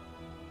thunder.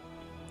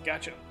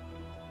 Gotcha.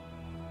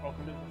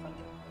 Welcome to the thunder.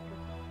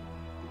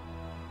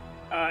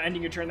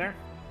 Ending your turn there?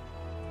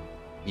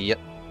 Yep.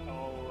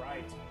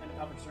 Alright. And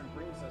Halvard's turn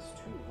brings us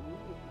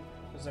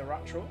to the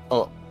Rot Troll.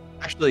 Oh,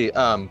 actually,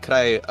 could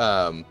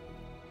I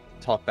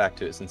talk back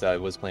to it since I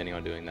was planning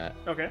on doing that?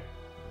 Okay.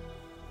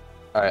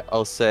 Alright,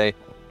 I'll say,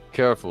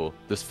 careful,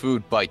 this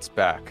food bites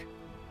back.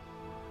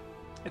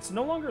 It's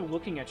no longer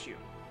looking at you.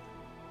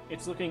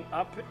 It's looking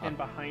up and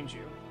behind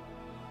you.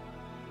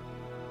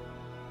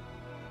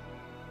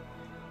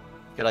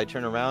 Could I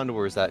turn around,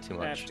 or is that too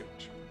much? That's too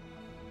much.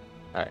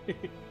 Alright.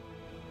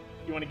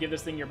 You want to give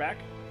this thing your back?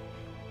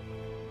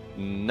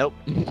 Nope.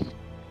 You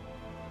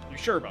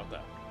sure about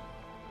that?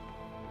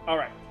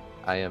 Alright.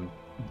 I am.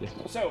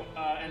 So,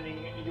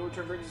 ending your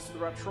turn brings us to the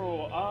rat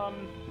troll.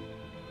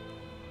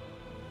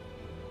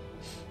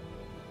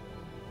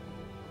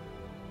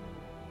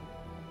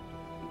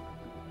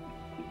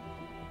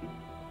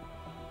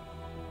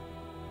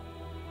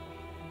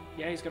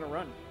 Yeah, he's gonna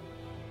run.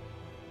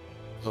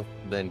 Oh,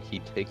 then he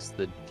takes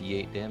the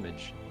D8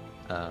 damage.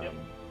 Yep.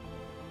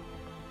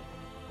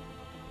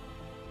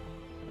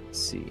 Let's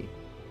see.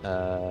 Give me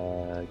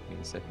a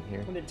second here.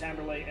 And then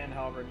Tamberlay and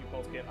Halvard, you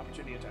both get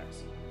opportunity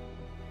attacks.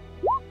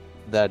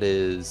 That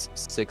is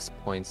 6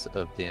 points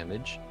of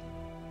damage.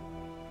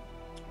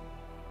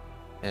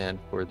 And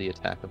for the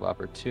attack of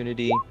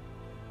opportunity,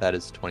 that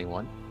is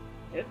 21.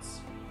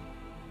 Hits.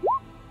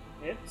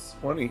 Hits.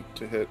 20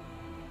 to hit.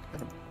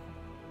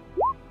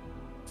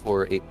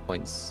 For 8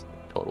 points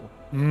total.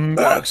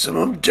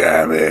 Maximum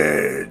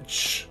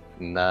damage!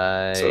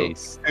 Nice. So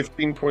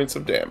 15 points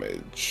of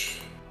damage.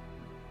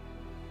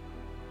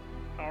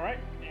 Alright,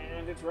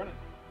 and it's running.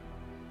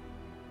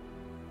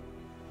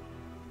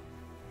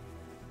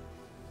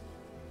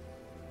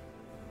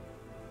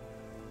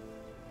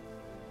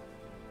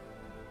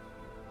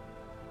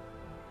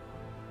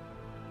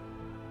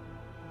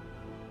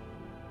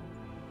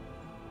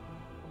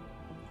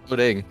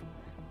 Pudding.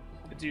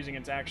 It's using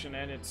its action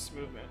and its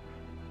movement.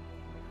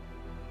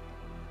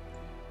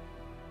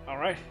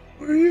 Alright.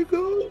 Where you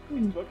go?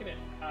 It's booking it.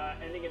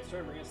 Ending its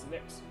turn, bring us to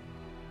Nyx.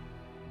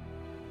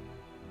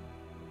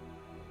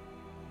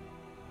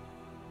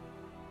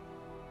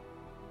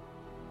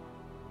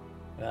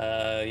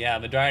 Yeah,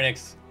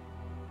 Madrynix.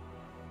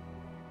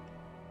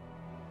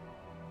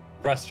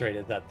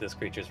 Frustrated that this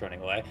creature's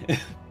running away,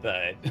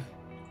 but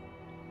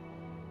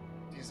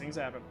These things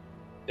happen.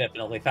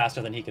 definitely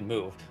faster than he can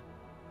move.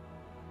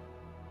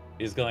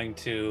 He's going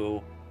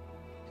to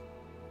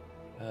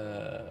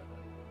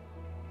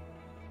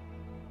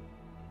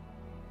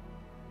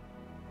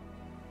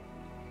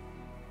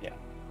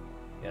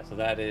yeah, so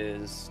that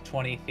is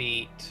 20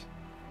 feet,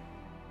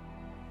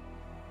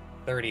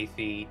 30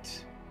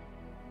 feet.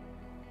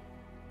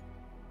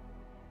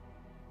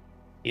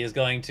 He is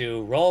going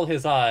to roll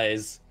his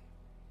eyes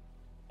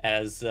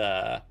as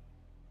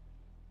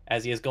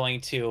he is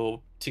going to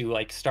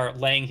like start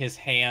laying his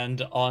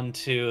hand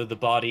onto the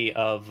body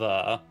of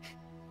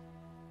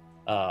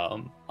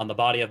on the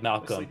body of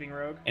Malcolm. The sleeping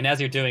rogue. And as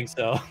you're doing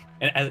so,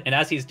 and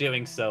as he's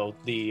doing so,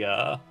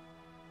 the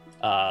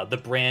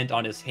brand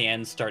on his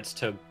hand starts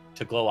to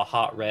glow a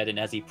hot red, and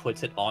as he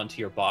puts it onto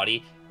your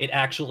body, it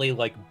actually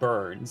like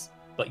burns,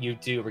 but you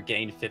do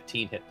regain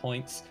 15 hit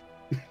points.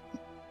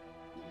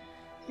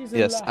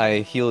 Yes, I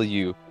heal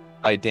you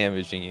by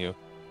damaging you.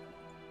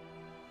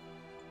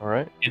 All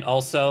right. And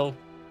also,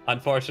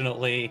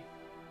 unfortunately,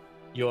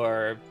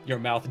 your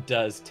mouth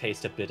does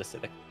taste a bit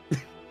acidic.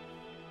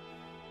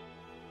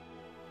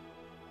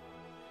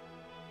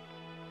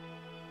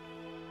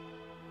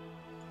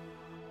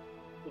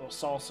 Little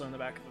salsa in the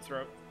back of the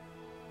throat.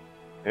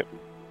 Yep.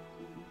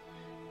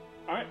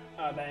 Alright,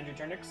 that ends your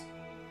turn, Nyx.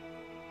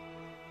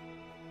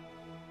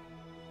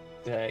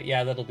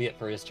 Yeah, that'll be it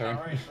for his turn.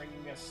 Alright,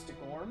 bringing us to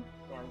Gorm.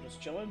 Gorm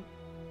just chilling.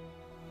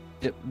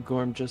 Yep,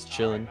 Gorm just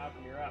chilling. Alright,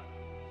 Malcolm, you're up.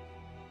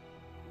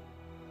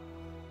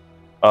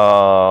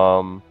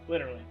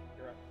 Literally,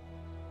 you're up.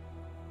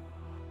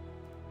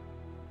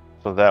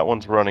 So that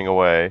one's running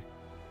away.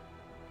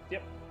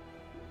 Yep.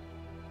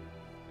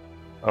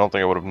 I don't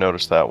think I would have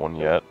noticed that one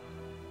yet.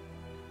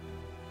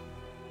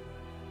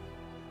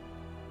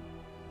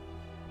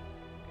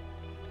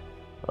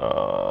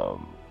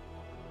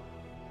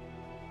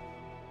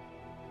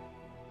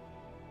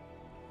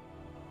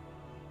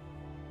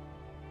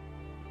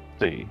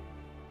 See.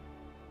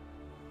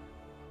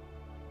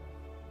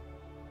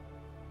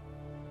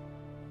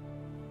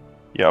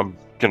 Yeah, I'm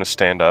gonna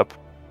stand up,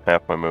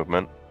 half my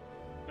movement.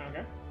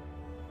 Okay.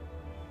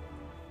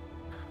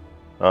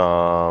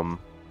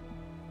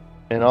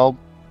 And I'll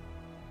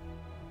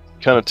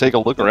kind of take a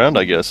look around,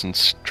 I guess, and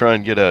try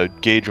and get a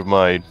gauge of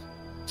my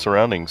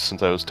surroundings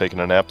since I was taking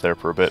a nap there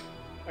for a bit.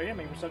 Oh yeah,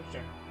 make a perception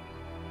check.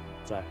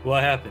 Sorry,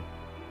 what happened?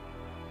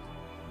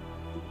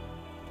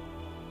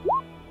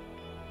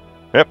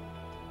 Yep.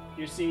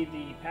 You see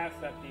the path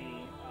that the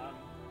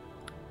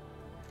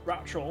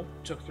rock troll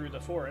took through the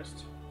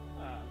forest.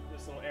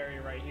 This little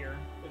area right here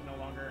is no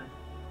longer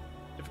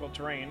difficult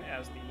terrain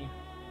as the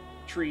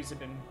trees have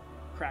been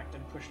cracked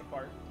and pushed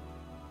apart.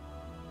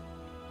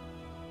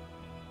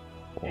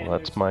 Well, And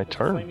that's there's my a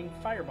turn. flaming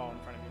fireball in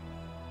front of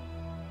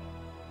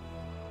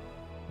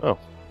you. Oh,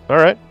 all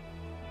right.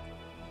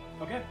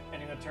 Okay,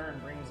 ending the turn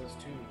brings us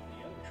to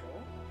the other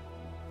troll.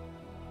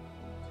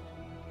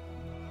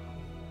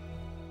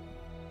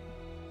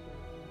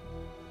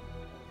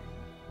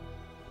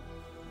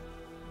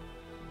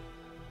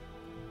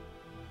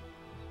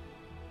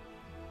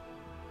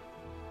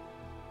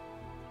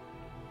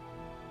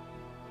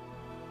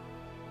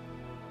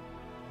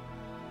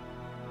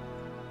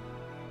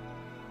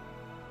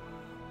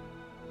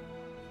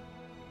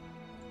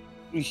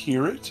 We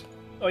hear it?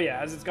 Oh yeah,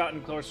 as it's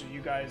gotten closer,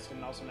 you guys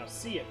can also now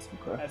see it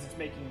Okay. as it's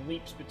making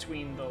leaps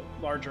between the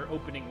larger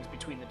openings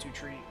between the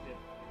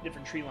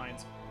different tree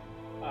lines.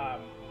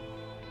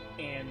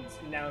 And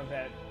now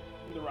that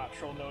the rot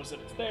troll knows that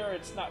it's there,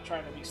 it's not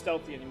trying to be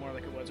stealthy anymore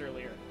like it was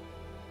earlier.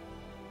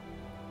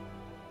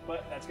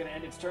 But that's going to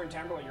end its turn.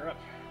 Tamberla, you're up.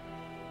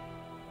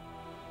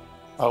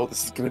 Oh,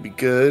 this is going to be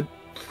good.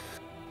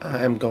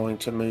 I'm going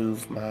to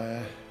move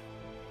my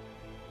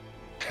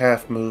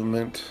half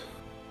movement.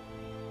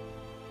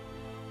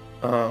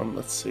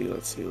 Let's see.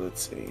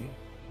 10,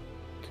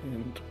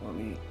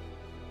 20.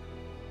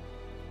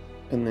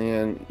 And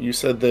then you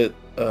said that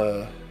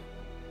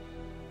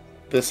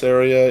this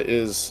area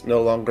is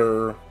no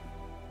longer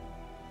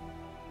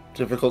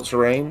difficult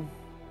terrain.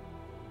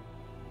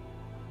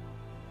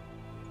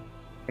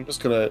 I'm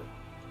just gonna,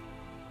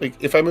 like,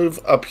 if I move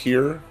up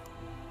here,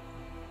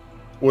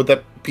 would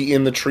that be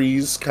in the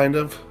trees, kind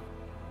of?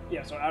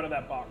 Yeah, so out of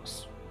that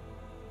box.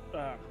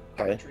 Okay.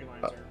 The tree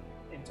lines are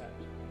intact.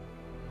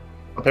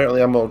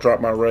 Apparently, I'm gonna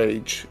drop my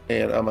rage,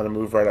 and I'm gonna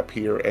move right up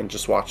here and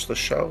just watch the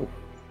show.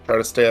 Try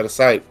to stay out of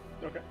sight.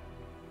 Okay.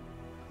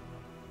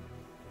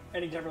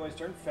 Ending Tamberla's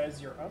turn.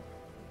 Fez, you're up.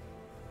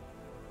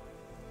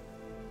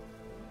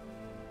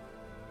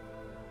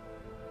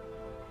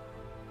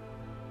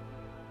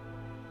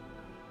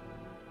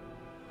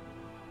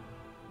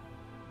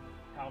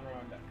 Halvard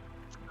on deck.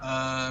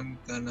 I'm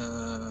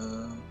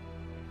gonna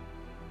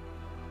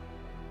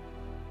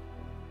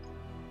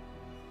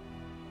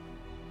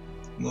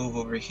move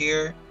over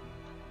here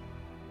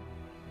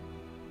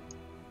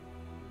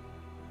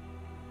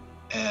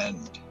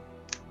and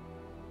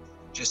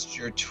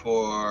gesture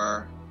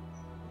for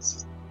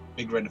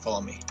Big Red to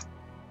follow me.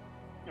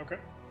 Okay.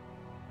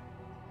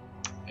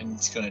 And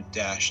it's gonna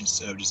dash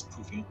instead of just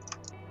poofing.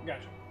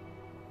 Gotcha.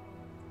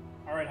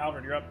 Alright,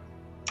 Halvard, you're up.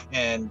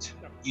 And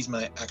use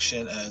my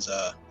action as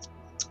a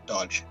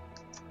dodge.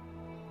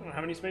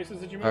 How many spaces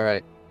did you move? All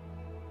right.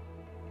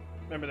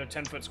 Remember, they're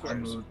 10-foot I squares.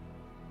 moved.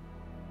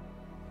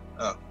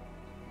 Oh.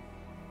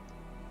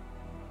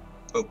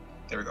 Oh,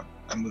 there we go.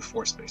 I moved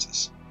 4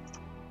 spaces.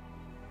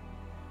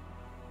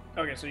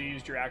 Okay, so you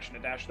used your action to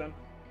dash them?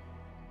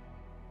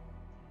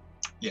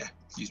 Yeah,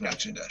 use my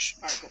action to dash.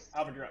 Alright, cool.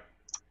 Halvard, you're up.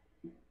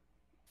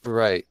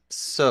 Right.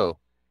 So,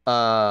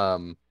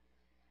 I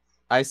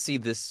see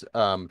this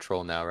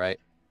troll now, right?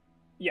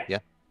 Yeah. Yeah.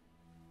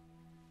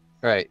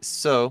 Right.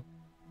 So,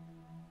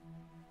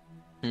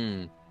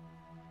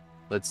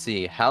 let's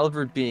see.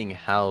 Halvard being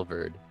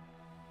Halvard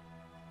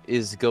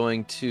is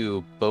going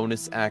to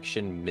bonus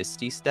action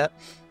Misty Step.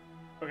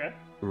 Okay.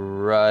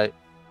 Right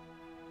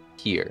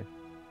here.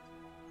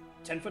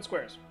 10-foot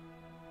squares.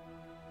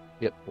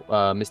 Yep.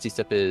 Misty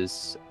Step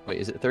is, wait,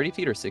 is it 30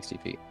 feet or 60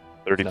 feet?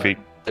 30 feet.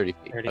 30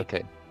 feet. 30.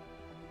 Okay.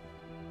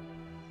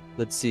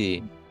 Let's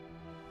see.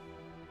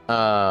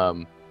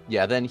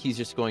 Yeah, then he's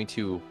just going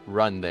to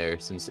run there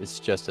since it's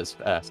just as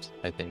fast,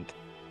 I think.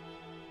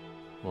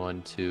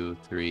 1, 2,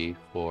 3,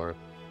 4,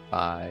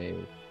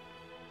 5.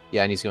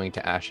 Yeah, and he's going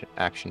to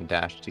action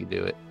dash to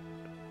do it.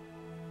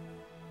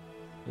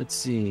 Let's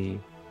see.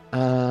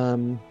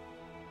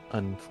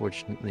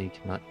 Unfortunately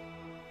cannot.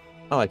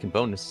 Oh, I can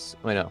bonus.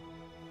 Wait, no.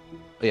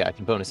 Oh, yeah, I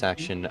can bonus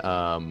action.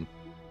 Oh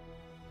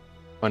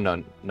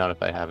no, not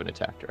if I haven't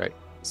attacked, right?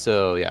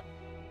 So yeah.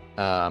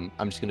 I'm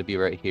just gonna be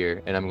right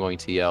here, and I'm going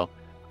to yell,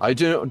 "I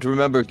don't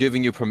remember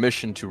giving you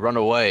permission to run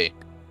away."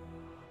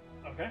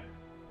 Okay.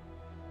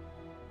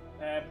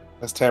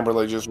 As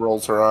Tamberley just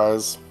rolls her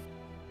eyes.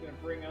 Gonna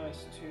bring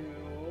us to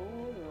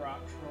the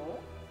rock troll.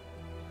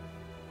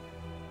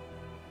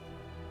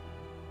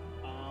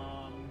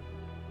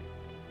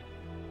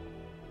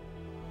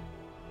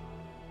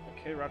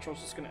 Okay, rock troll's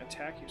just gonna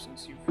attack you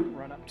since you've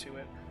run up to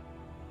it.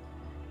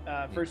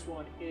 First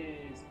one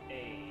is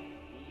a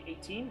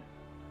 18.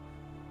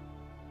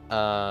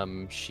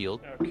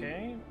 Shield.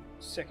 Okay.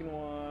 Second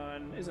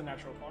one is a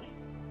natural 20.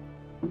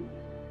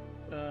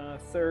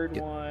 Third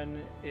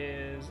one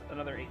is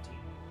another 18.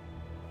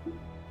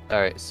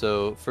 Alright,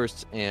 so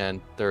first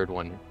and third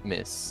one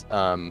miss.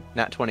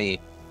 Nat 20,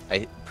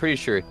 I'm pretty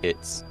sure it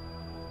hits.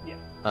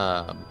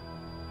 Yeah.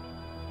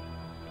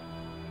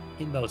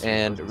 In most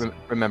And cases.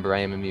 remember, I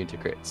am immune to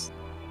crits.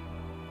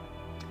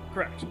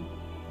 Correct.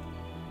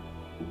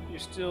 You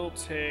still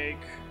take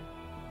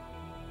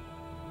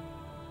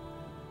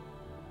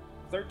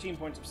 13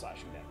 points of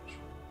slashing damage.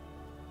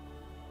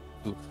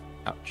 Oof.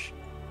 Ouch.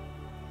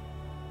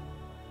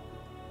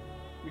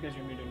 Because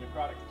you're immune to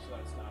necrotic, so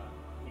that's not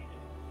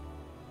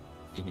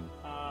needed.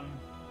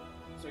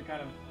 So it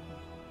kind of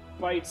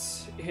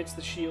bites, hits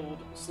the shield,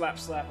 slap,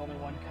 only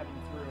one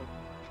cutting through,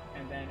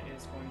 and then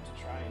is going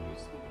to try and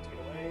use the to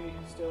get away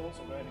still,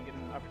 so go ahead and get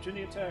an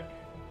opportunity attack.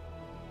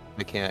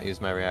 I can't use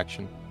my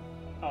reaction.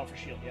 Oh, for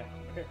shield, yeah.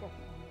 Okay, cool.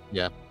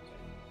 Yeah.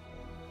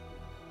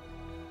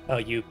 Oh,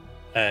 you.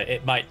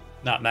 It might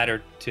not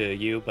matter to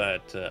you,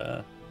 but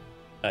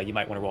you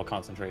might want to roll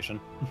concentration.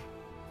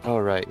 Oh,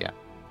 right, yeah.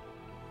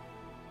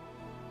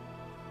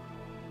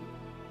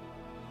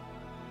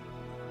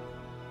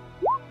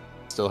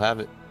 Still have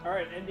it.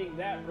 Alright, ending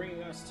that,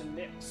 bringing us to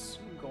Nyx.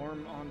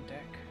 Gorm on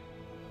deck.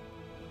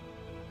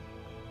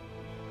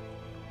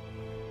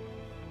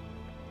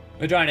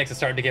 Madrynix is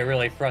starting to get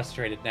really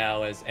frustrated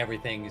now as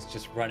everything is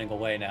just running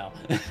away now.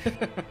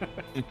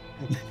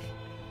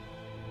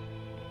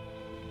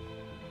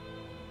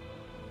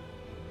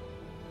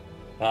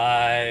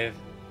 5,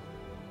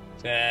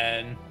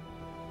 10,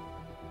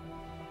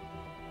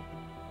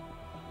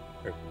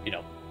 or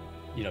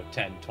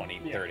 10, 20,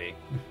 30.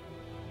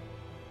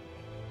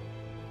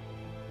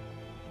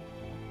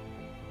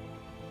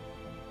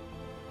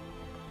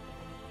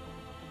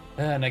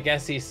 And I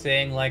guess he's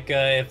saying like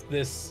if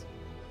this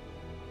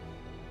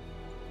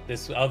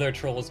other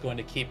troll is going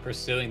to keep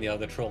pursuing the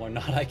other troll or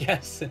not, I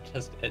guess, and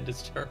just end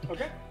his turn.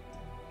 Okay.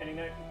 Any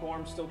night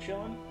Gorm still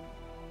chilling?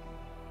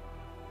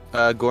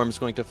 Gorm's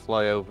going to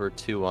fly over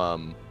to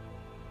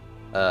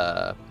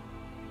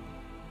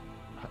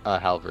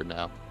Halvard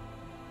now.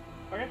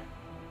 Okay.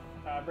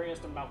 Bring us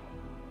to Malcolm.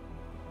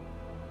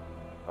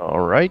 All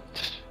right.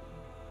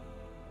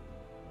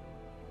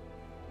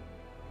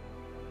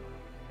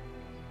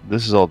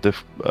 This is all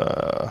it's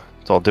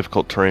all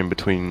difficult terrain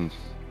between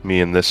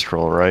me and this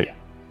troll, right? Yeah.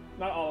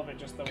 Not all of it,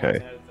 just the ones Okay.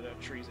 that have the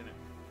trees in it.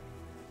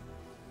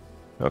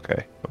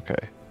 Okay.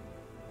 Okay.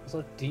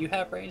 So, do you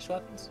have ranged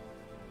weapons?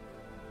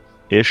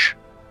 Ish.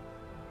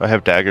 I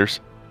have daggers.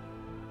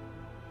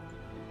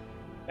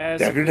 As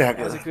Dagger.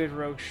 a good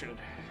rogue should.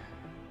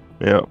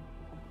 Yep.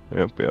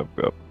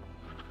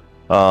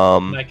 I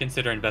might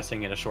consider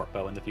investing in a short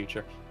bow in the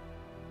future.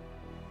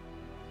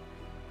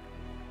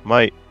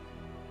 Might.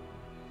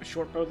 A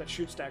short bow that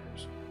shoots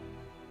daggers.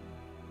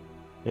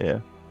 Yeah.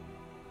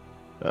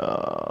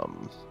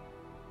 20,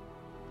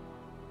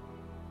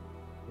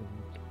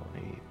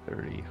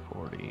 30,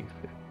 40, 50.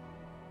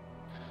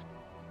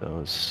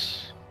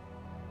 Those.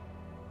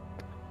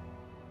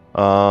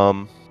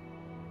 Well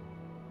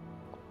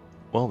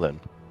then,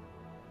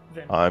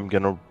 I'm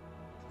gonna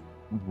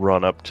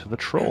run up to the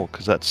troll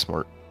because that's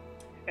smart.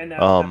 And that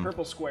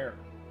purple square,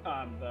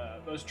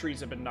 those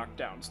trees have been knocked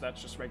down, so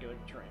that's just regular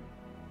terrain.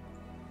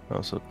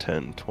 Also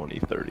 10, 20,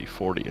 30,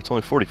 40. It's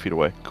only 40 feet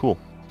away. Cool.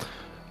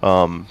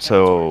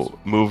 So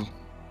move.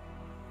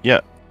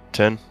 Yeah,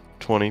 10,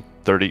 20,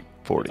 30,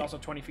 40. It's also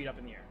 20 feet up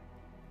in the air.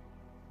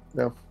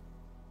 No.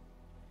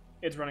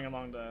 It's running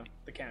along the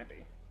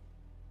canopy.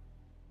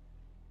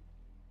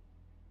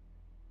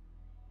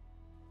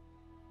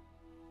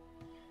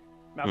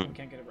 Malcolm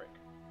can't get a break.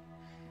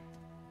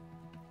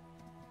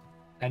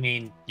 I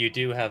mean, you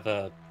do have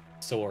a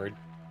sword.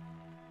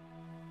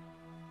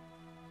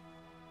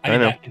 I mean,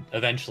 know. that can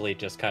eventually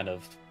just kind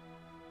of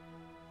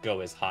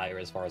go as high or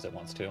as far as it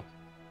wants to.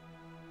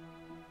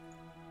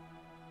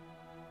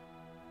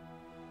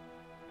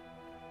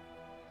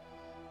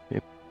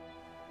 Yep.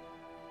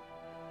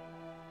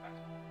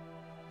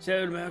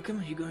 So,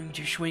 Malcolm, are you going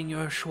to swing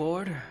your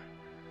sword? I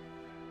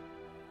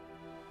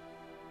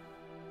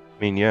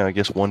mean, yeah, I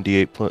guess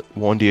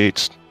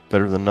 1d8's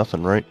better than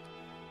nothing, right?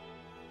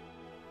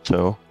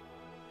 So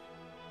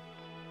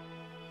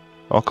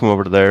I'll come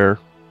over to there.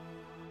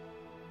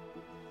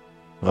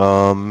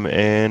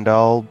 And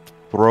I'll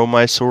throw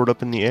my sword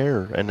up in the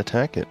air and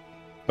attack it.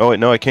 Oh wait,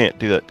 no, I can't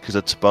do that because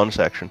it's a bonus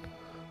action.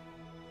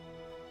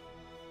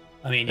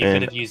 I mean, you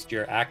could have used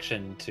your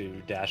action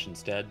to dash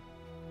instead.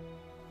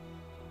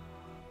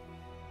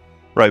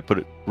 Right,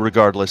 but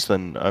regardless,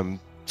 then I'm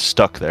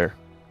stuck there,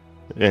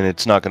 and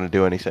it's not going to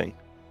do anything.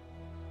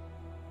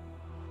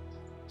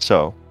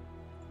 So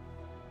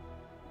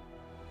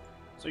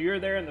you're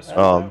there in the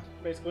sword,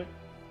 basically?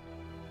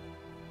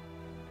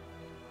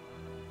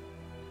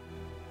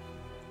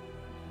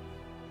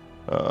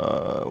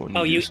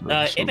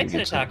 It makes an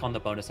attack on the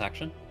bonus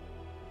action.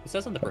 It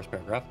says in the first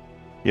paragraph.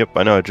 Yep,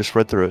 I know. I just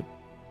read through it.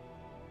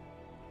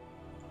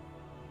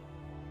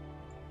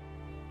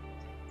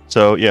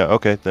 So yeah,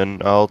 okay,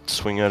 then I'll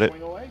swing at it.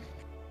 Swing away.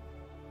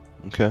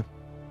 Okay,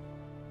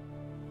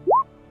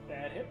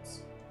 That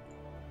hits.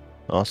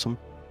 awesome.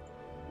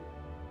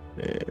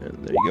 And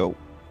there you go.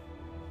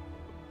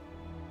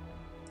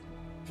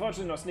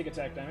 Unfortunately, no sneak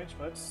attack damage,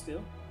 but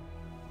still.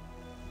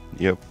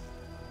 Yep.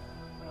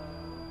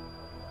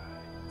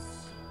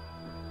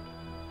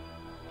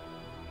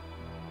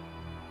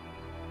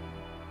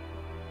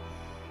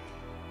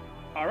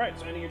 Alright,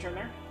 so ending your turn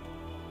there?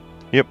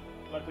 Yep.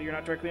 Luckily, you're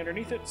not directly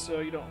underneath it,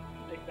 so you don't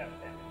take that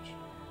damage.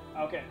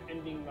 Okay,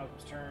 ending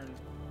Malcolm's turn.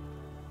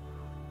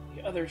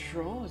 The other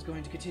troll is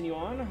going to continue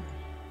on.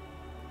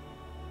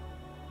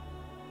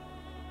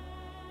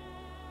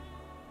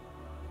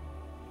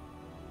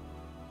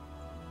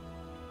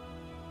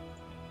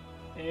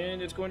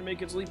 And it's going to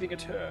make its leaping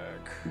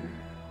attack.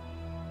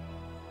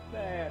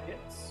 That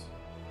hits.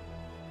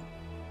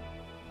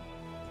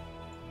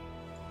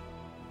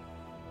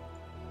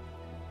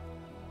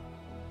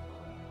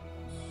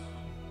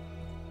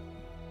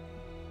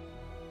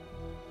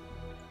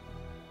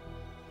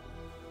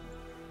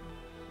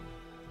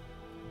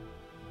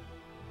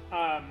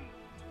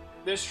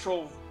 This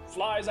troll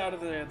flies out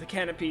of the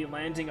canopy,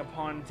 landing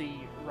upon the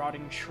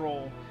rotting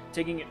troll,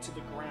 taking it to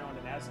the ground,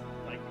 and as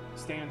it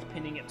stands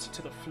pinning it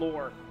to the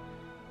floor,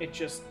 it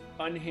just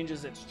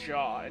unhinges its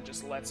jaw and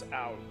just lets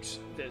out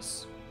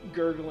this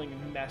gurgling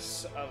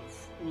mess of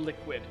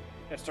liquid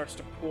that starts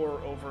to pour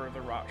over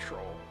the rot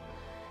troll.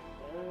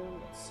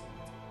 Let's see.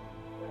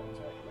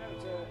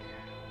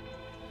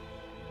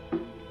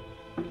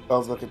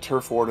 Sounds like a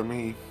turf war to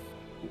me.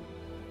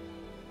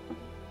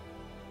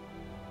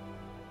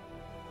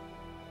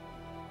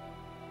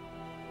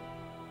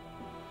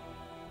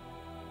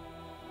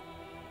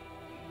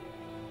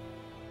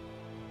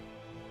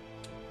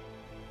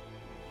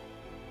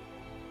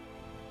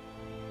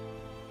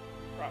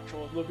 Rot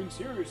troll is looking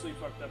seriously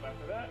fucked up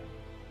after that,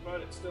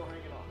 but it's still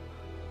hanging on.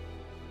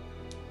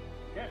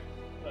 Okay,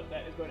 but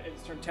that is going to end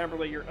its turn.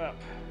 Tamberley, you're up.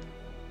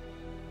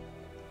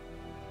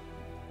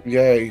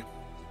 Yay.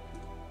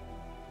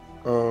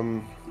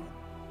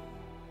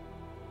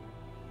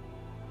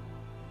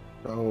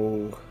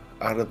 Oh,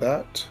 out of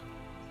that,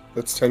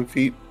 that's 10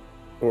 feet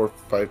or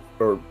 5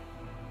 or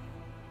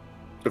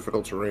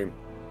difficult terrain.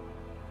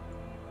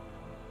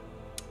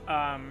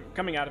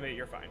 Coming out of it,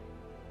 you're fine.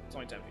 It's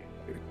only 10 feet.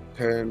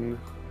 10,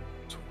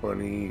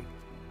 20.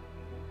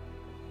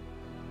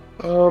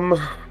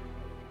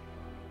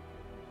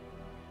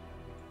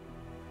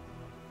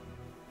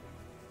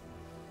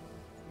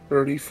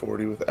 30,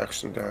 40 with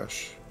action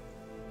dash.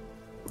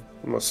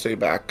 I'm gonna stay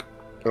back.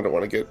 I don't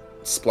want to get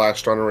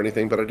splashed on or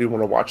anything, but I do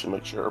want to watch and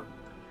make sure.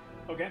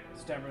 Okay,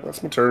 it's Tamberley.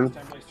 That's my turn. It's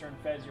Tamberley's turn.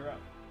 Fez, you're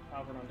up.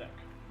 Alvin on deck.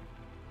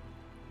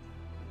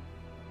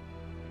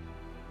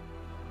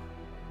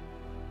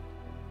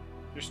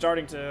 You're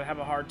starting to have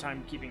a hard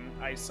time keeping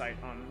eyesight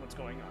on what's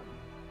going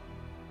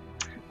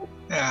on.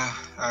 Yeah,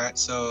 alright,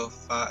 so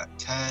 5,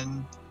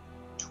 10,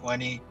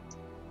 20,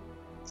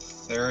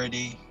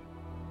 30,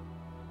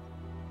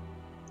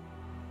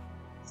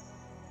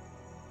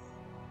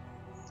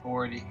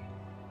 40,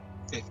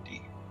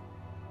 50.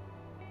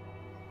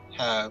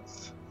 Have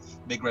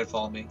Big Red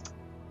follow me.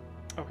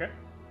 Okay.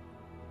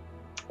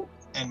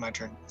 And my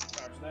turn.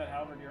 After that,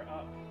 Halvard, you're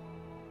up.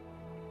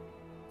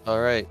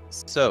 Alright,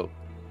 so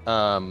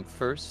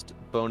first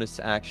bonus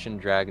action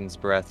Dragon's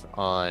Breath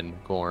on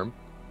Gorm.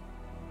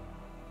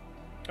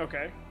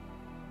 Okay.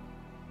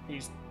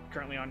 He's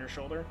currently on your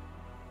shoulder?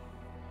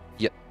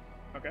 Yep.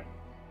 Okay.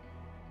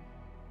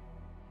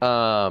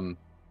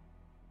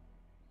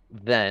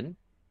 Then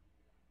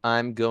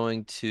I'm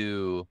going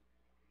to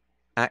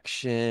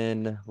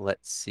action,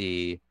 let's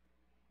see.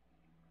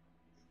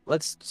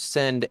 Let's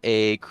send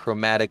a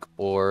chromatic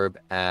orb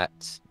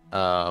at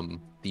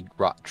the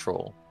rot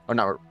troll. Or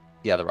not,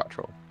 yeah, the rot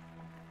troll.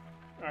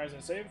 Alright, is it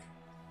a save?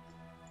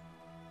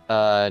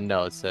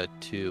 No, it's a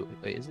 2.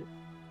 Wait, is it?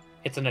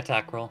 It's an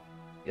attack roll.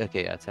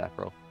 Okay, yeah, attack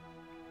roll.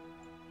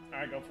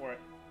 Alright, go for it.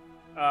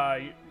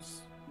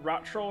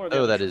 Rot troll or the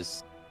Oh, other that troll?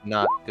 is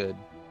not good.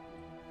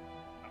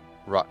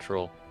 Rot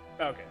troll.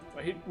 Okay.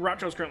 Well, rot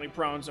troll's currently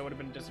prone, so it would have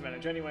been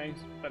disadvantage anyways.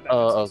 But that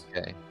Oh, misses.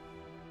 okay.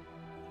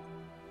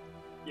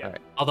 Yeah.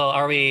 Alright. Although,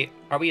 are we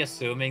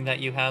assuming that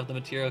you have the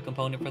material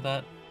component for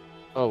that?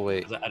 Oh,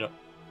 wait. 'Cause I don't.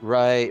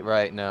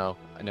 Right, no.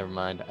 Never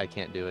mind. I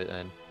can't do it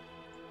then.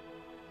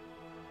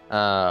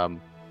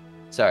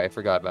 Sorry, I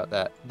forgot about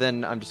that.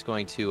 Then I'm just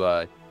going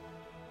to,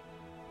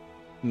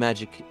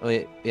 magic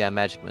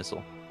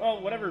missile.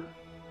 Well, whatever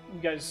you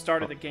guys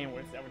started the game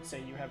with, I would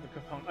say you have the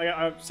component. Like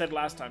I said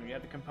last time, you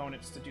had the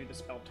components to do the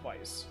spell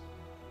twice.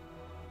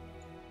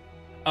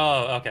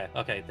 Oh,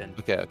 okay, then.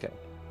 Okay.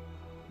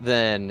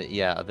 Then,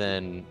 yeah,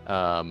 then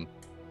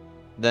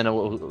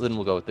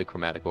we'll go with the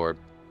chromatic orb.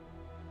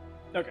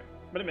 Okay,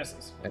 but it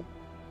misses.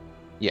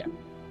 Yeah.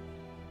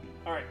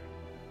 Alright.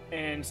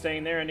 And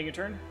staying there, ending your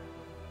turn?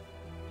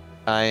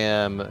 I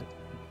am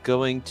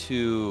going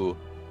to...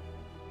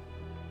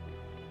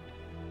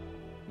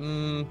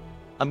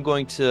 I'm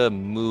going to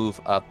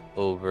move up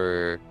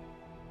over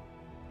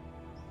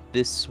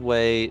this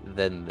way,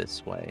 then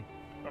this way.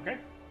 Okay.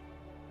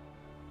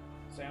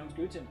 Sounds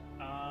good.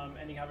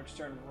 Ending Havoc's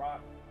turn.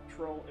 Rot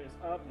Troll is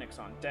up. Nick's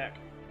on deck.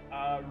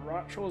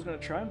 Rot Troll is going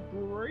to try and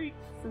break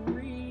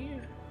free.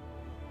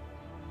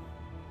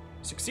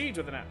 Succeeds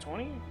with an at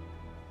 20.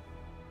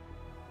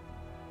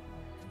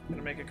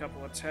 Gonna make a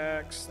couple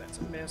attacks. That's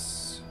a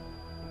miss.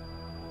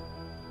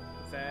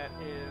 That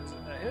is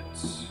a hit.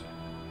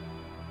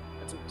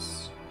 That's a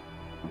miss.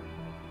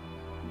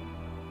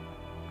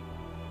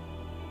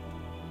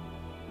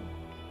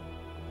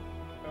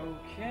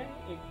 Okay,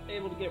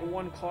 able to get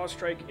one claw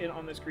strike in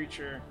on this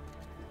creature,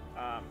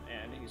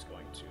 and he's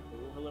going to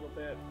move a little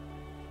bit.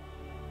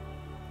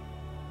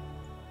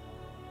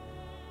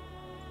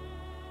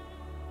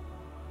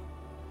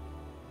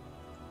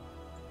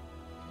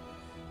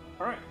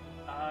 All right,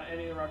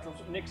 any of the rock trolls.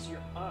 Nyx, you're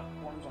up.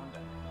 Worm's on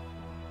deck.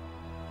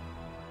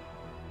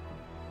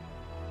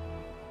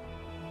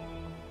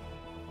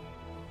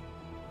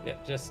 Yeah,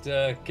 just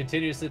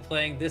continuously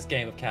playing this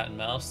game of cat and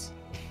mouse.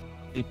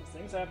 These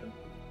things happen.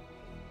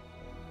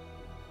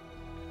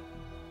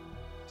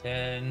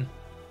 10,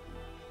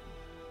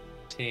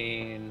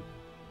 15.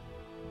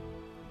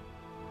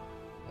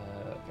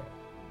 Okay.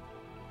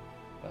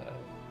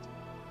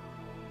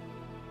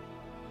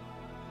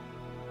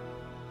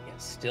 Yeah,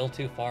 still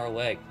too far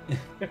away.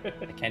 I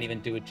can't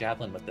even do a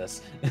javelin with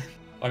this.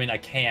 I mean, I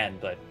can,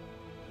 but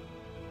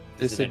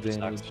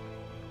Disadvantage.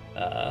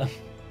 Alright,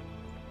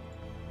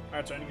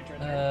 so ending your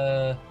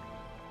turn.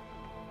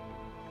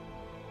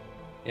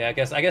 Yeah, I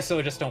guess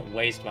so. Just don't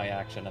waste my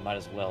action. I might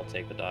as well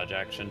take the dodge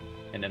action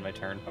and end my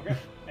turn. Okay.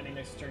 Ending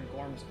next turn.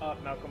 Gorm's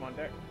up. Malcolm on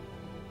deck.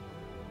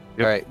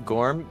 Yep. All right,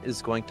 Gorm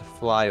is going to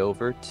fly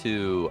over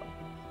to,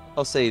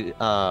 I'll say,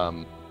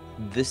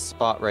 this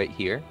spot right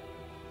here.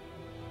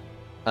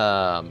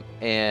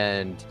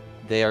 And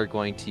they are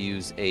going to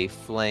use a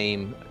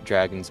flame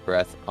dragon's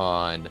breath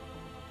on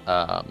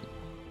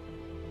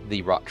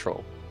the rot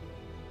troll.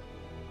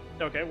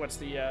 Okay, what's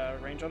the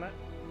range on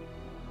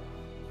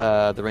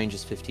that? The range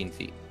is 15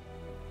 feet.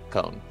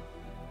 Cone.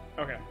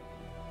 Okay.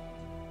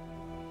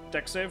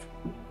 Deck save?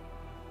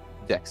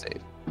 Deck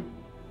save.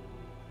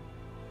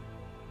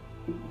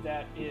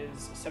 That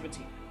is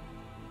 17.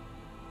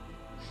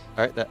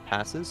 All right, that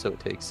passes, so it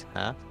takes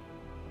half.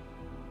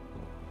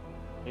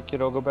 Hey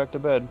kid, I'll go back to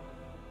bed.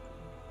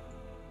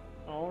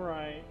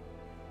 Alright.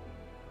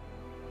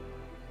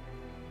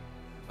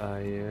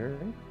 Fire.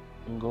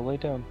 And go lay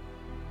down.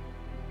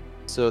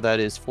 So that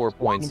is 4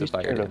 points be of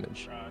fire scared of.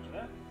 damage. Roger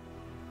that.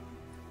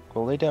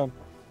 Go lay down.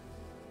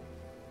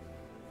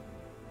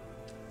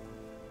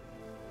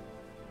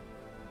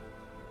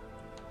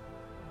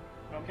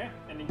 Okay,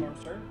 ending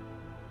Gorm's turn.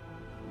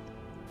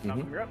 Mm-hmm.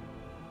 Malcolm, you're up.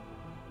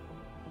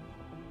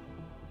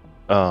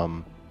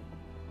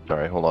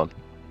 Sorry, hold on.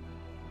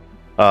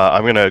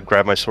 I'm gonna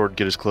grab my sword,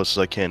 get as close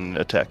as I can, and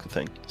attack the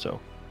thing. So,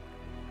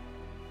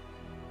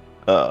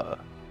 because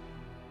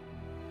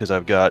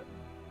I've got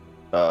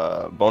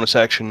bonus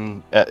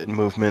action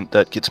movement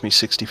that gets me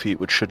 60 feet,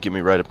 which should get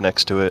me right up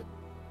next to it.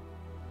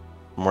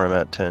 From where I'm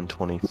at, 10,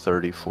 20,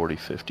 30, 40,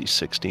 50,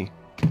 60.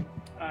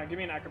 Give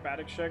me an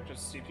acrobatics check,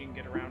 just to see if you can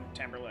get around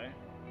Tamberlay.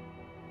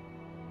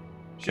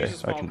 She's Okay, a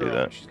small I can do girl,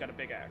 that. but she's got a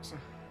big axe.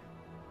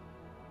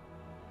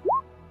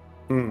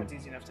 Hmm. That's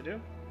easy enough to do.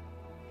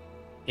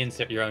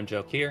 Insert your own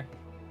joke here.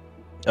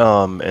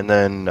 And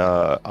then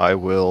I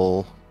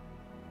will.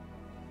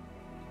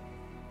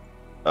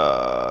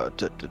 Where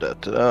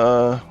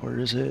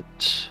is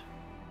it?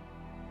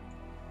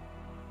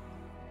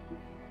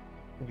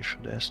 I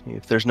should ask you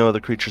if there's no other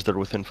creatures that are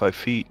within 5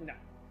 feet. No.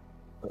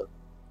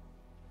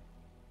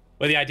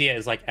 Well, the idea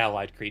is like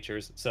allied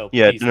creatures, so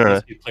Yeah, these no.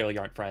 two clearly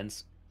aren't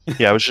friends.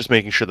 Yeah, I was just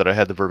making sure that I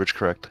had the verbiage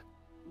correct.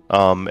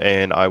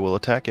 And I will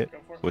attack it Go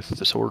for it. with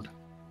the sword.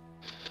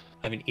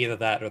 I mean, either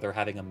that or they're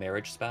having a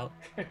marriage spout.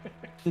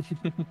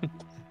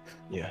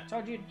 Yeah.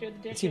 Told you to do the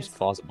It dishes. seems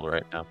plausible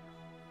right now.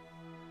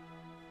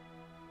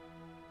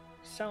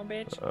 So,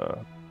 bitch.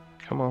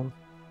 Come on.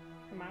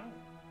 Come on.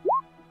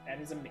 That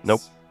is a miss.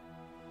 Nope.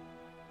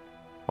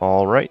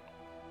 All right.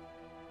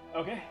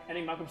 Okay,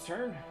 ending Malcolm's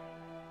turn.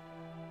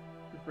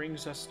 It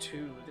brings us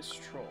to this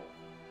troll.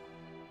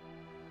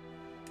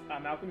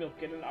 Malcolm, you'll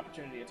get an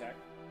opportunity attack.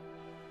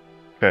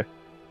 Okay.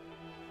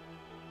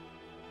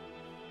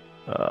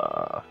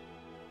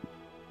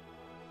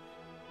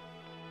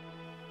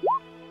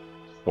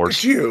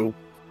 It's you.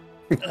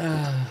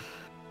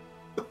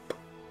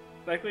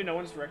 Likely no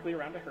one's directly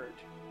around to hurt.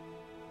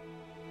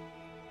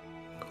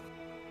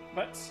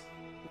 But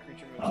the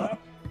creature moves up.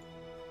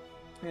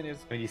 It is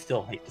I mean, you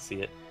still hate to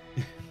see it.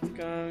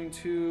 going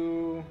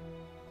to...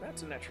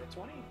 That's a natural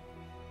 20.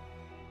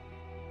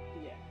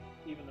 Yeah,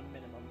 even the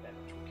minimum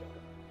damage will kill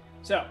it.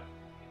 So,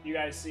 you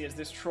guys see as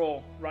this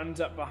troll runs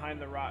up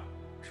behind the rot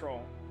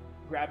troll,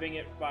 grabbing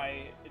it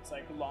by its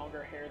like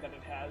longer hair that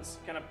it has,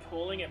 kind of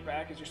pulling it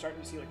back as you're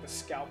starting to see like the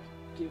scalp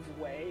give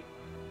way,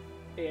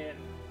 and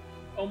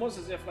almost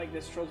as if like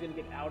this troll's gonna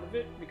get out of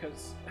it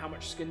because how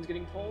much skin's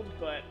getting pulled,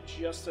 but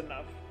just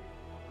enough.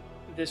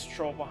 This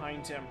troll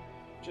behind him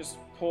just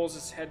pulls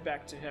his head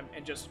back to him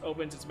and just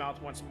opens its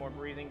mouth once more,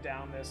 breathing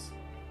down this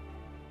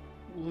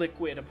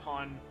liquid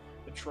upon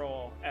the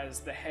troll as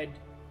the head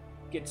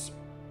gets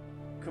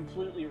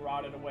completely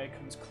rotted away,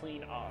 comes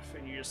clean off,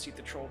 and you just see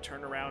the troll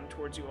turn around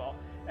towards you all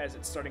as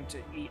it's starting to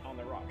eat on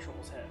the rot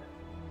troll's head.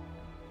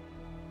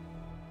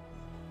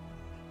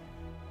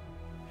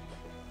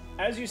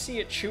 As you see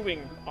it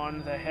chewing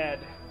on the head,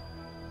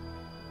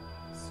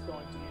 it's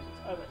going to use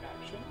its other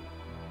action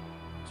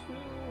to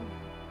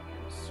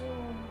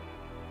consume.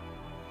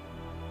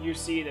 You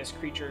see this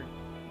creature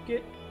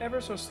get ever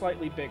so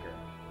slightly bigger,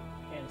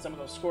 and some of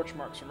those scorch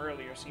marks from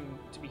earlier seem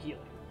to be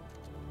healing.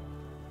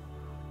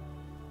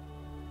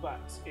 But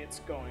it's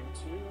going to...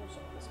 So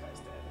this guy's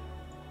dead.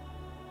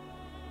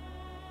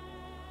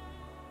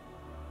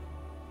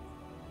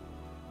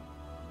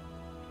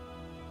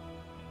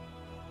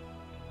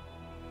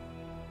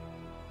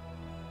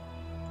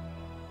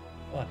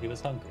 Well, he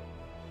was hungry.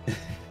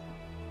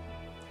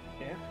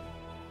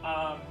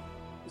 Yeah.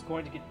 Is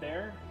going to get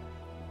there.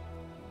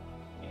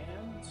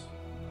 And...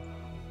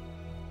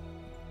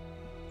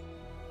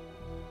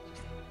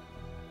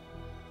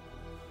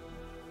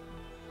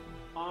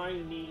 I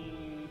need...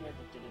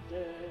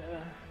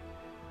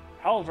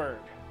 Halvard,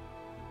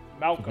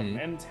 Malcolm,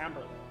 and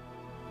Tamberlin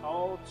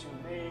all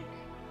to make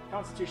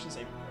Constitution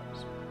saving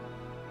throws.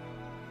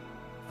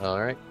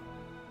 All right.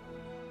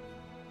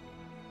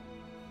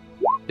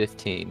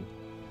 15.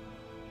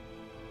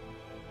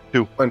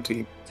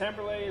 20.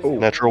 Tamberlay is Oh, the only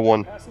natural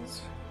one one. that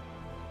passes.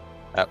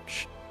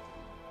 Ouch.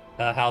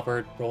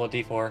 Halvard, roll a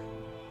d4.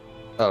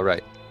 Oh,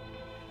 right.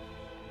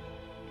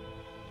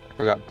 I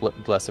forgot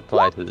bless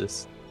apply to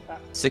this.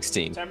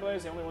 16. Tamberlay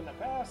is the only one that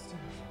passed.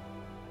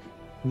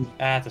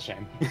 That's a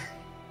shame.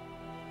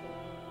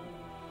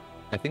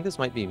 I think this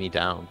might be me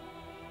down,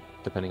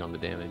 depending on the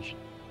damage.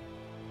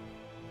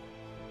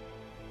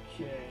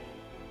 Okay.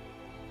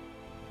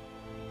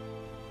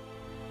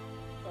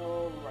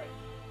 Alright.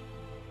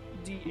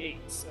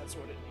 D8s, that's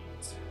what it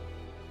needs.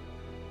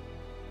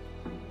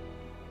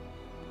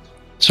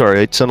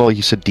 Sorry, it sounded like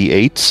you said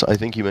D8s. I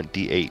think you meant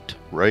D8,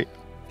 right?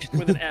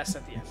 With an S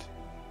at the end.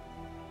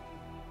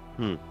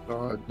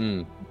 God.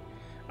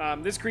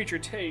 This creature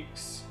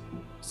takes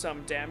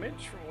some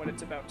damage from what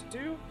it's about to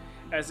do.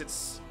 As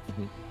it's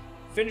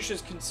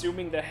finishes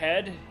consuming the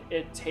head,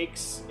 it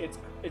takes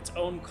its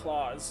own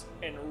claws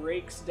and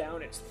rakes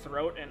down its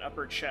throat and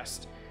upper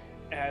chest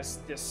as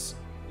this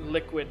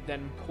liquid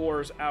then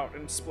pours out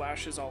and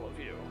splashes all of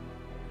you.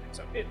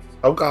 So it's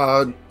Oh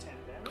God. 10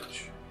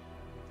 damage.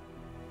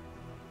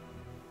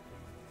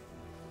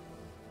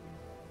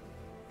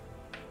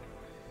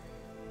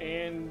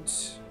 And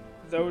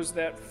those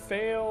that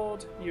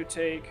failed, you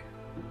take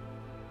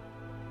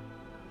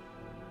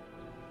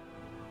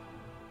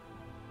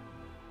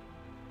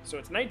so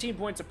it's 19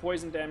 points of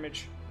poison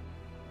damage,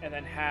 and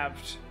then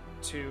halved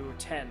to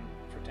 10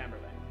 for Tamberlane.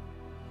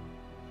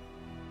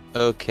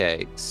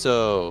 Okay,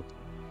 so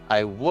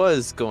I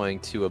was going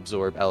to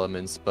absorb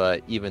elements,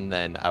 but even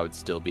then, I would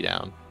still be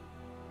down.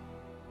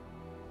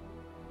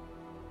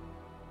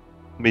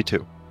 Me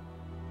too.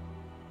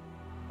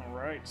 All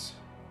right.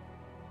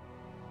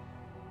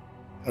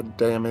 God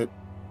damn it.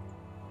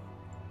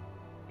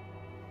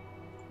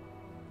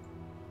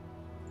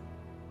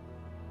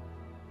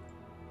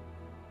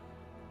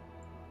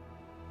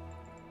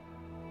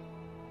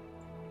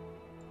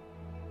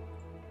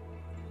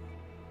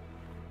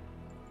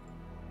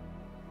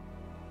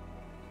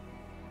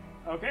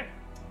 Okay,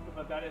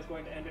 but that is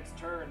going to end its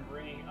turn,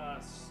 bringing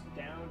us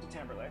down to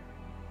Tamberlane.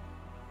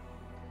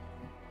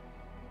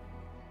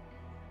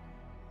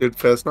 Did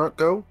Fez not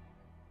go?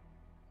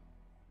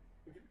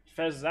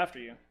 Fez is after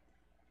you.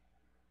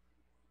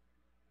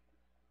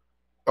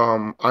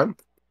 I'm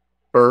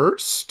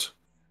first.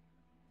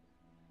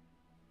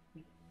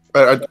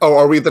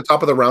 Are we at the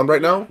top of the round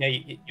right now? Yeah,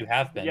 you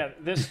have been. Yeah,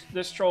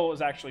 this troll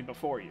is actually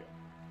before you.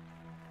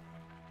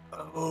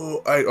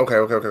 Oh,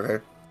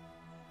 okay.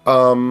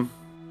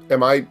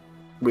 Am I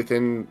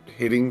within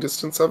hitting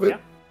distance of it? Yeah.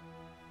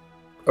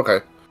 Okay.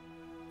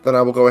 Then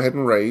I will go ahead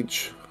and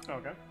rage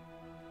Okay.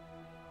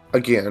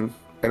 again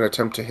and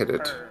attempt to hit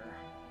it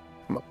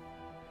Err.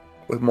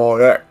 with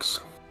my X.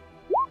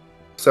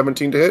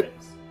 17 to hit.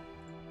 Six.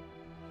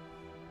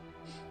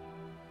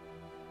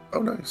 Oh,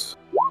 nice.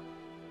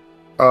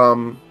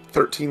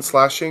 13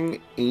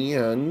 slashing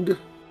and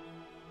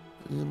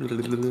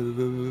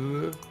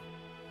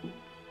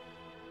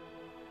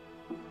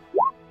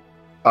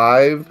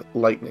 5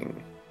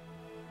 lightning.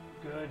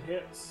 Good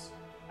hits.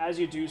 As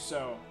you do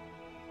so,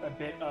 a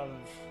bit of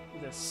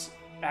this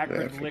Yeah, I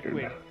acrid figured.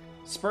 liquid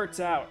spurts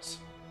out.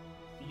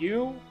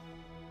 You,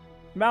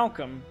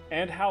 Malcolm,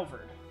 and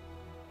Halvard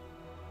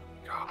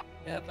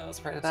Yep, that was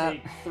part of that.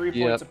 take 3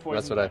 Yep, points of poison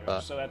that's what I damage.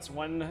 thought. So that's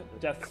 1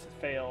 death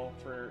fail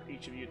for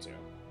each of you two.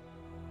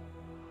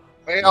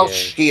 Well, Yay.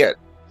 shit.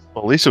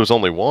 Well, at least it was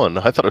only one.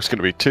 I thought it was going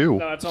to be two.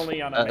 No, it's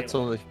only on a melee. It's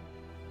only...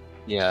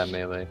 Yeah,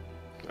 melee.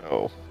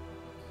 Oh.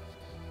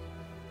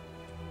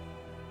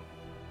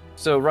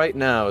 So right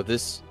now,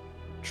 this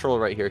troll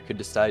right here could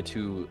decide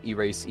to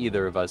erase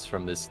either of us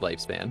from this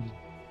lifespan.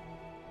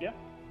 Yeah.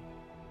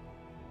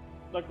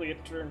 Luckily,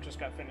 its turn just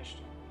got finished.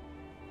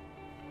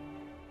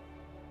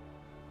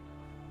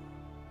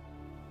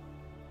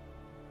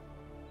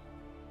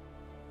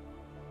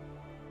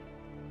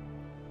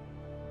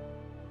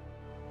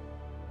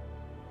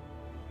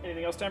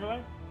 Anything else,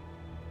 Tamberlane?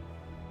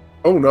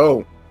 Oh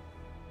no.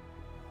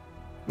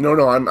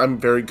 No, I'm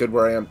very good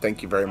where I am.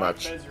 Thank you very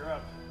much. Fez, you're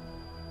up.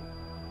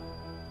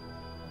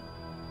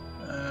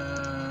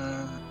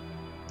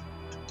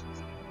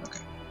 Okay.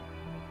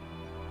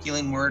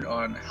 Healing word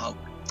on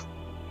Halberd.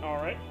 All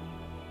right.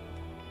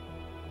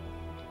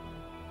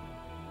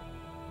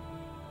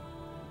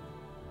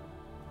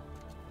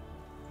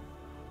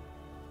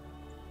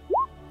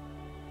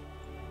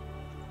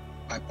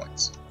 Five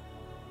points.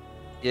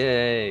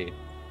 Yay!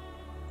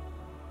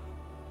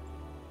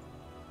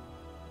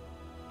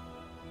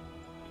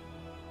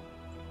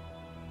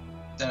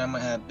 Then I'm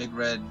gonna have Big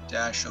Red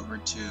dash over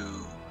to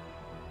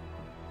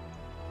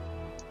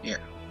here,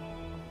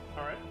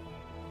 All right.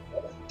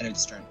 and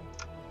its turn.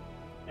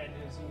 And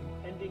is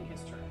ending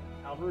his turn.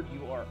 Halvard,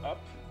 you are up.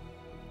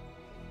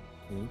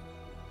 Hmm.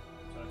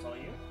 So that's all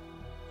you.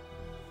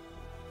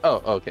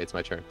 Oh, okay, it's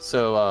my turn.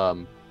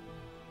 So,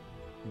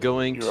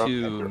 going You're up, and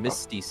to you're up.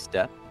 Misty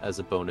Step as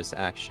a bonus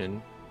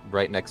action,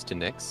 right next to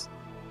Nyx.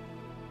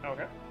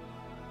 Okay.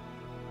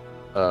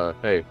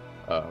 Hey,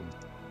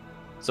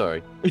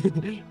 sorry.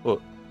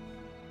 Well,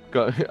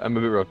 I'm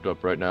a bit roughed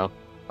up right now.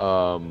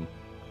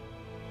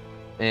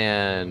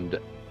 And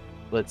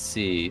let's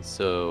see.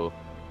 So,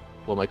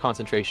 well, my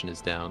concentration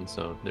is down,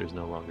 so there's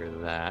no longer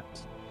that.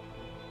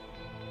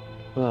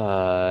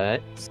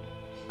 But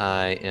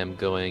I am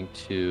going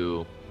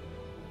to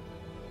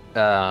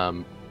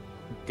I'm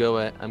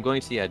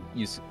going to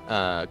use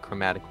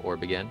chromatic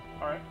orb again.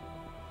 All right.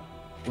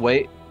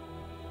 Wait.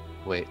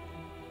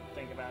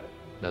 Think about it.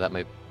 No, that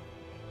might.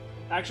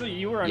 Actually,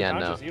 you were Yeah,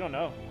 unconscious. no. You don't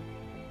know.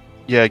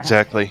 Yeah,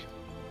 exactly.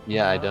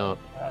 Yeah, I don't.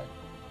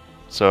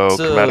 So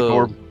chromatic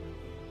orb.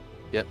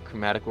 Yep,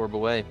 chromatic orb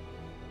away.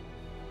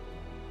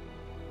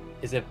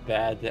 Is it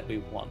bad that we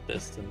want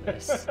this to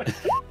miss?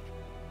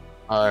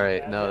 All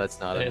right, no, that's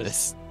not a There's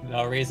miss.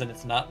 no reason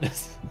it's not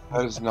miss.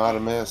 That is not a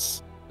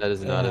miss. That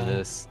is not a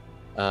miss.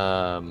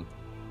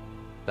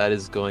 That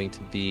is going to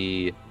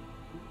be,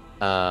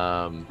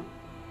 yeah,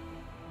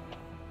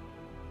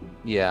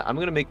 I'm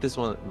gonna make this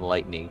one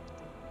lightning,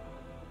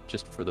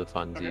 just for the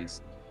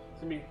funsies.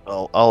 Okay.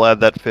 I'll add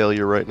that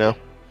failure right now.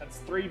 That's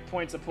 3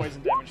 points of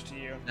poison damage to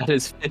you. That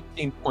is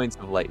 15 points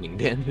of lightning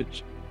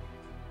damage.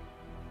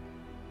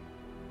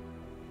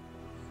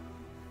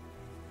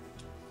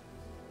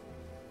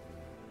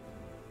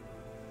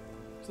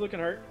 It's looking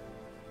hurt.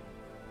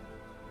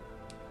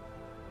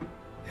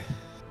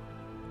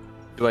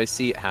 Do I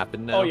see it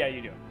happen now? Oh yeah,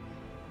 you do.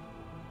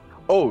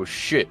 Oh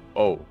shit!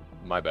 Oh,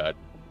 my bad.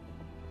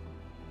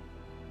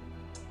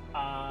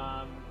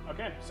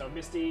 Okay, so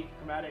Misty,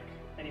 Chromatic,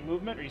 any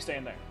movement, or are you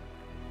staying there?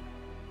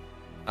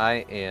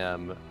 I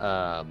am,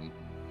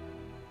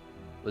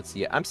 let's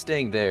see, I'm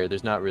staying there.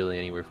 There's not really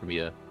anywhere for me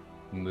to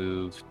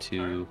move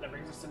to, Alright, that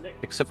brings us to Nick.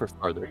 except for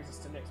farther. Brings us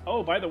to Nick.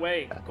 Oh, by the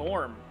way,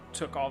 Gorm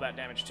took all that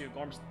damage too.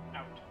 Gorm's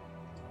out.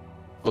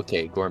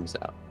 Okay, Gorm's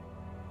out.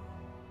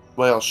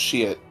 Well,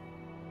 shit.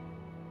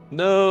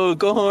 No,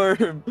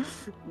 Gorm!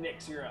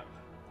 Nyx, you're up.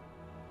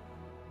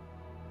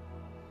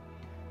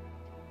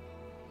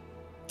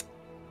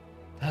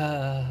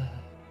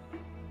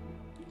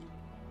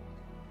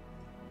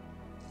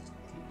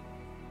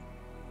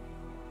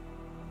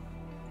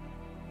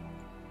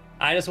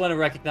 I just want to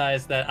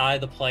recognize that I,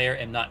 the player,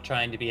 am not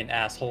trying to be an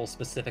asshole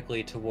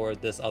specifically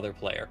toward this other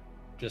player.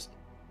 Just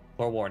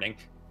forewarning.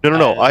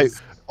 No. I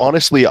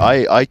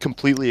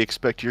completely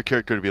expect your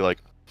character to be like,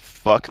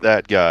 fuck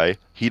that guy.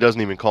 He doesn't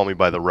even call me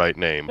by the right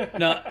name.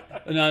 No.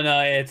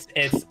 It's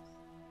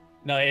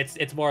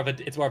more of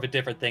a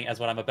different thing as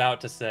what I'm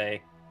about to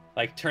say.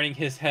 Like turning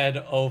his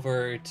head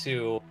over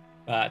to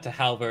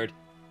Halvard.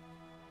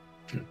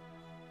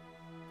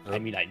 I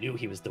mean, I knew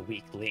he was the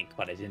weak link,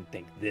 but I didn't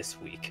think this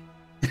weak.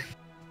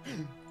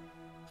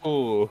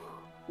 Oh.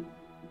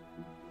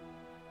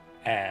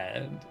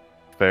 And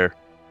Fair.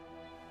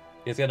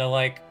 he's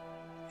gonna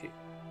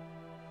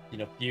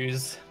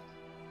fuse,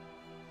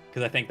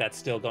 because I think that's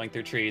still going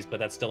through trees, but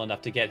that's still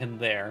enough to get him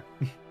there.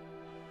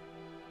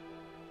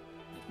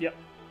 Yep.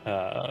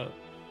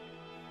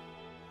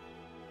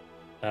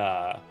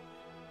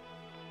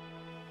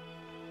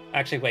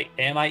 Actually, wait.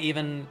 Am I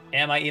even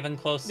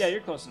close? Yeah,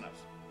 you're close enough.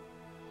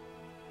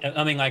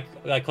 I mean, like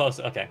close.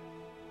 Okay.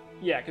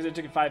 Yeah, because it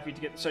took you 5 feet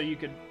to get, so you're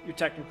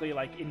technically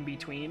like in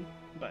between,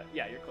 but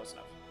yeah, you're close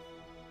enough.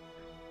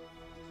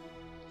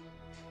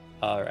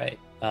 All right.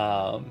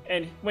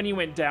 And when he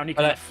went down, he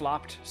kind of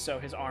flopped, so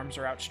his arms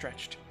are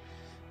outstretched.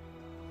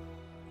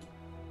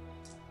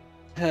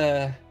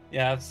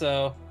 Yeah.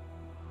 So,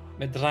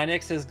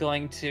 Medrynix is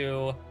going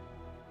to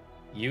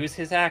use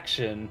his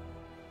action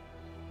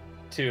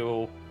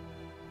to,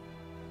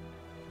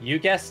 you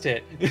guessed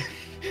it,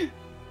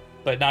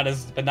 but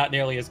not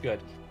nearly as good.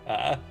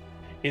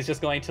 He's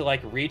just going to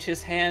reach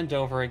his hand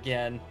over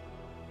again,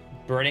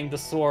 burning the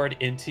sword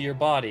into your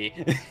body.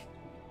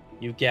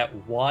 You get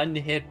 1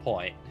 hit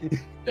point.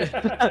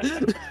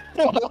 Because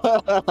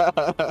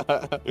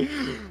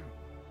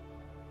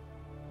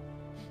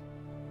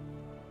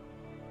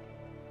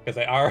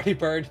I already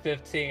burned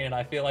 15, and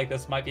I feel like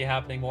this might be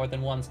happening more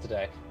than once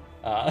today.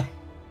 And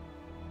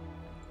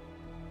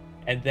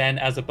then,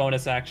 as a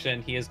bonus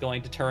action, he is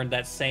going to turn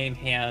that same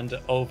hand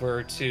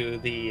over to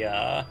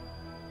the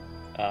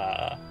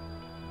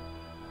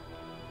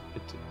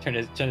turn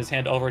his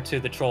hand over to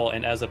the troll,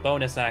 and as a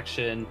bonus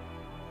action,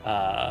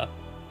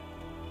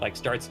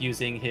 starts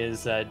using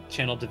his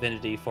channel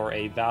divinity for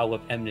a vow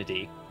of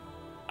enmity.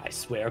 I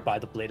swear by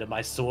the blade of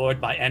my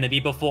sword, my enemy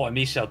before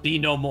me shall be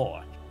no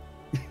more.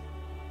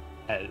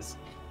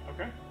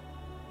 Okay.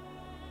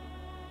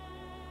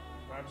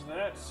 Roger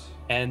that.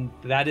 And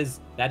that is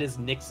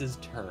Nyx's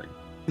turn.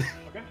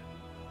 Okay.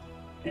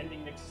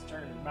 Ending Nyx's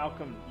turn.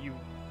 Malcolm, you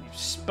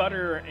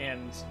sputter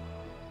and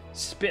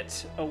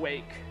spit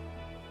awake.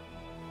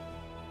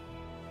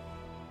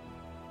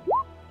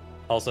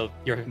 Also,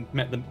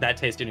 that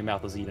taste in your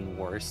mouth was even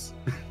worse.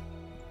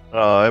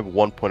 I have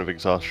 1 point of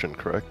exhaustion,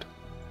 correct?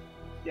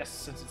 Yes,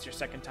 since it's your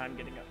second time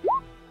getting up.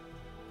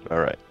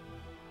 Alright.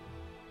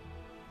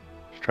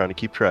 Just trying to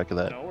keep track of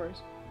that. No worries.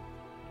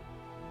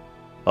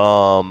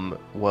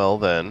 Well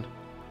then.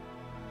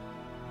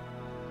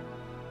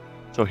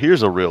 So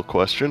here's a real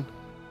question.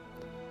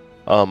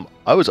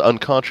 I was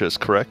unconscious,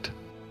 correct?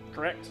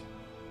 Correct.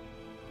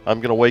 I'm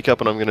gonna wake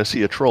up and I'm gonna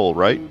see a troll,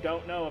 right? You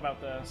don't know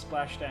about the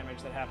splash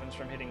damage that happens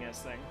from hitting this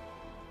thing.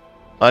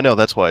 I know,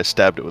 that's why I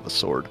stabbed it with a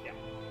sword. Yeah.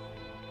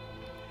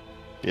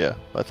 Yeah,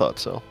 I thought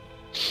so.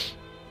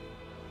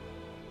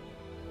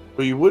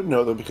 Well, you would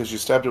know, though, because you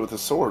stabbed it with a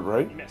sword,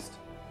 right? You missed.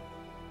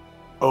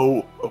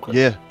 Oh, okay.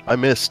 Yeah, I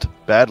missed.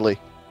 Badly.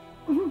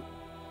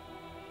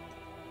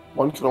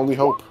 One can only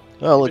hope.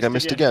 Oh, look, I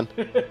missed again.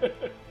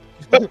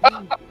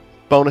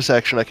 Bonus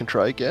action, I can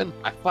try again.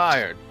 I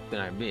fired,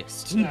 then I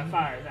missed. Then I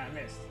fired, then I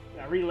missed.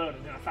 Then I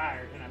reloaded, then I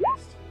fired, then I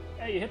missed.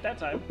 Hey, you hit that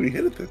time. We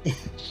hit it then.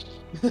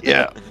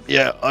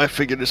 Yeah, I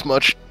figured as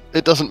much.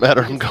 It doesn't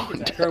matter, I'm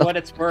going For down. what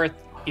it's worth,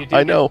 you do I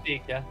get know. to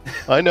speak, yeah.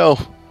 I know.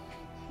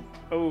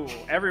 Oh,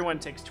 everyone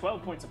takes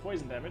 12 points of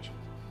poison damage.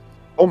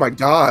 Oh my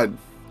god.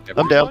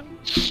 I'm down.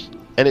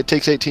 And it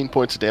takes 18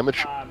 points of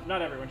damage.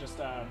 Not everyone, just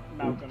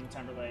Malcolm,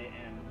 Tamberlay,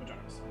 and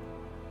Majonis.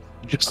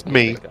 Just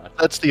me. Oh my God.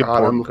 That's the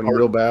God, I'm important looking part.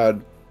 real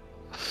bad.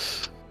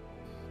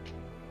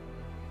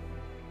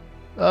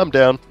 I'm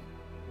down.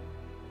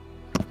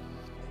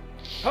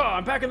 Oh,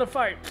 I'm back in the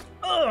fight.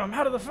 Oh, I'm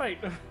out of the fight.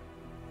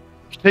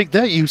 Take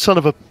that, you son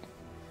of a...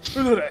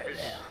 You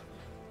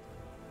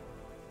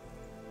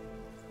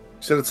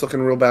said it's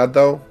looking real bad,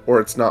 though? Or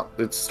it's not?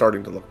 It's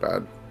starting to look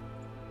bad.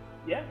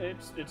 Yeah,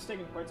 it's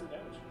taking quite some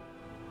damage.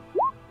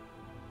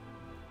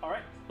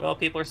 Alright, Well,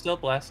 people are still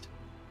blessed.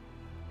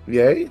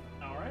 Yay?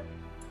 alright.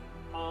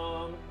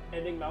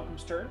 Ending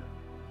Malcolm's turn.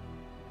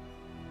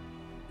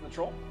 The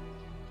troll.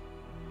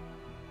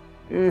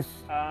 Mm.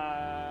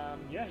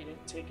 Yeah, he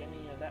didn't take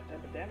any of that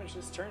type of damage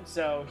this turn,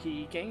 so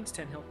he gains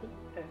 10 health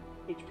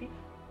HP.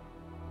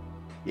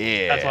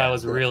 Yeah. That's why I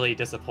was really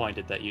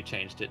disappointed that you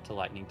changed it to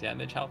lightning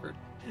damage, Halford.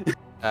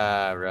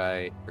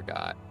 Right.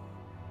 Forgot.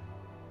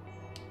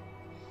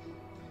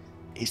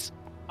 He's...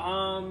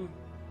 And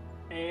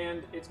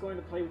it's going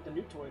to play with the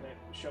new toy that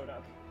showed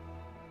up.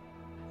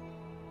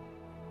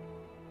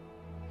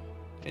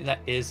 That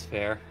is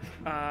fair.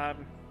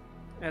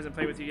 Hasn't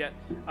played with you yet.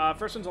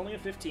 First one's only a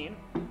 15.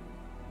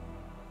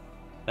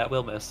 That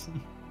will miss.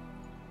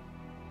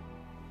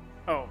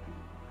 Oh,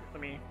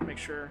 let me make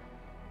sure.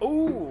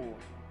 Oh,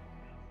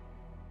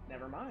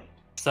 never mind.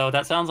 So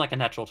that sounds like a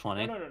natural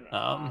 20. No.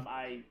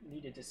 I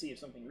needed to see if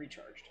something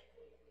recharged.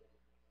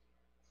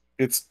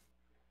 It's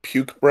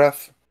puke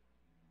breath.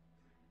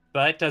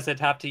 But does it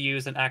have to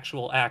use an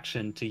actual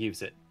action to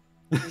use it?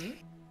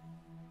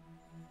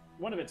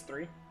 One of it's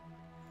 3.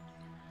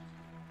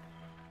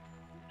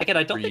 Again,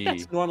 I don't think 3.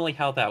 that's normally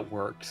how that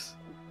works.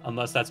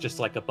 Unless that's just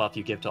like a buff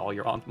you give to all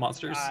your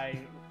monsters. I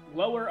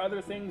lower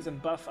other things and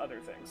buff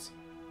other things.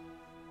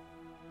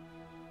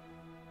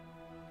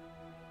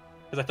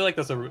 Because I feel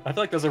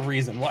like there's a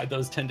reason why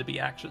those tend to be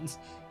actions.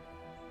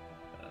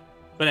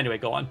 But anyway,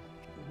 go on.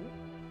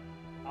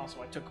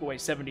 Also, I took away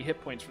 70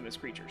 hit points from this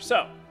creature,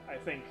 so I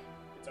think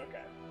it's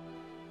okay.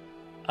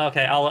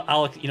 Okay,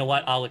 I'll you know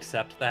what? I'll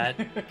accept that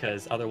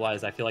because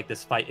otherwise, I feel like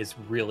this fight is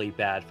really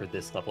bad for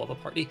this level of a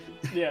party.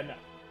 Yeah, no.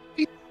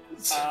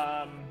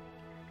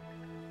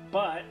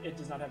 But it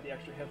does not have the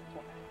extra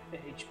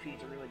HP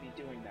to really be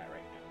doing that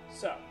right now.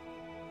 So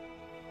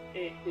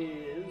it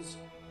is.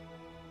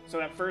 So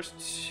that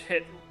first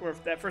hit, or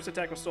that first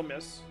attack will still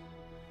miss.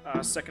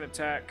 Second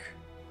attack,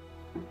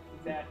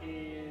 that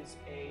is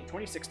a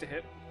 26 to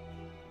hit.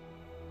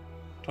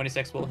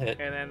 26 will hit.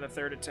 And then the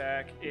third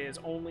attack is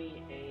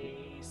only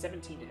a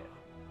 17 to hit.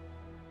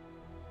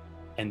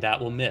 And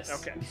that will miss.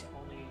 Okay, so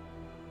only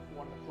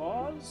one of the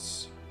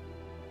claws.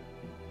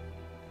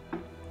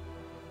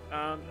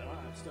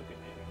 Still good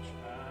damage.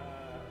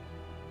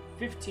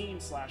 15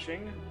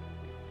 slashing.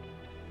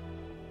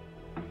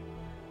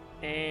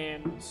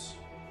 And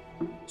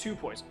 2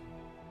 poison.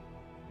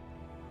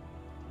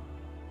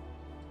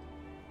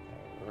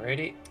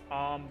 Alrighty.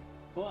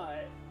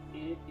 But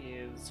it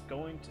is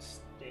going to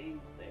stay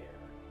there.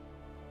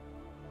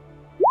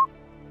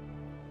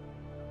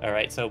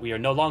 Alright, so we are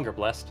no longer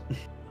blessed.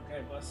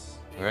 Okay, Bless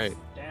is Alright.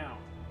 down.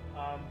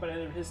 But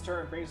in his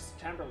turn brings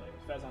Tamberlay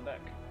with Fez on deck.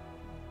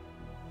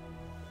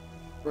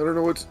 I don't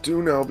know what to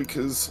do now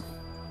because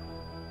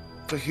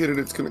if I hit it,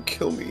 it's gonna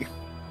kill me.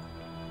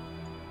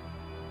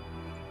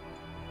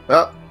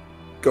 Well,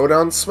 go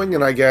down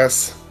swinging, I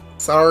guess.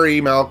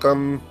 Sorry,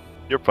 Malcolm.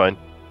 You're fine.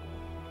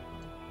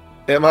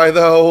 Am I,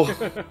 though?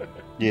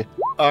 Yeah.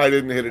 I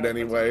didn't hit it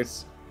anyway.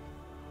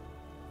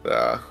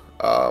 Do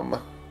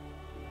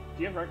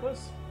you have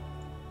Reckless?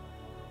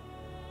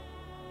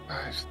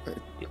 I think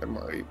I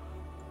might.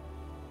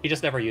 He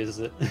just never uses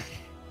it.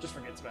 Just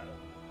forgets about it.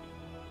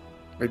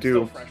 I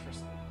Still do. fresh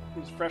for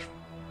these fresh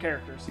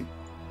characters.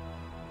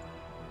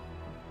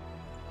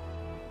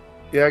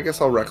 Yeah, I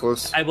guess I'll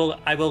reckless. I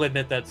will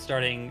admit that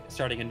starting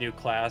a new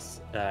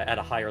class at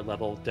a higher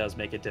level does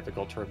make it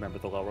difficult to remember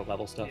the lower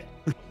level stuff.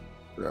 Yeah.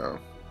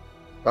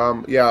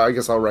 No. Yeah, I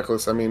guess I'll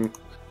reckless. I mean,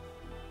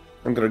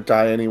 I'm gonna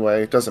die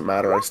anyway. It doesn't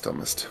matter. I still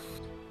missed.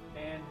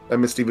 And I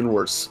missed even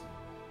worse.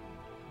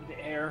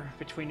 the air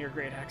between your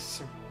great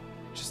axes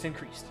just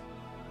increased.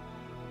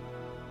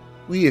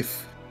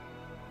 Weef.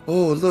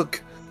 Oh,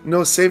 look.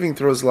 No saving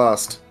throws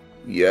lost.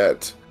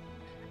 Yet.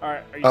 All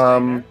right. Are you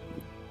staying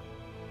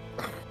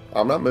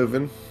I'm not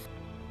moving.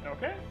 there?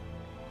 Okay.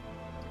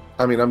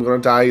 I mean, I'm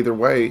gonna die either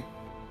way,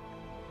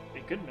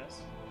 It could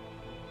miss.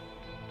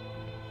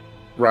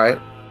 right?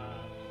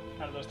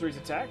 Out of those 3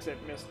 attacks, it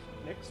missed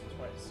Nyx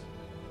twice.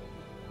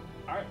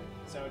 All right.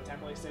 So it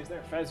temporarily stays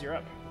there. Fez, you're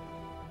up.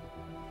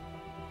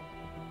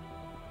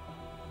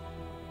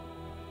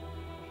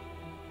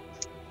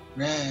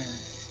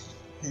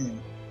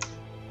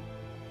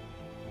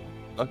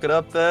 Look it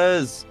up,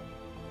 Fez.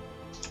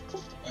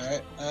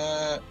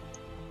 Alright,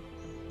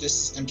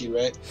 this is empty,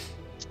 right?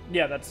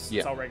 Yeah, it's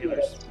all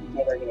regulars.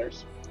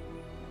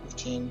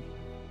 15.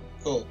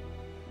 Cool.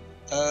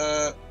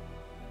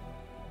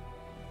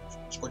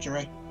 Scorching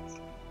Ray.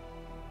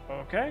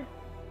 Okay.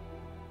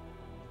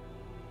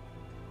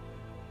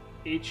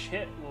 Each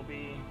hit will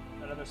be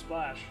another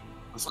splash.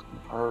 This looking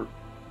hurt.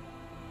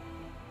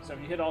 So if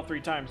you hit all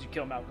 3 times, you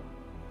kill Malcolm.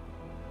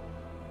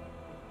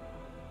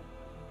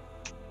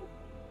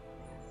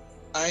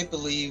 I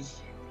believe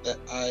that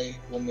I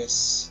will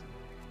miss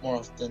more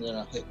often than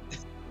I'll hit.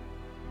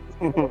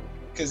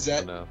 Because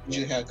that's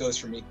usually how it goes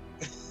for me.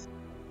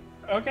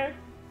 Okay.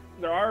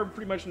 There are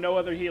pretty much no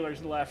other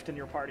healers left in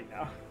your party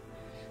now.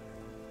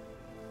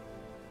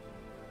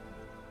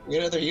 We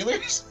got other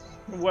healers?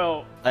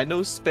 Well, I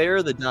know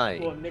spare the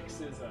dying. well,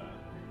 Nyx's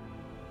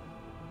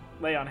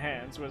lay on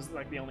hands was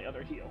like the only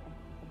other heal.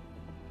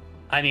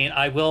 I mean,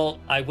 I will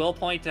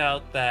point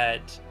out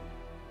that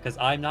because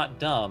I'm not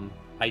dumb,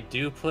 I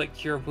do put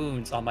Cure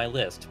Wounds on my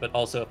list, but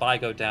also if I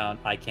go down,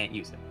 I can't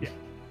use it. Yeah.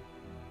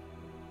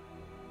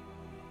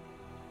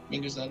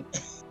 Fingers done.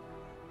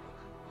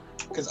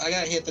 Because I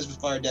gotta hit this with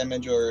fire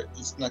damage or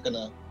it's not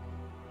gonna.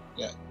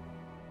 Yeah.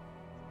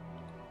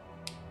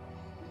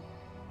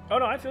 Oh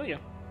no, I feel you.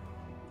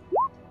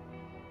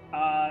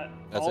 That's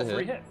all a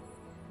 3 hit. hit.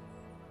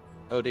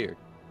 Oh dear.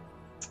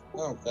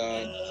 Oh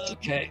god.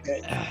 Okay.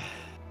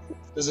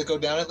 Does it go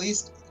down at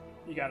least?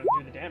 You gotta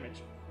do the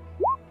damage.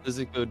 Does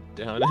it go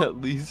down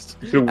at least?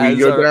 Do we as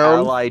go our down?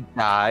 ally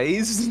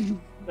dies?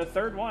 The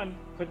 3rd one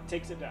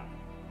takes it down.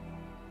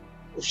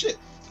 Oh shit.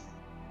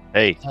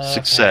 Hey,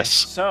 success.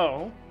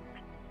 So,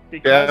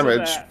 because Damage.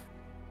 of that,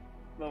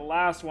 the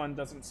last one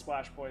doesn't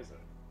splash poison.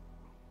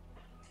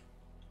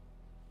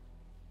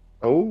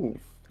 Oh,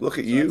 look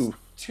at So you.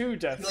 that's 2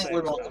 death Feeling saves.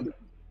 we're now. welcome.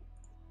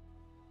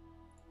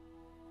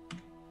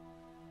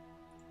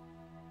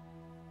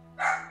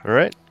 All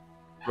right.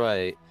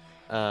 Right.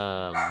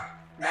 Now,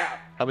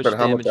 How much But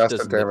how much damage does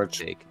acid Nick damage?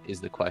 take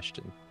is the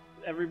question.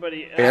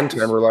 everybody else And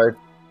Tamerlane.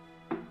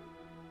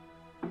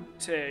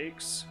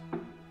 takes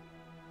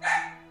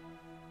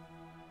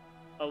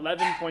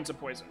 11 points of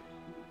poison.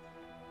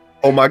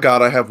 Oh my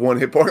god, I have 1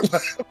 hit point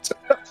left. What's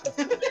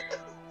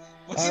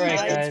All the right,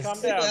 max? guys.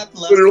 Calm down. Left.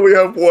 Literally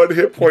have 1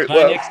 hit point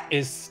Phoenix left.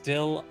 is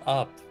still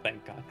up,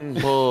 thank God.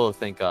 Oh,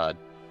 thank God.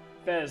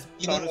 Fez,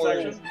 You know bonus what?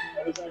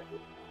 action.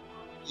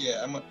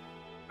 Yeah, I'm gonna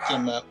get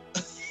him up.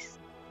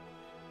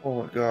 Oh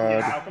my You get god.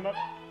 Malcolm up?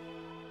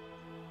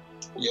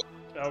 Yeah.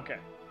 Okay.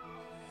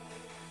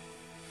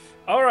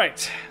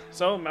 Alright,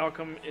 so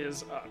Malcolm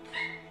is up.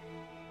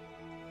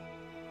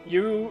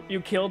 You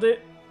killed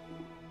it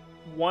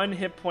 1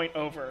 hit point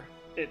over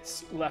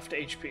its left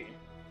HP.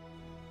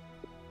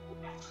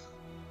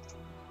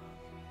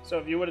 So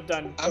if you would have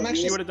done, I'm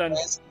actually you would have done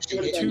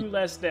surprised. 2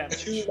 less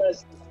damage.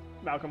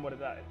 Malcolm would have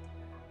died.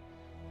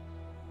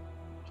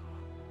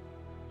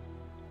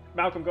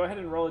 Malcolm, go ahead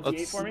and roll a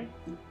d8 for me.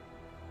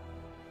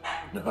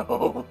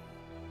 No.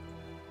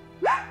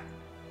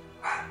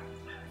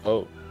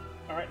 Oh.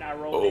 All right, now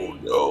roll Oh, a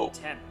no.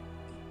 10.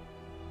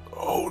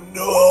 Oh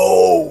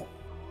no.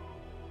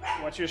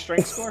 What's your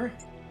strength score?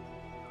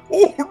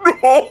 Oh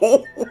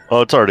no.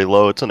 Oh, it's already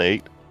low. It's an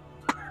 8.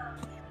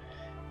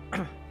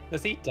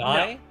 Does he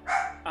die?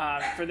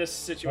 For this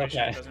situation,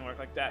 Okay. it doesn't work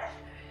like that.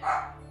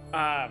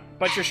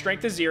 But your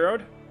strength is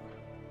zeroed.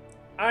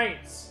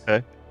 Eins.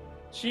 Okay.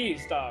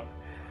 Jeez, dog.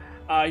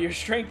 Your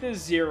strength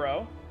is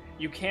 0.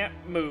 You can't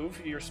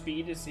move. Your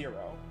speed is 0.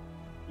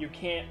 You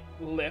can't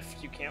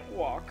lift. You can't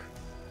walk.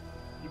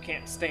 You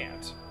can't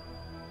stand.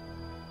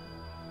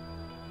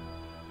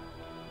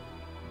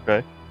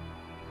 Okay.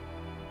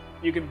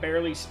 You can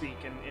barely speak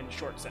in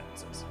short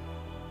sentences.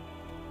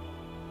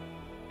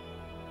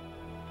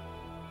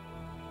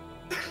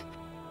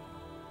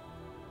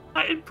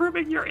 I'm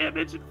improving your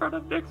image in front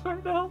of Nyx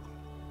right now.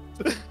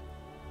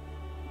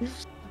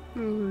 Oh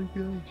my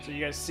God. So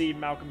you guys see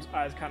Malcolm's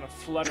eyes kind of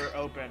flutter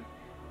open,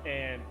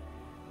 and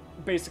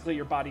basically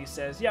your body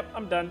says, "Yep,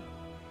 I'm done."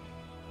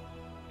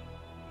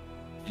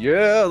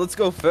 Yeah, let's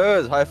go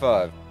Fez. High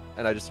five.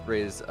 And I just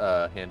raise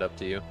a hand up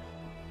to you.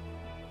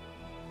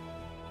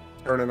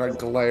 Turn and I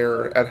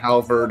glare at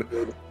Halvard.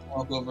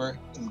 Walk over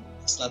and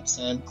slap his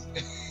hand.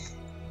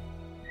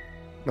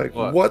 Like,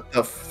 What? what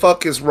the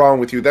fuck is wrong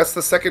with you? That's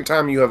the second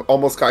time you have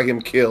almost got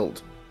him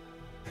killed.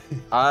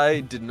 I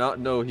did not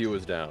know he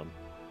was down.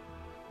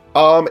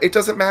 It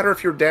doesn't matter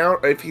if you're down,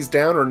 if he's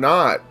down or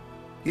not.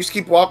 You just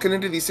keep walking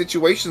into these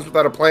situations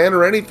without a plan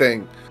or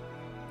anything.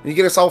 And you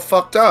get us all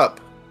fucked up.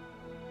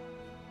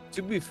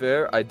 To be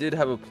fair, I did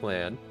have a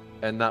plan.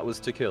 And that was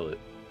to kill it.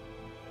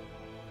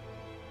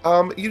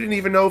 You didn't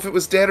even know if it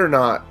was dead or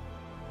not.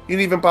 You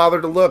didn't even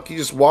bother to look. You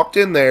just walked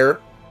in there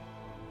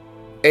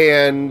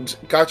and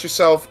got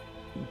yourself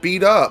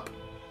beat up.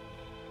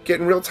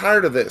 Getting real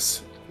tired of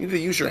this. You need to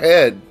use your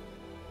head.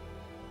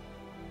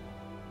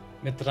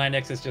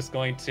 Mithranex is just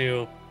going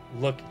to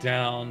look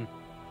down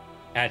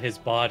at his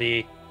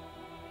body,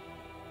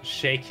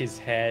 shake his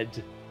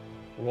head,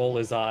 roll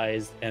his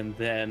eyes, and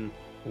then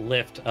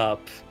lift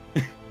up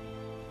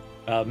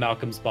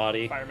Malcolm's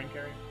body. Fireman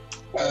carry.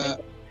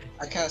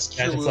 I cast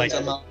Cure Wounds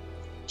on Malcolm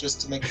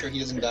just to make sure he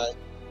doesn't die.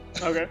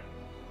 Okay.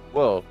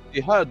 Well,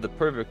 he had the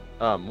perfect.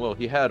 Well,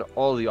 he had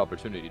all the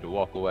opportunity to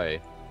walk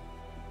away.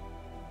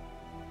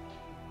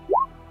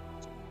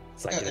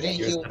 Yeah, I didn't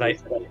heal. Okay,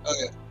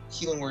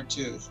 healing word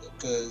too,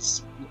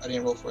 because I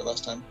didn't roll for it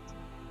last time.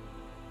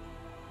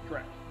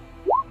 Correct.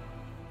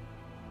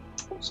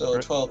 So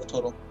 12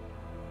 total.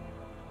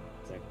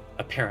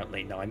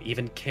 Apparently, no. I'm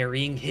even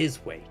carrying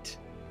his weight.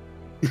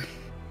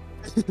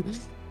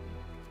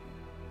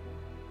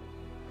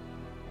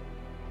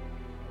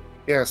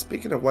 Yeah,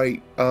 speaking of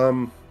weight,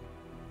 do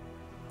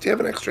you have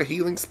an extra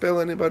healing spell,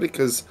 anybody?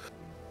 Because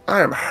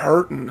I am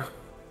hurting.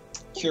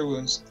 Cure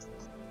Wounds.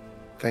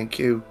 Thank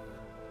you.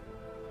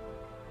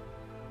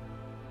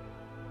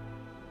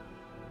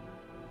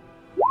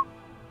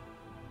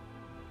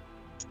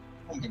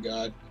 Oh my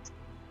god.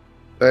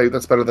 Hey,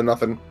 that's better than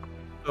nothing.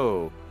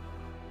 So,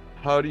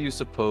 how do you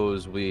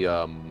suppose we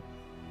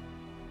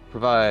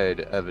provide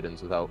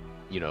evidence without,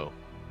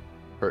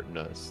 hurting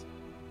us?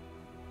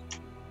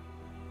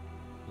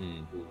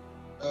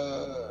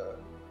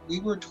 We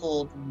were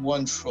told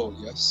one troll,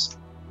 yes?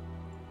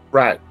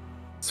 Right.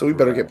 So we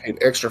better get paid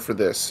extra for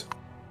this.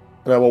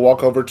 And I will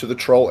walk over to the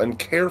troll and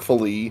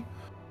carefully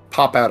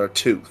pop out a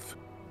tooth.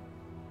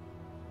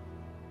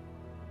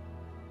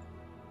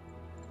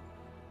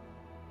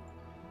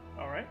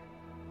 Alright.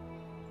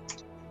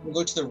 We'll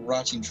go to the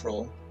rotting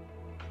troll.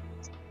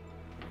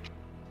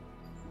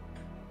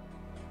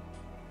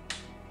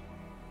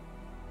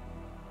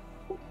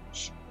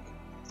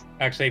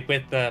 Actually,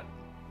 with the...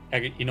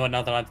 You know what,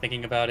 now that I'm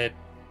thinking about it,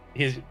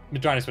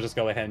 Madronis will just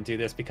go ahead and do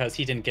this because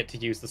he didn't get to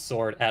use the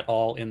sword at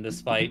all in this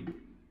fight.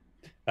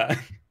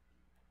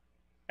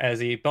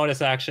 As he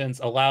bonus actions,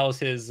 allows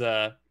his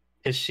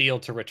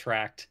shield to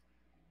retract,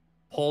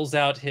 pulls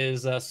out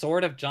his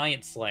sword of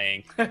giant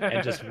slaying,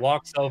 and just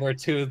walks over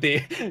to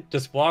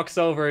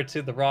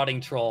the rotting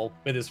troll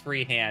with his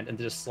free hand and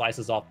just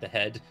slices off the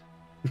head.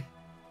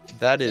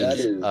 That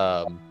is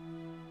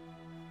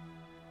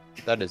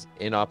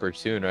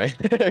inopportune right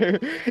there.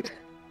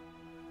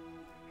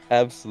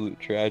 Absolute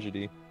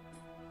tragedy.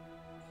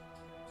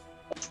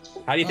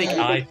 How do you think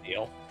I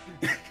feel?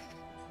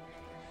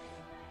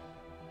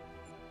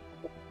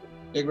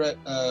 Big Red,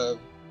 I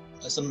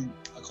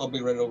call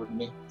Big Red over to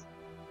me.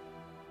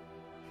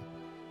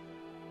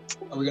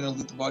 Are we gonna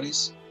loot the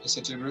bodies? I say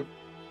to the group.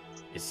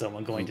 Is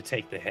someone going to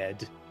take the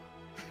head?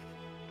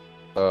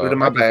 Put it in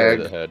my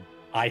bag. The head.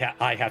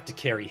 I have to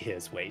carry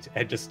his weight,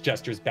 and just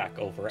gestures back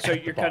over. So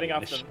at you're the cutting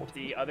body off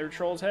the other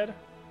troll's head?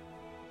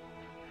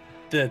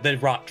 The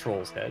rot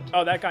troll's head.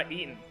 Oh, that got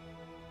eaten.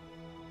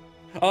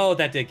 Oh,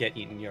 that did get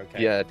eaten. You're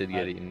okay. Yeah, it did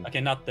get eaten.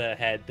 Okay, not the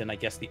head, then I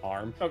guess the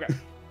arm. Okay.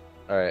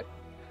 Alright.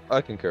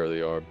 I can carry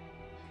the arm.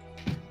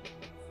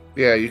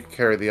 Yeah, you can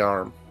carry the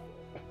arm.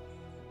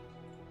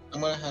 I'm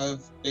gonna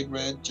have Big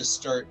Red just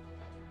start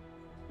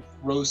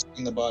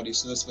roasting the body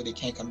so this way they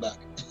can't come back.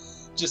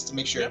 Just to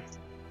make sure. Yep.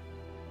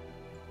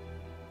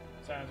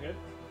 Sounds good.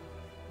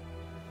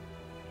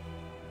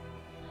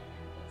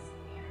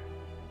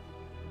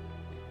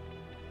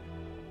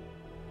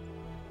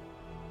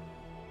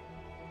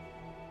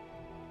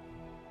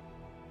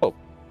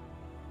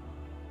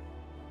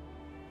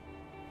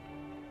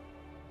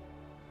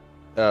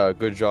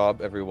 Good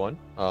job, everyone.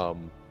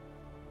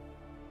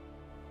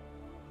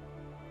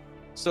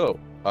 So,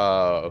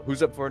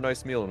 who's up for a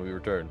nice meal when we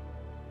return?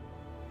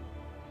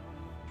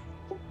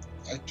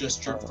 I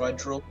just jerked fried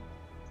troll.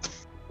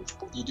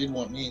 You did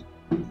want meat.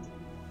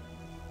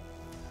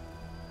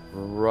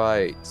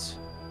 Right.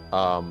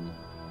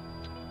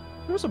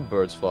 There's some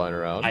birds flying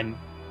around. I'm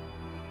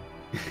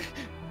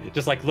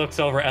just like looks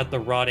over at the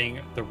rotting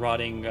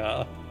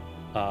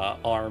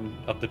arm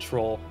of the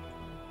troll.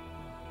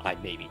 I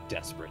may be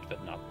desperate,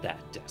 but not that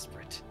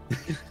desperate.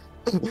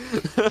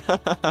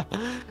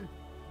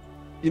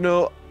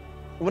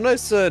 When I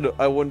said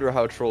I wonder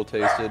how troll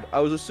tasted, I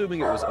was assuming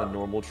it was a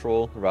normal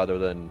troll rather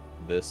than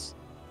this.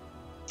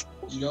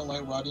 You don't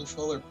like rotting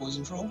troll or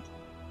poison troll?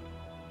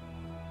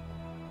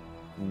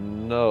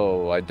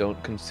 No, I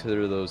don't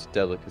consider those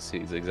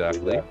delicacies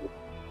exactly.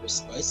 They're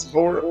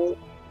spicy.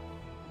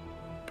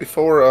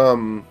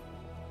 Before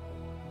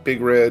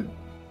Big Red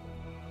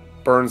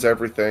burns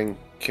everything,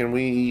 can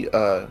we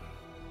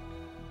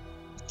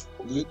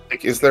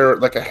is there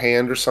like a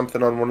hand or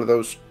something on one of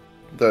those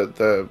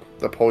the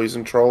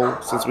poison troll?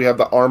 Since we have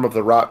the arm of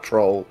the rot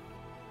troll,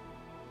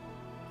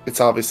 it's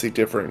obviously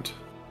different.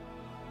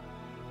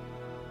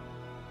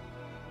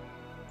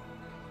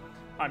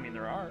 I mean,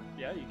 there are.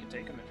 Yeah, you can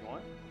take them if you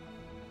want.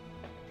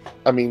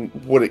 I mean,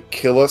 would it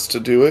kill us to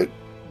do it?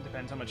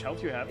 Depends how much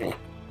health you have.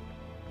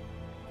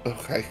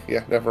 Okay,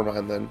 yeah, never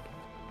mind then.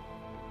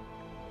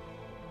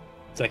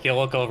 It's like he'll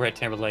look over at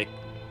Timberlake.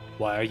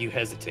 Why are you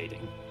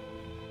hesitating?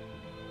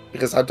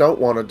 Because I don't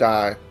want to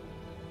die.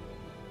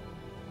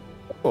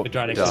 Oh,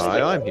 Madronic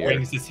I'm here.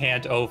 brings his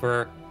hand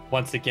over.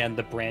 Once again,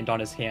 the brand on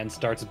his hand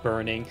starts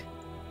burning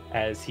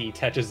as he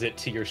attaches it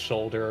to your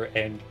shoulder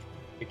and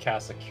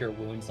casts a Cure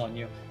Wounds on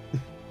you.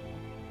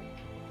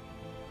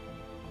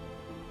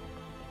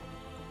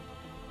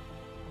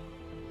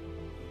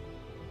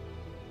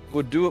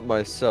 Would do it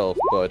myself,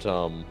 but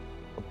a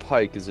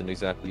pike isn't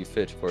exactly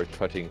fit for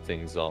cutting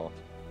things off.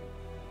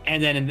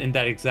 And then in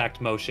that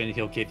exact motion,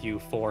 he'll give you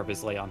 4 of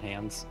his lay on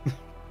hands.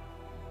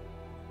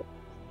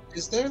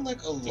 Is there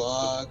like a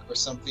log or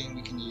something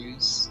we can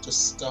use to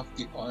stuff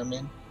the arm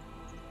in?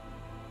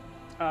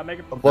 Make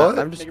a What?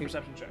 Make a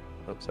perception check.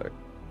 Oh, sorry.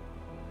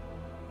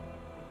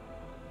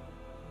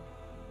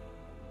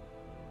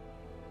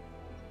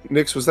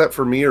 Nix, was that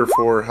for me or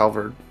for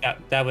Halvard?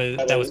 That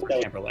was for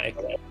Timberlake.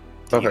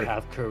 Do you Okay.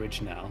 have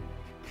courage now?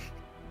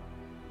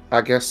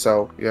 I guess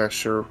so. Yeah,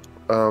 sure.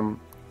 And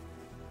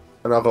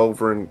I'll go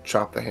over and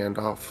chop the hand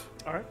off.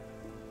 All right.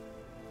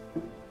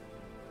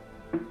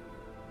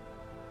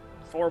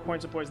 4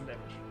 points of poison damage.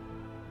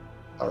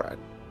 All right.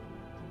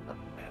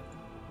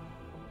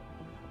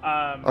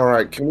 All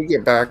right. Can we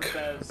get back?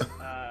 Says,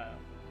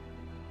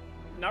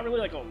 not really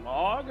like a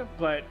log,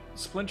 but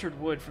splintered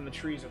wood from the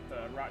trees that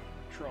the rock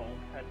troll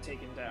had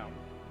taken down.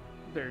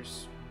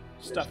 There's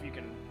stuff you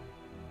can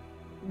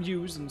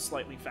use and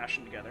slightly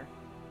fashion together.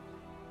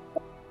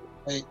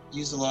 I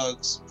use the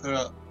logs, put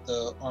out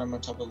the arm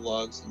on top of the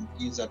logs, and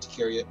use that to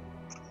carry it.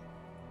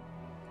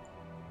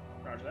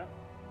 Roger that.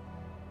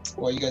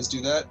 While you guys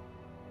do that,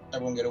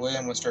 everyone get away.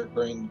 I'm gonna start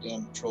burning the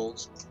damn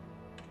trolls.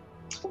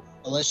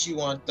 Unless you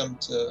want them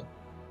to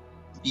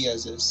be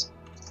as is.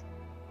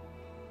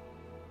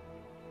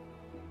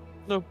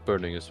 No,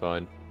 burning is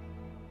fine.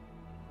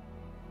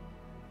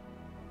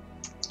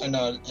 I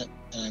nod and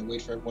I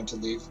wait for everyone to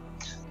leave.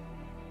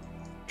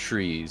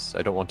 Trees.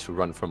 I don't want to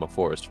run from a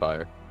forest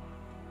fire.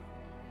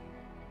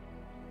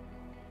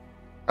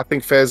 I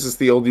think Fez is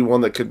the only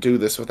one that could do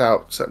this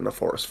without setting a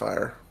forest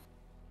fire.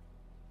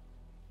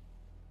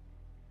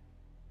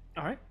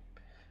 All right.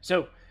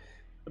 So,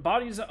 the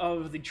bodies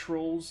of the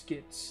trolls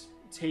get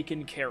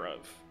taken care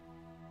of,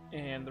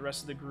 and the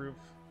rest of the group,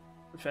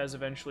 Fez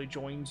eventually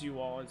joins you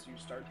all as you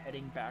start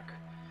heading back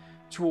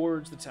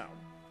towards the town.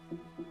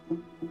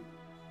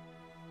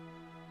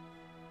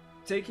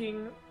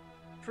 Taking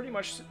pretty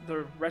much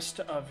the rest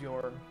of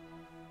your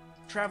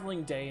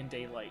traveling day and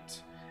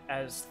daylight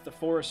as the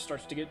forest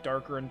starts to get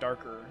darker and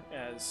darker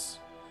as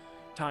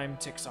time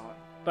ticks on.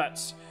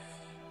 But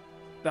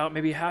about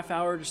maybe a half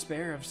hour to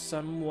spare of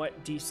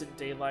somewhat decent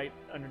daylight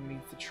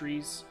underneath the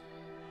trees.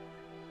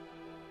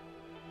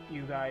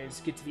 You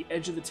guys get to the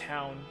edge of the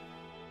town,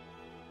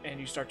 and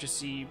you start to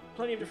see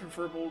plenty of different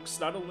furbolgs,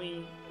 not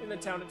only in the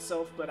town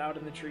itself, but out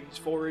in the trees,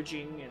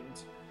 foraging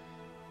and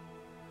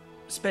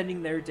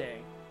spending their day.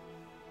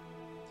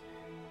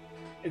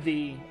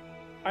 The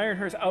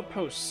Ironhearth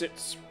outpost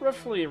sits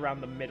roughly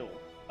around the middle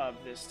of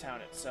this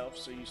town itself,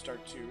 so you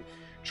start to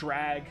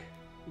drag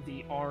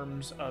the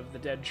arms of the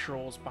dead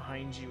trolls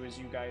behind you as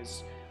you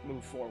guys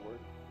move forward.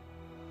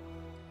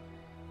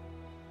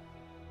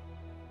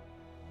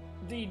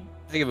 I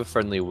give a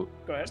friendly... Go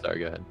ahead. Sorry,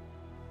 go ahead.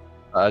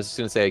 I was just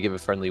going to say I give a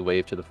friendly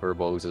wave to the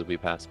furbolgs as we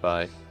pass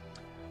by.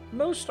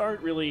 Most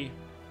aren't really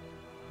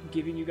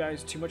giving you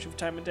guys too much of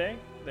time of day.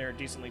 They're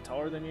decently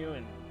taller than you,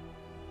 and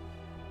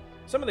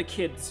some of the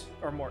kids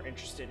are more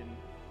interested in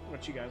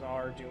what you guys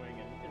are doing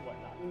and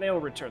whatnot, and they'll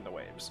return the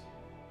waves.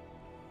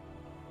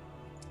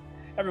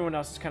 Everyone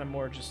else is kind of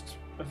more just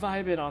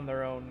vibing on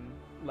their own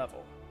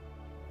level.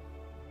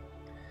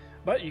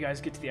 But you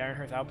guys get to the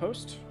Ironhearth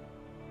outpost,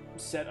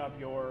 set up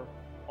your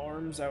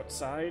arms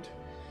outside.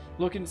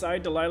 Look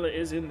inside, Delilah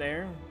is in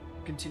there,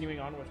 continuing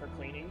on with her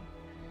cleaning.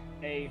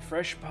 A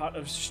fresh pot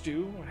of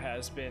stew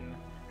has been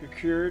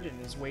procured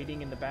and is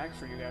waiting in the back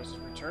for you guys to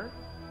return.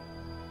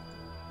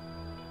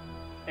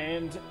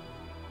 And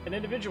an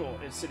individual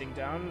is sitting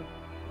down,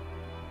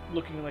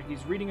 looking like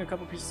he's reading a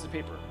couple pieces of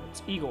paper.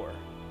 It's Igor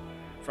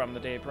from the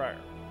day prior.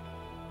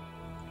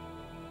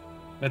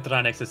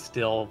 Mithranix is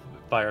still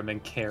fireman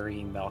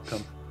carrying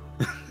Malcolm.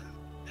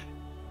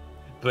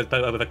 but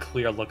with a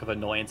clear look of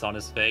annoyance on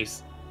his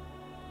face.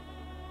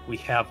 We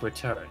have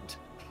returned.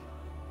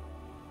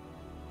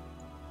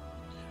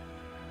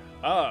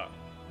 Ah,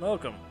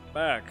 welcome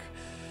back.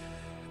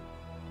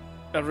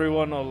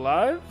 Everyone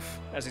alive?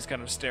 As he's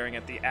kind of staring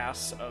at the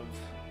ass of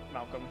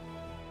Malcolm.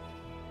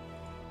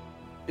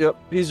 Yep,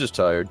 he's just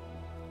tired.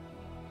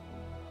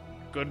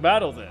 Good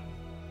battle then.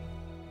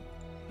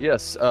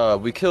 Yes,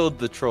 we killed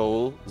the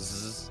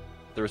trolls.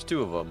 There was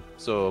 2 of them,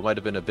 so it might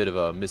have been a bit of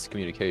a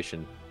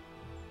miscommunication.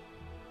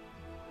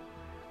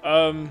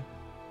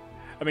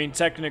 I mean,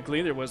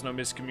 technically there was no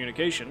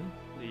miscommunication.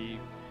 The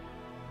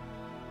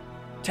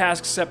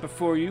task set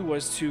before you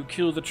was to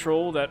kill the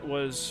troll that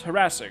was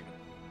harassing.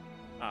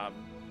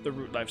 the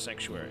Root Life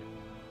Sanctuary.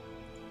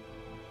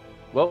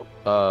 Well,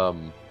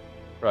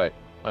 right,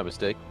 my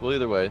mistake. Well,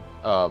 either way,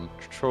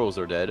 trolls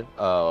are dead.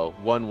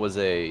 One was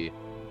a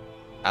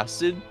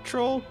acid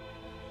troll.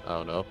 I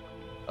don't know.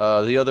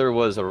 The other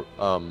was a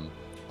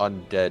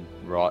undead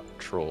rot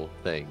troll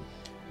thing.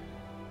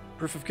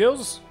 Proof of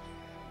kills?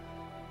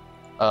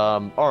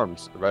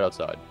 Arms right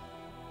outside.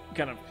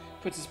 Kind of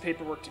puts his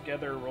paperwork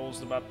together, rolls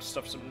them up,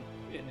 stuffs them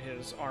in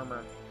his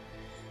armor,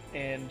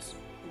 and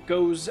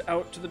goes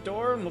out to the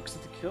door and looks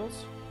at the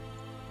kills.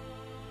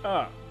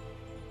 Ah.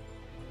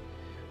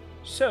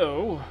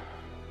 So,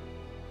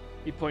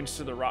 he points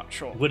to the rot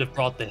troll. Would have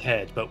brought the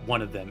head, but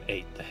one of them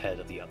ate the head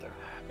of the other.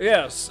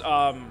 Yes,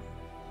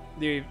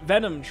 the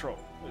venom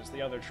troll is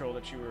the other troll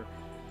that you were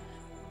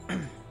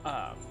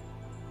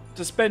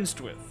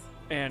dispensed with,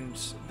 and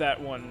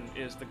that one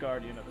is the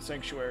guardian of the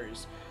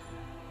sanctuaries.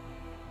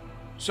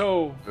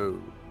 So,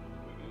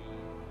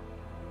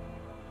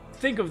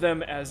 think of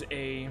them as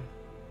a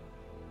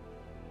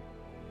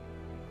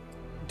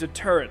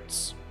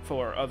deterrence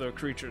for other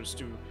creatures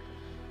to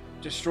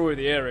destroy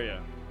the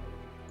area.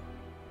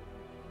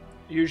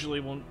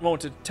 Usually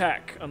won't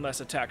attack unless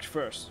attacked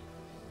first.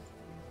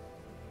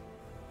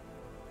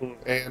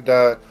 And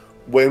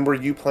when were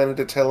you planning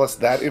to tell us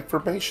that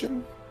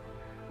information?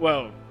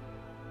 Well,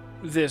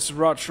 this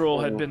rot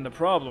troll had been the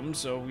problem,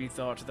 so we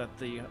thought that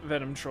the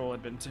venom troll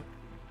had been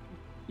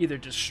either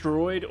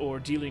destroyed or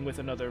dealing with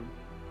another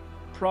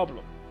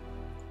problem.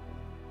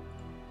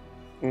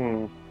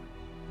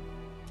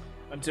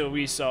 Until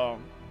we saw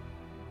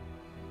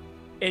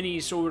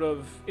any sort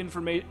of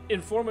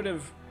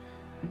informative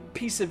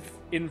piece of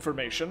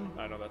information,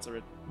 I know that's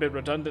a bit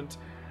redundant,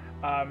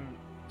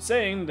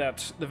 saying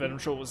that the venom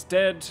troll was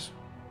dead.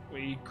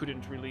 We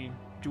couldn't really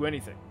do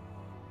anything.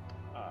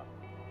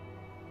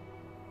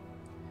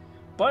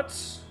 But,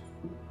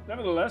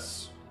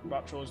 nevertheless,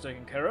 rot troll is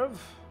taken care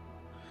of.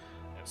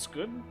 That's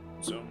good.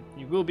 So,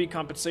 you will be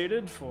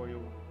compensated for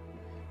your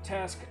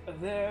task,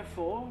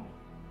 therefore.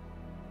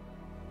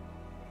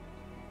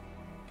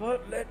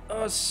 But let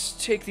us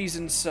take these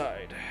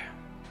inside.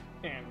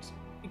 And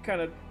he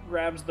kind of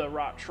grabs the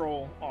rot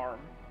troll arm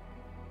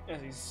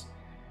as he's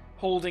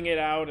holding it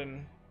out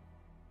and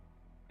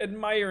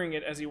admiring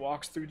it as he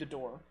walks through the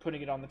door,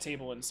 putting it on the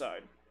table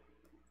inside.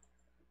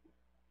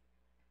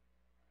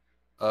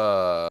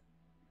 I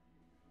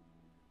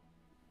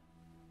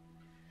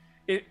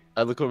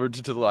look over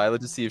to Delilah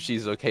to see if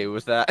she's okay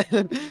with that.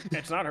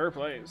 It's not her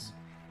place.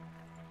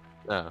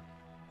 No.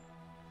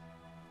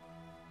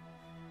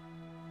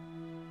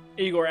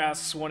 Igor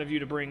asks one of you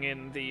to bring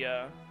in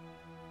the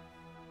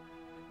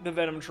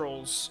venom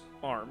troll's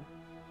arm.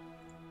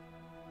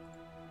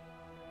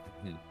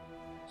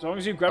 As long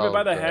as you grab it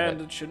by the hand,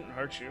 it shouldn't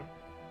hurt you.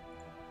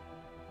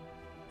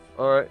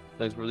 Alright,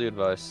 thanks for the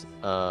advice.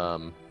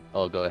 I'll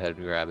go ahead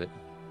and grab it.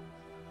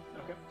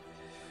 Okay.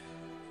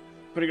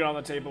 Putting it on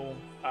the table,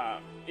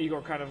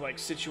 Igor kind of like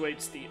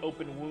situates the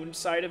open wound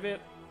side of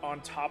it on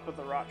top of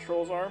the rot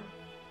troll's arm.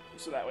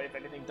 So that way if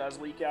anything does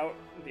leak out,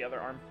 the other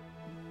arm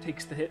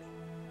takes the hit.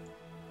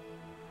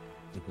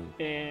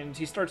 And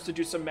he starts to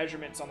do some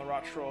measurements on the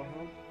rot troll.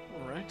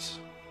 Alright.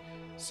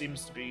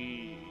 Seems to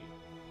be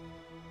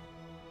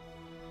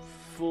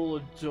full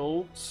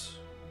adult.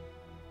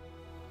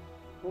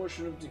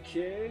 Portion of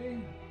decay.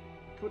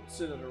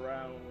 Puts it at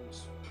around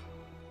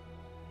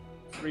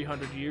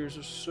 300 years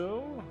or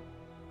so.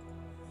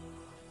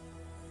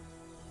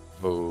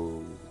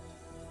 Oh.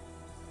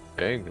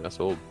 Dang, that's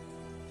old.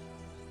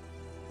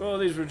 Well,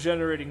 these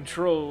regenerating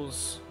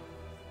trolls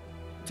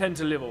tend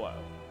to live a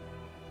while.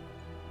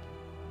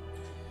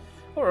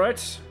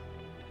 Alright.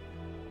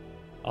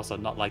 Also,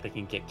 not like they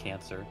can get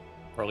cancer,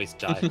 or at least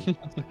die.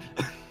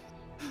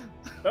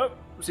 Oh,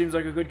 seems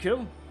like a good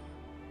kill.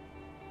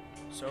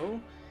 So,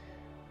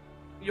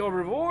 your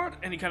reward,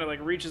 and he kind of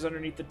like reaches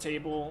underneath the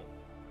table,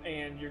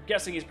 and you're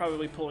guessing he's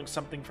probably pulling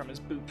something from his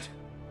boot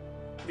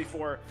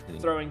before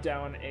throwing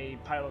down a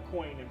pile of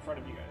coin in front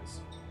of you guys.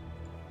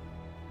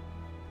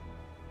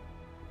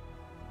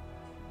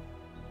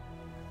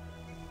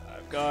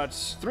 I've got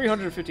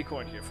 350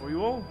 coin here for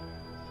you all.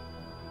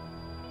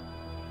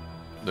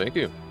 Thank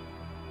you.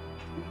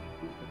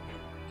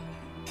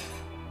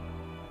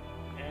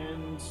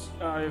 And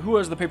who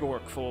has the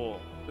paperwork for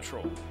the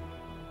troll?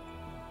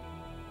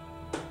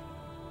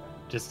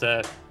 Just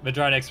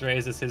Madronix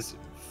raises his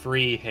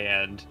free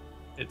hand.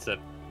 It's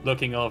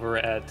looking over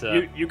at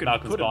you can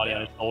Malcolm's put body him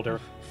on his shoulder.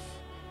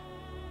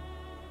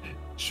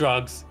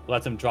 Shrugs,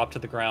 lets him drop to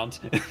the ground,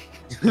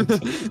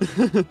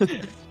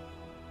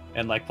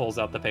 and like pulls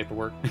out the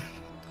paperwork.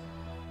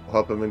 I'll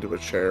help him into a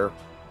chair.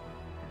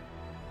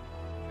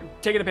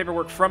 Taking the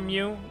paperwork from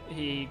you,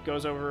 he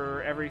goes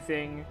over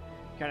everything,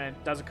 kind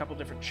of does a couple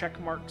different check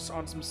marks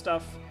on some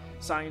stuff,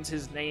 signs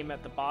his name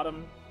at the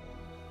bottom,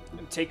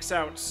 and takes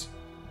out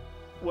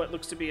what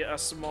looks to be a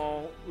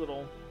small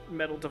little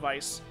metal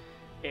device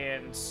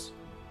and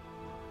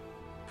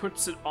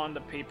puts it on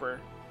the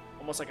paper,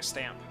 almost like a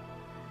stamp.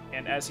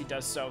 And as he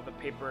does so, the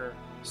paper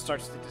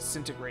starts to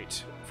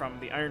disintegrate from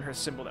the Ironhearth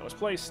symbol that was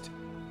placed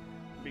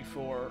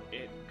before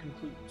it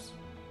concludes.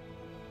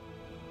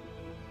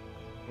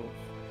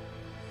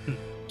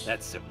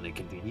 That's certainly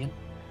convenient.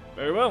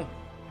 Very well.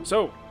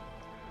 So,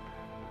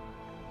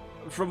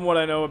 from what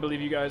I know, I believe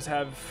you guys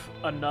have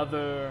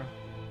another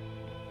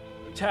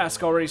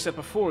task already set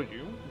before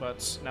you,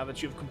 but now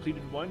that you've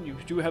completed one, you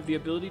do have the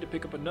ability to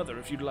pick up another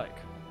if you'd like.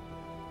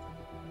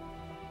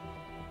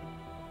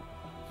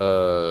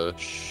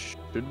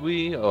 Should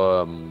we?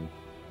 I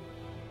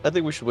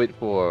think we should wait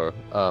for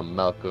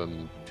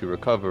Malcolm to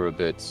recover a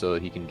bit so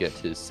he can get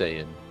his say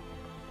in.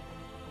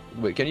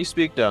 Wait, can you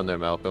speak down there,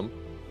 Malcolm?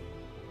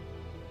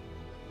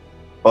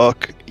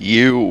 Fuck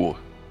you.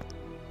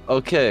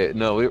 Okay,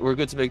 no, we're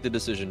good to make the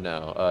decision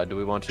now. Do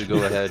we want to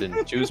go ahead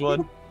and choose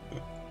one?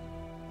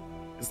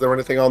 Is there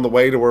anything on the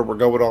way to where we're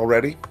going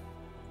already?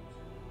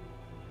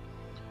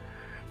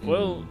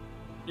 Well,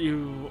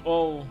 you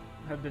all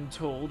have been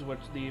told what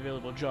the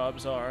available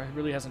jobs are. It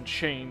really hasn't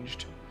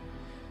changed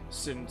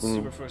since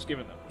you were first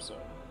given them, so.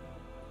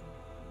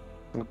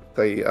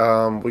 We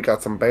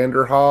got some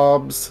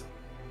Banderhobs.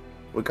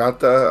 We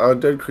got the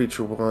undead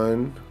creature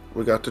one.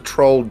 We got the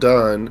troll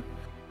done.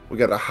 We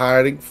got a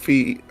hiding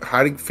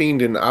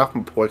fiend in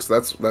Offenpoix, so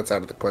that's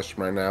out of the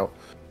question right now.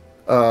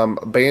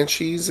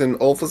 Banshees in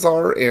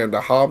Ulfazar and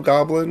a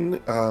hobgoblin,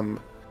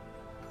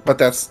 but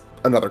that's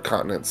another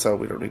continent, so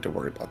we don't need to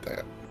worry about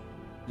that.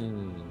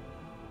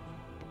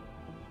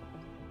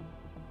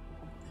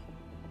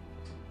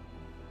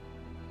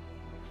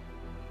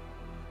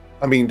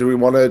 I mean, do we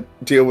want to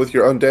deal with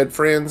your undead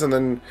friends and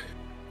then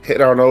head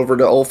on over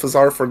to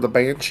Ulfazar for the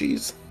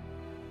Banshees?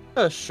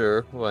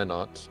 Sure, why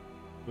not?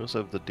 We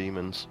also have the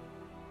demons.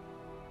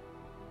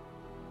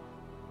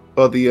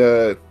 Well,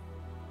 the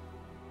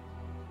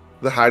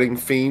hiding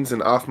fiends in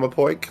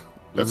Offenpoix,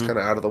 that's kind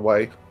of out of the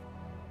way.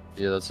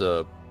 Yeah, that's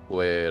a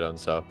way down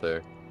south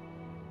there.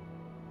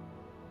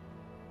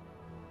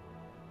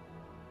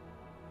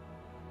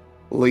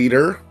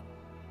 Leader.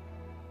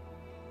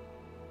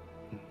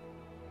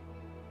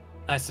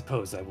 I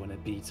suppose I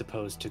wouldn't be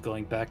opposed to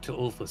going back to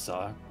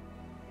Ulfasar.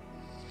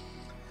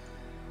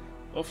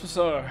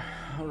 Ulfasar,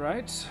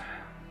 alright.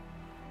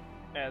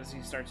 As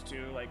he starts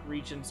to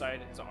reach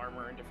inside his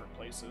armor in different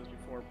places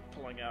before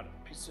pulling out a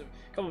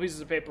couple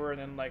pieces of paper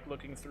and then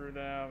looking through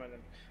them and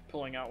then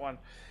pulling out one.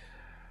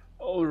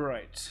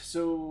 Alright,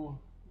 so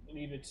I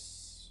believe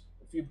it's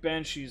a few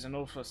banshees in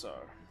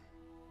Ulfasar.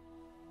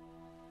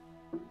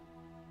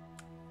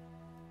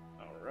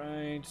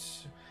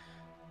 Alright.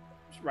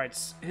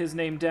 Writes his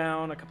name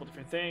down, a couple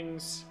different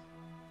things.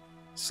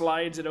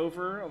 Slides it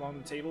over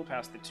along the table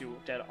past the two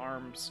dead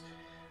arms.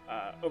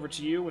 Over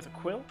to you with a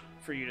quill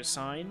for you to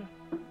sign,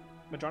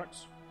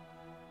 Madronix.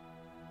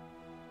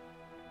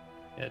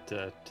 It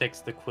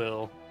takes the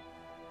quill,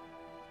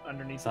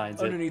 Underneath signs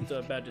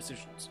the bad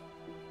decisions.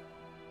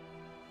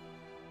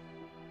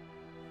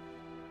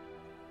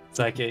 It's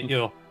like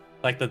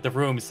the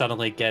room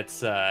suddenly gets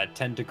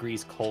 10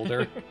 degrees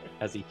colder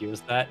as he hears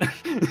that.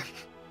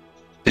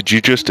 Did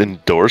you just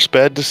endorse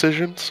bad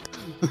decisions?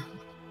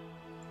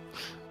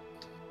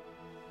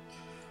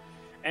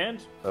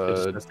 And I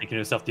was thinking to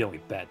himself, the only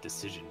bad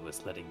decision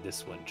was letting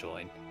this one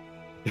join.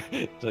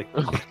 Like,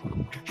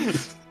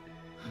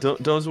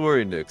 don't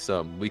worry, Nix.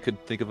 We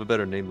could think of a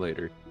better name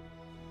later.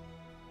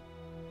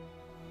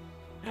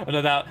 oh,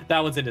 no, that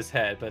one's in his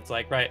head, but it's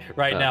like right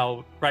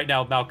now,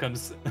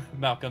 Malcolm's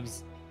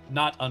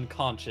not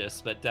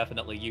unconscious, but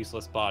definitely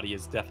useless body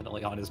is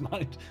definitely on his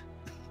mind.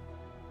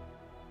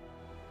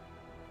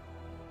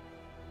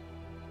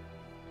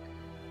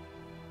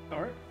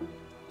 Alright.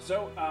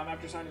 So,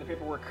 after signing the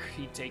paperwork,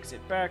 he takes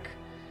it back,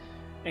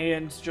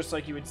 and just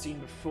like you had seen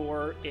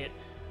before, it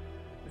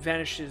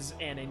vanishes,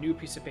 and a new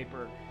piece of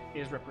paper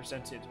is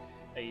represented,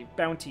 a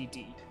bounty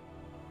deed,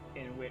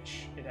 in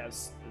which it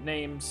has the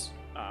names,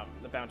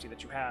 the bounty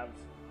that you have,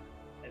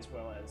 as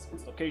well as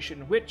its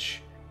location,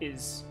 which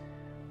is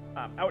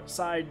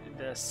outside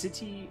the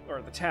city,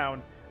 or the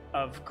town,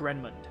 of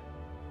Grenmund.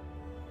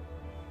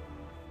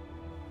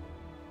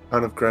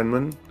 Town of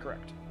Grenmund?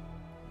 Correct.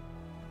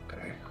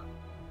 Okay.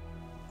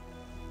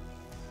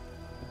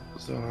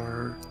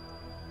 Zar.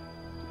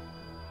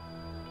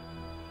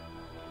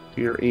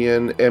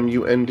 Grenmund.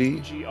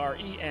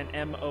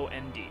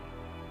 Grenmond.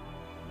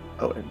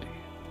 O-N-D.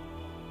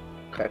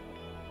 Okay.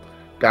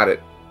 Got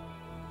it.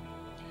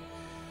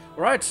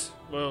 Alright,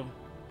 well,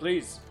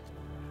 please.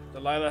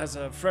 Delilah has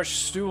a fresh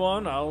stew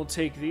on. I'll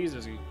take these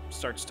as he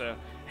starts to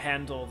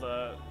handle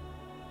the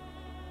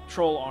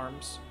troll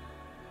arms.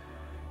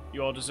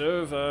 You all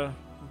deserve a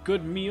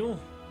good meal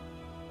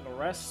and a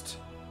rest.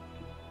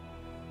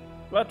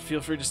 But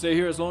feel free to stay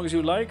here as long as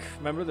you like.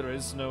 Remember, there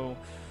is no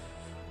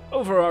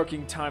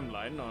overarching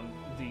timeline on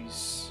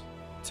these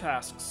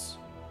tasks.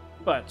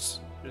 But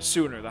the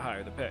sooner, the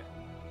higher the pay.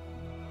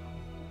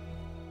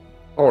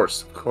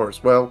 Of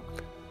course. Well,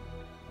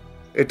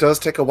 it does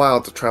take a while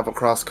to travel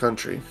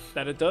cross-country.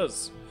 That it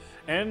does.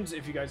 And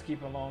if you guys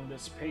keep along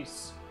this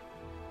pace,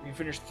 you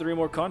finish 3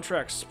 more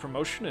contracts.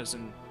 Promotion is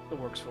in the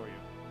works for you.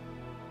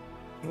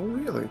 Oh,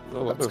 really?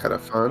 Well, that's kind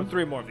of fun.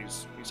 3 more of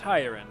these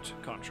higher-end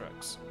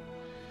contracts.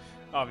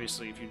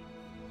 Obviously, if you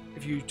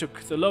If you took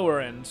the lower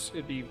end,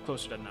 it'd be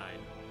closer to 9.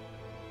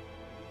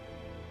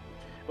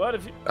 But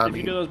if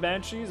you do those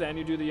banshees and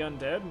you do the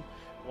undead,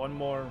 one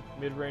more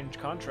mid-range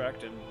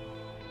contract and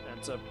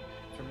that's a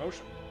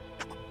promotion.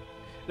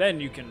 Then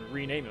you can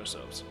rename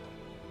yourselves.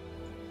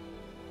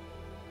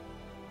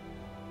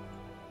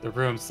 The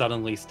room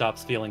suddenly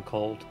stops feeling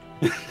cold.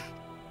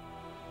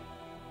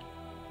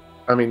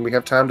 I mean, we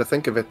have time to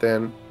think of it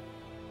then.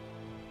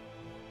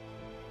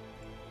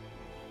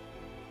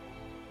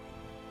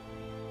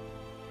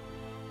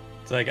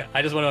 It's like,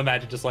 I just want to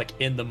imagine just like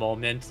in the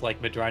moment,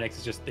 like Madrynix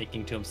is just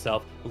thinking to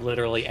himself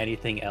literally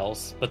anything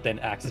else, but then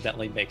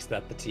accidentally makes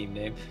that the team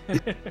name.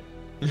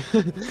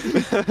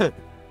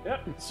 Yeah,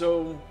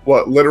 so...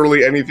 What,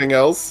 literally anything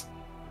else?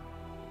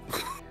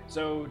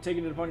 So,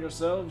 taking it upon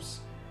yourselves,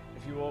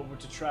 if you all were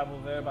to travel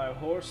there by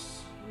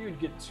horse, you'd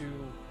get to...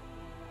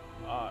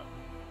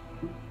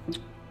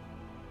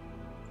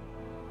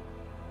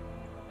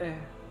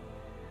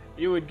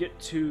 you would get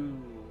to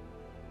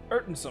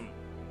Urtensum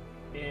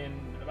in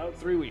about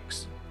 3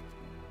 weeks.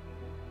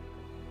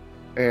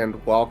 And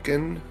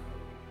Walken?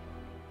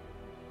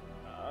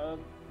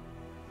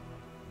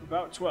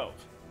 About 12.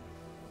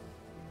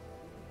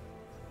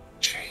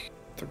 Gee,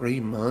 3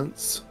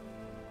 months?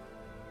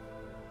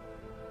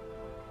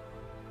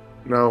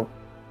 No.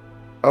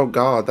 Oh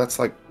god, that's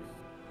like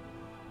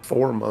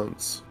 4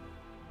 months.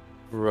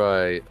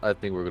 Right. I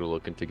think we're gonna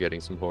look into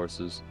getting some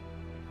horses.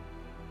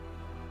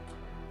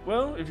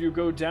 Well, if you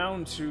go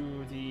down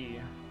to the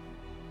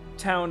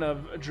town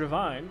of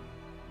Dravine,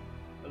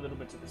 a little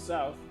bit to the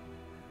south,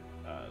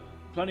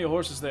 plenty of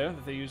horses there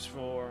that they use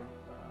for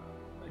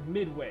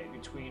midway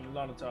between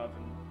Lonotov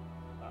and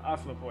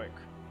Aflapoik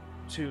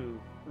to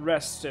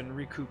rest and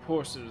recoup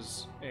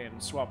horses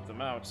and swap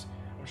them out.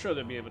 I'm sure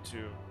they'll be able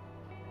to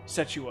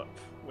set you up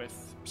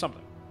with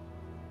something.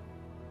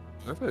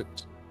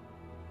 Perfect.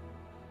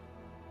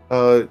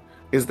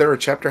 Is there a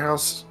chapter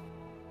house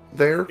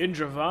there? In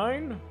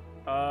Dravine?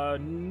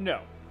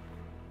 No.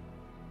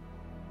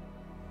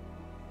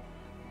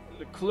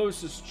 The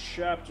closest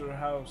chapter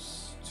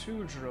house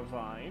to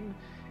Dravine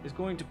is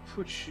going to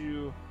put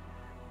you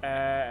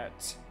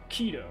at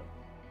Keto,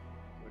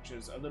 which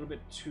is a little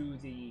bit to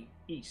the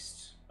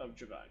east of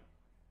Dravine.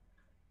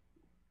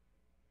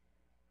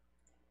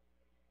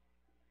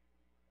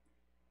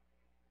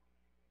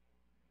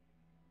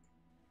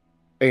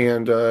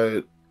 And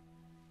the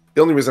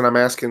only reason I'm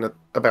asking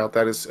about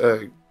that is,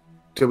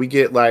 do we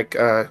get like,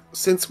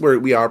 since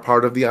we are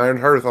part of the Iron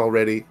Hearth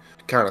already,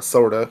 kind of,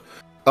 sorta,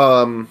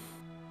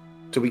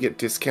 do we get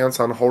discounts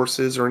on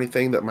horses or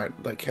anything that might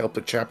like help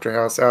the chapter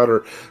house out,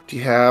 or do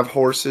you have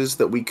horses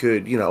that we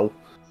could,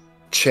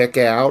 check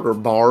out or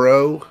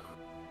borrow,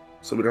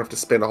 so we don't have to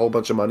spend a whole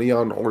bunch of money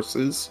on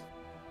horses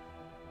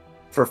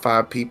for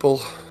 5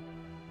 people?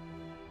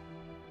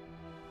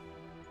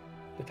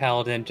 The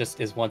paladin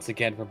just is once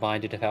again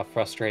reminded of how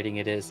frustrating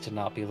it is to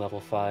not be level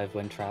 5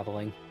 when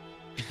traveling.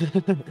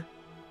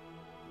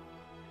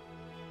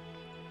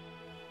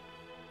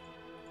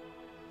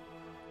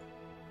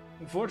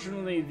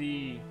 Unfortunately,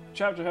 the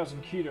chapter house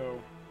in Keto,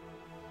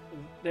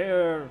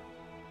 they're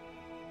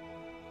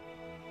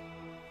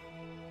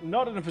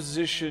not in a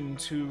position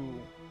to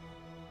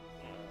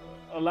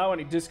allow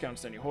any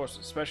discounts to any horses,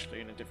 especially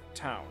in a different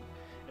town.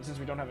 And since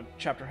we don't have a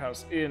chapter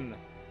house in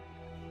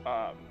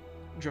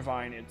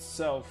Dravine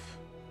itself,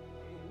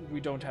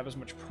 we don't have as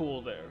much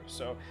pull there.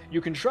 So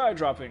you can try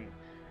dropping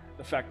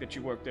the fact that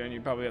you work there, and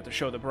you probably have to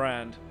show the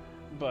brand,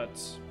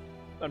 but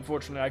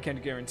unfortunately I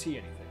can't guarantee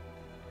anything.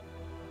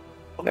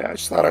 Okay, I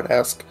just thought I'd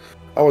ask.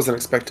 I wasn't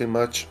expecting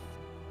much.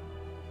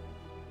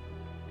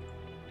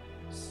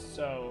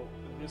 So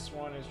this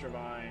one is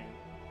Dravine,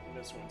 and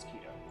this one's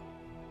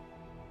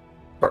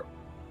Keto.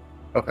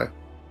 Okay.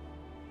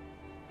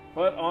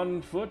 But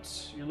on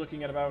foot, you're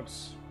looking at about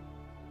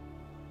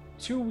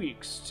 2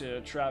 weeks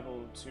to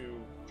travel to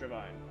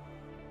Dravine.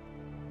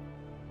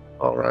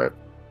 All right.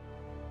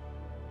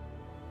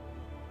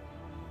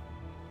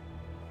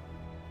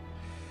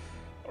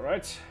 All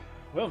right.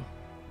 Well,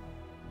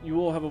 you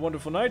all have a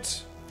wonderful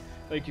night.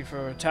 Thank you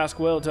for a task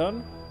well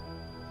done.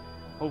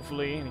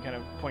 Hopefully, and he kind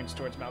of points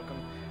towards Malcolm,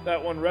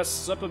 that one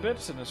rests up a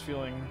bit and is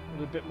feeling a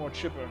little bit more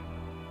chipper.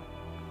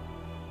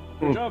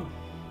 Good job.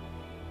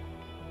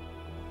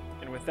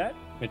 And with that,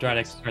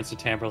 Madrynix turns to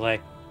Tamberlay.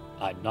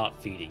 I'm not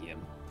feeding him.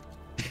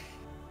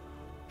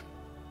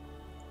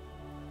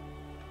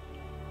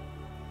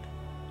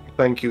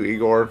 Thank you,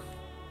 Igor.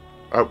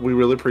 We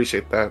really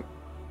appreciate that.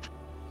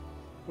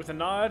 with a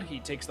nod,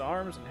 he takes the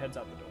arms and heads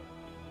out the door.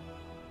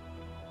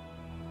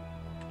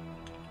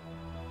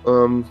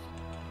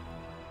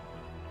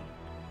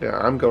 Yeah,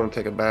 I'm going to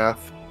take a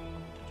bath.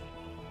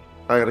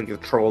 I gotta get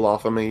a troll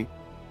off of me.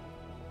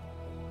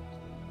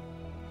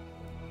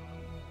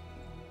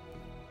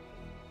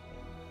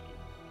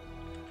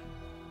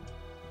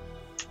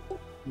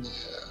 Yeah,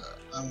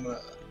 I'm gonna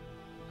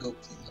go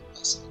clean up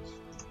myself.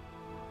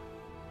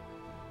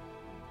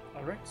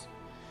 All right.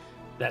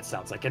 That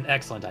sounds like an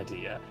excellent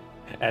idea.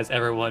 As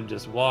everyone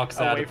just walks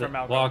Away out of from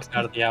Malcolm.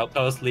 the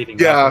outpost, leaving.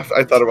 Yeah, Malcolm.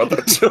 I thought about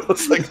that too.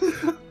 It's like,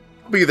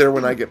 be there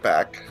when I get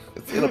back.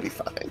 It'll be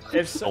fine.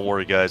 Don't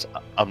worry, guys.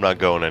 I'm not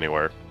going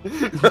anywhere.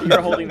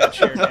 You're holding that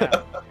chair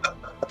down.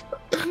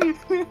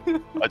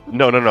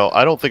 No.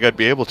 I don't think I'd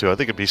be able to. I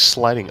think I'd be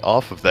sliding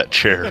off of that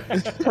chair.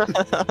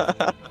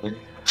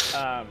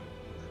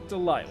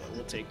 Delilah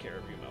will take care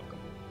of you, Malcolm.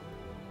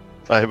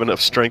 I have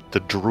enough strength to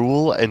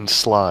drool and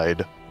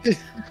slide.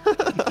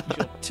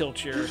 She'll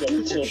tilt your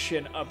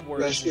chin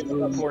upwards,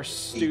 pour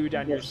stew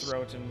down your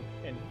throat,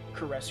 and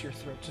caress your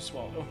throat to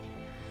swallow.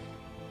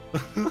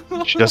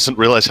 She doesn't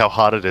realize how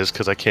hot it is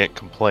because I can't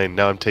complain.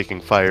 Now I'm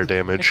taking fire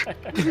damage.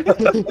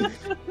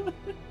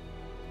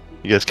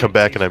 You guys come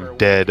back and I'm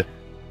dead.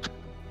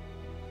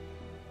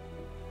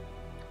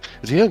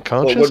 Is he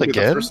unconscious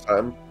again? The first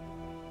time.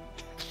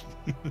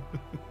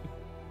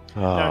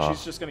 No,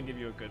 she's just gonna give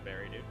you a good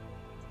berry, dude.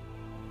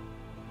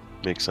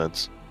 Makes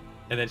sense.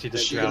 And then she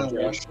just She drowned.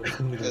 gonna rush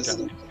him, because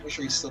I'm pretty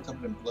sure he's still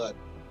covered in blood.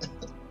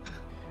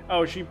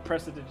 Oh, she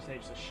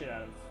prestidigitates the shit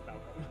out of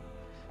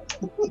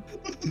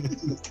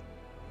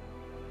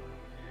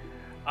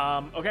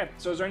Malcolm. Okay,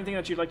 so is there anything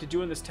that you'd like to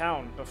do in this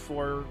town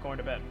before going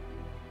to bed?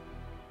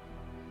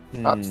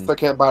 Since I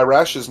can't buy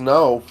rashes,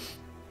 no.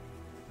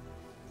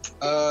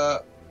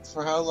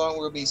 For how long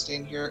we'll be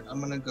staying here, I'm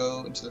gonna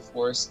go into the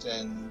forest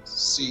and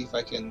see if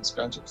I can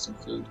scrounge up some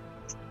food.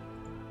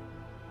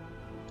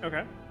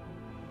 Okay.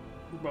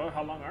 Well,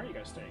 how long are you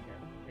guys staying here?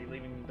 Are you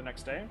leaving the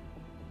next day?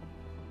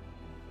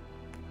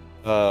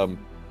 I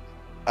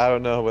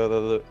don't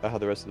know how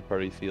the rest of the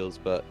party feels,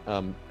 but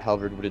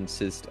Halvard would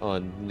insist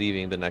on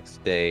leaving the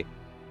next day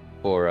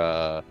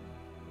for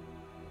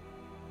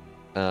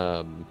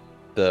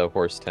the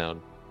horse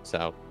town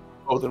south.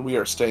 Oh, then we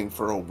are staying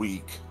for a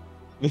week.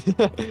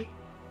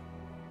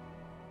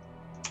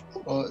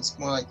 Well, it's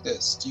more like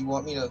this. Do you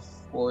want me to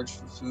forage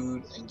for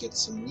food and get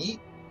some meat?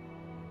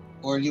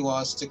 Or do you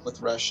want to stick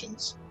with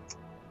rations?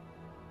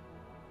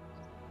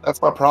 That's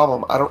my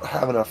problem. I don't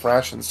have enough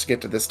rations to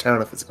get to this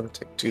town if it's going to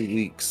take 2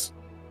 weeks.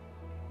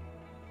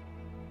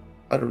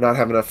 I do not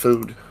have enough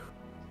food.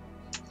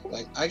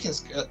 Like, I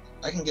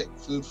can get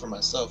food for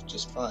myself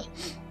just fine.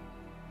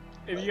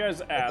 If you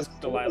guys ask,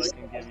 Delilah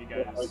can give you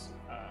guys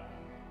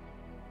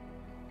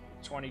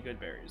 20 good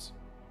berries.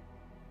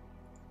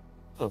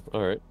 Oh,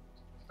 alright.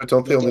 But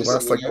don't they only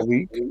last like a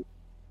week?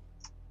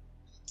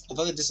 I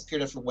thought they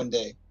disappeared after 1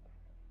 day.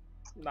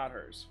 Not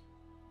hers.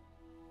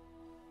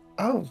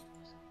 Oh.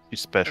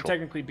 She's special. They're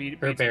technically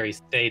Her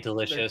berries stay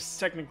delicious.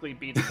 Technically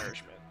beats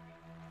nourishment.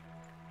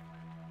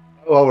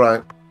 Oh, all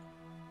right.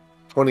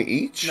 20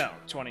 each? No,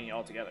 20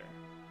 altogether.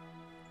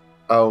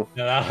 Oh.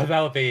 No,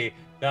 that'll be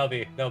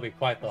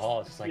quite the haul.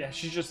 It's just like, Yeah,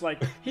 she's just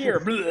like, here,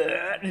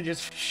 bleh, and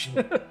just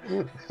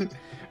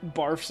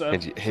barfs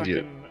up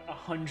fucking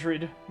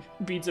 100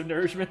 beads of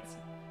nourishment.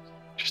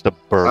 Just a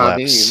burlap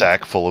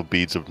sack full of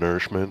beads of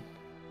nourishment.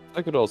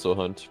 I could also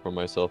hunt for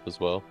myself as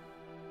well.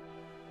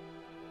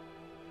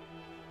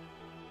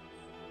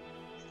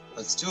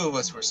 That's 2 of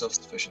us who are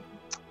self-sufficient.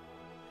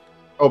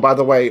 Oh, by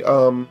the way,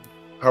 how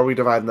are we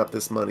dividing up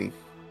this money?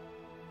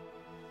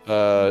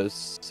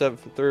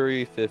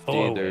 350.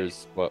 Oh,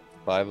 There's what,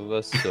 5 of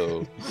us,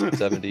 so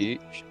 70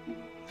 each.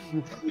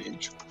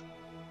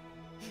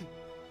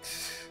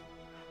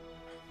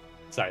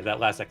 sorry, that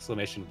last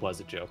exclamation was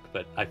a joke,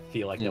 but I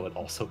feel like that would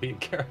also be in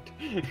character.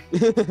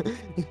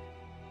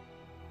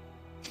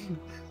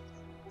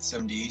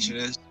 70 each it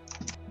is.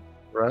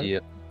 Right?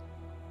 Yep.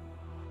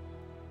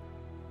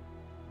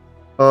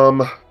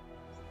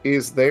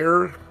 Is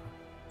there...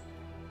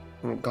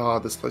 Oh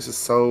god, this place is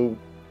so...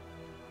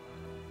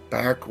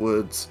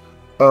 backwoods.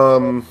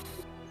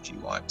 If you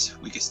want,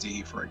 we could stay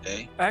here for a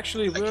day.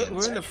 Actually,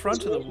 we're in the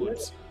front of the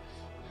woods.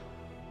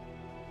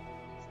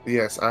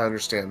 Yes, I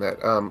understand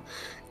that.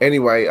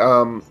 Anyway,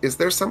 is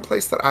there some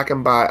place that I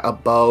can buy a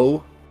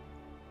bow?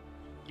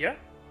 Yeah.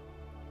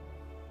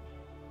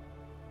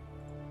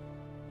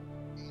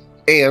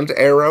 And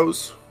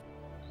arrows?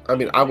 I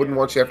mean, I wouldn't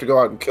want you to have to go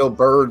out and kill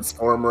birds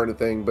for them or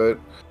anything, but...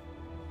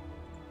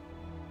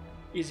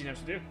 Easy enough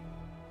to do.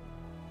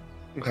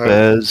 Okay.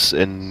 Bez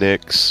and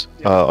Nyx,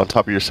 on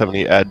top of your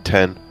 70, add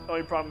 10. The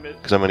only problem is...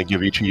 Because I'm going to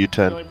give each of you The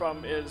 10. only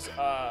problem is,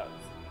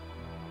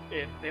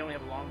 they only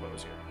have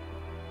longbows here.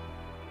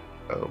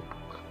 Oh,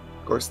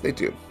 of course they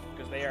do.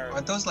 Because they are...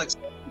 Aren't those like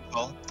 7 feet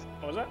tall?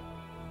 What was that?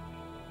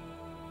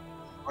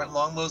 Aren't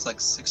longbows like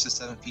 6 to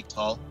 7 feet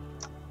tall?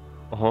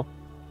 Uh-huh.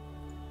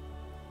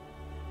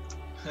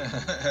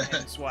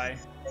 That's why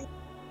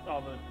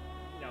all the,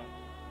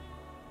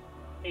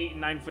 8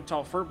 and 9 foot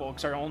tall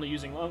furbolgs are only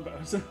using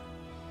longbows.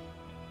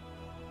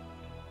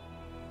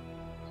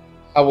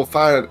 I will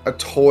find a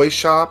toy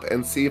shop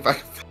and see if I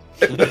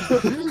can...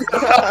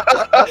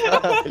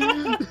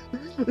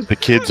 The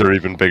kids are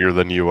even bigger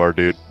than you are,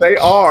 dude. They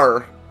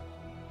are.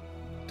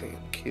 Damn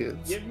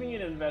kids. Give me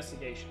an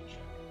investigation check.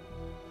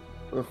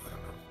 Ugh.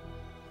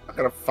 Not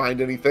gonna find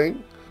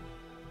anything.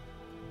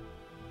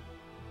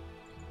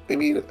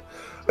 Maybe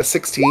a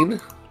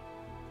 16.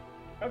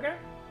 Okay.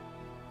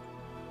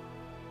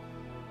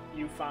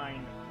 You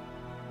find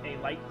a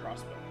light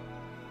crossbow.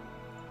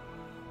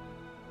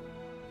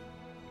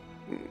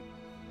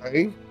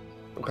 Okay.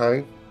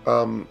 Okay.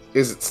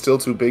 Is it still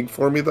too big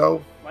for me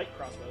though? Light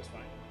crossbow is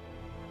fine.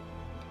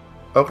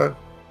 Okay.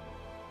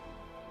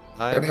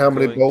 And how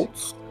many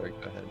bolts? Sorry,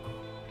 go ahead.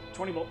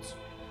 20 bolts.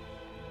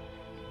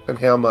 And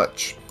how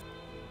much?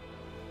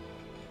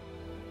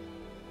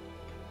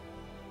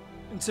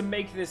 And to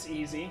make this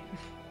easy,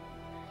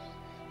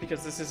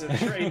 because this is a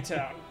trade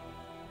town,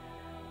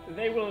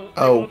 they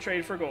will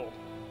trade for gold.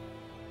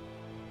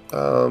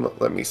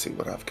 Let me see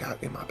what I've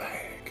got in my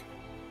bag.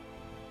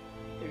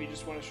 If you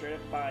just want to straight up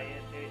buy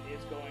it, it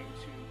is going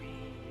to be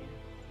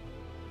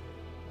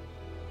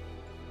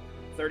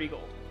 30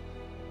 gold.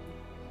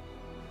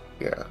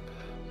 Yeah.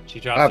 She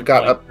drops her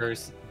coin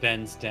purse,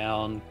 bends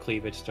down,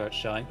 cleavage starts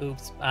showing.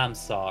 Oops, I'm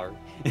sorry.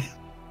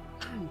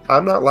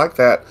 I'm not like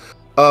that.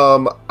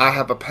 I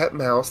have a pet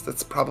mouse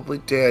that's probably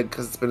dead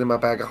because it's been in my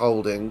bag of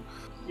holding.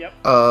 Yep.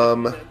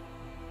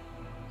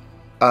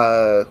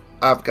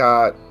 I've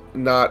got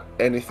not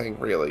anything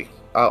really.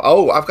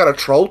 I've got a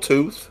troll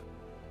tooth.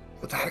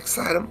 Would that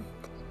excite him?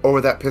 Or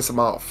would that piss him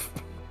off?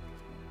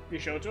 You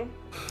show it to him?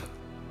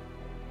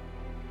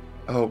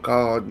 Oh,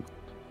 God.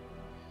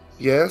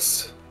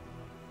 Yes?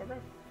 Okay.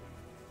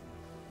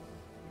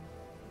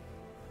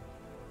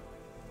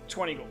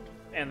 20 gold.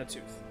 And the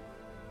tooth.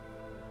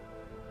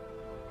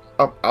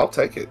 I'll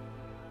take it.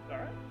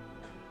 Alright.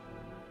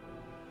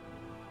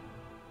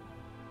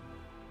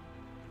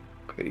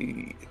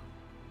 Okay.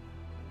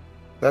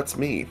 That's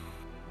me.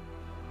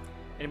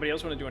 Anybody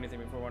else want to do anything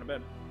before we go to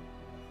bed?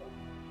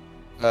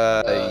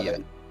 Yeah.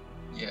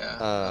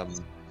 Yeah.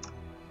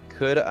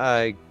 Could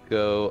I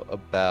go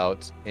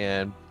about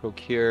and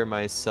procure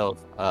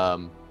myself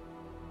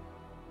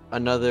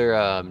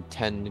another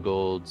 10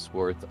 golds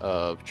worth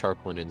of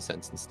charcoal and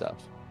incense and stuff?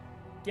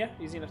 Yeah,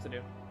 easy enough to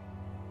do.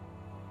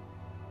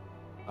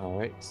 All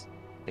right.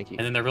 Thank you.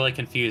 And then they're really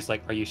confused,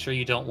 like, are you sure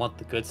you don't want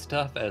the good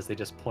stuff? As they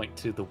just point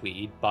to the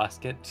weed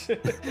basket.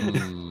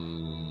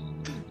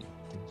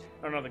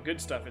 Oh no, the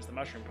good stuff is the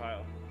mushroom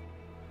pile.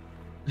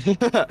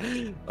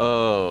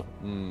 Oh,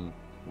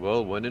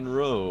 well, when in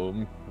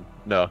Rome.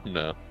 No.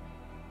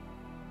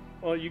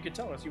 Well, you could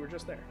tell us, you were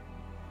just there.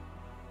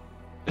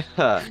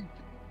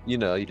 You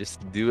know, you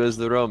just do as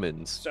the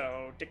Romans.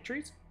 So, dick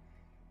trees?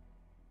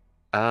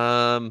 You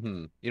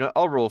know,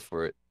 I'll roll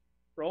for it.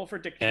 Roll for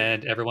dick trees.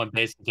 And everyone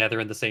pays together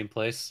in the same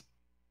place.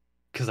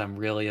 Because I'm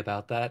really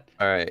about that.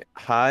 All right,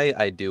 high,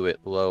 I do it.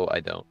 Low, I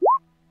don't.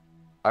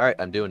 All right,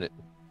 I'm doing it.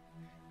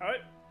 All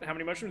right, how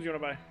many mushrooms do you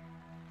want to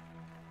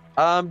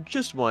buy?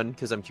 Just one,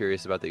 because I'm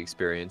curious about the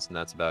experience, and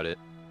that's about it.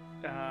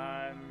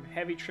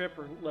 Heavy trip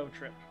or low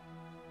trip?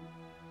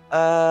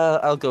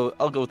 I'll go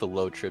with the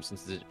low trip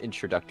since it's an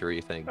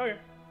introductory thing. Okay.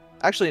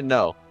 Actually,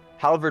 no.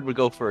 Halvard would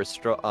go for a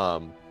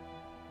strong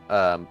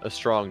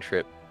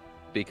trip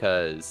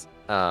because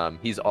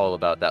he's all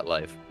about that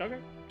life. Okay.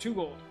 2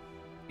 gold.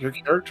 Your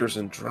character's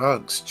in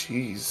drugs,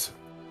 jeez.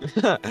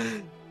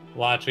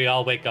 Watch, we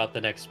all wake up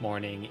the next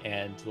morning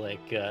and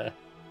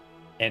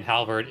and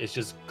Halvard is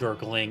just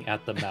gurgling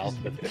at the mouth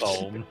with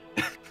foam.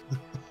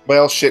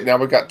 Well, shit, now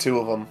we've got 2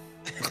 of them.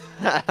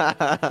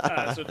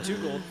 So 2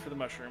 gold for the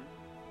mushroom.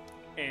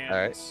 And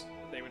right.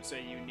 They would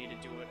say you need to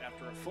do it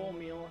after a full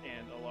meal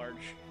and a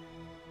large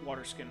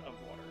water skin of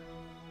water.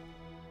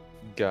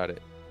 Got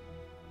it.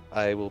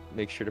 I will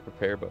make sure to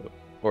prepare both.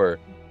 Or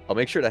I'll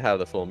make sure to have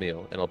the full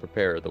meal and I'll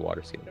prepare the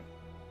water skin. Yep.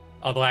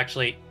 Although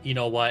actually, you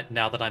know what,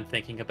 now that I'm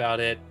thinking about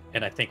it,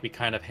 and I think we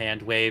kind of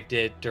hand-waved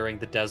it during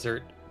the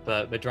desert,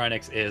 but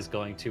Madrynix is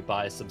going to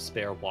buy some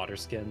spare water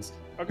skins.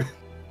 Okay.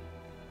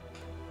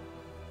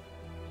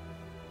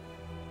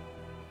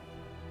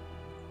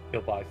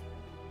 He'll buy...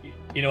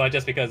 You know what,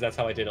 just because that's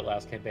how I did it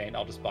last campaign,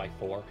 I'll just buy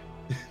 4.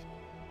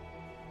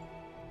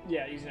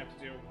 Yeah, easy enough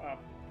to do.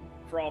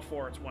 For all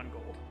 4, it's 1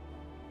 gold.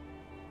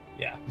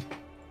 Yeah.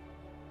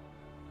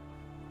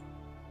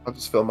 I'll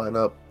just fill mine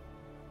up.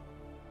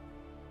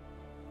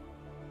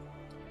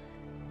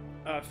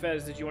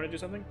 Fez, did you want to do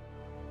something?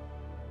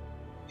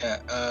 Yeah,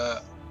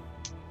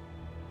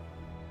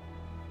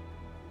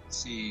 let's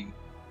see.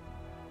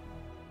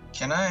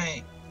 Can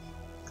I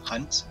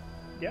hunt?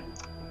 Yeah.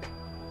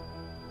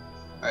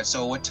 Alright,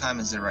 so what time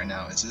is it right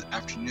now? Is it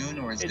afternoon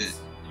or is it...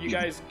 You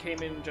guys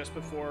came in just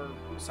before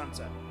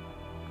sunset.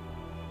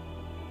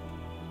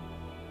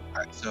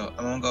 Alright, so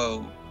I'm gonna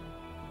go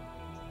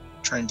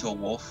turn into a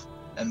wolf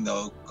and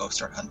go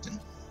start hunting.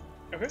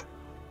 Okay.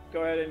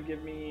 Go ahead and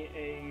give me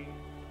a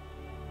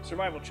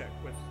survival check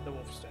with the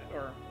wolf stat,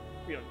 or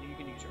you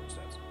can use your own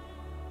stats.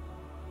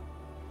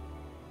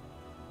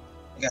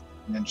 I got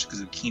advantage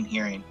because of keen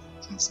hearing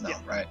and smell,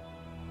 Yeah. right?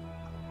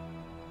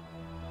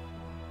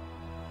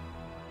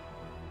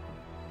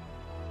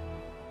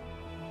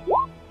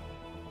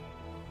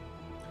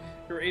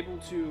 You're able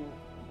to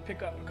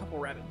pick up a couple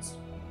rabbits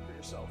for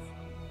yourself.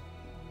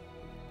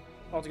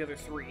 Altogether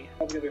 3.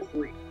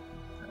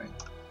 Alright.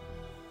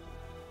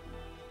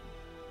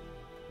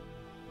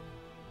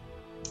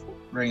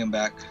 Bring him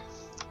back.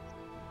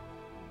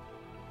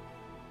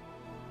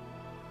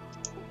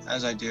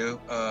 As I do,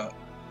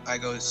 I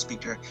go speak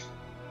to her.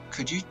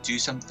 Could you do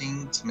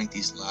something to make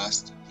these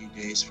last a few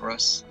days for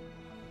us?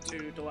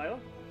 To Delilah?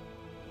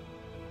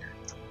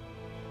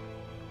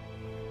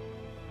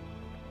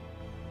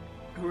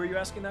 Who are you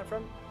asking that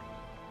from?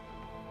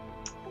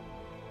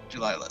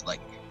 Delilah,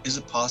 like, is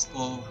it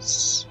possible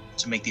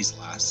to make these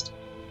last?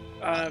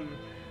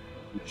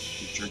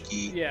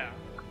 Jerky. Yeah.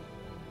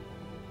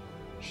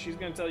 She's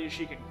gonna tell you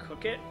she can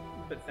cook it,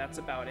 but that's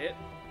about it.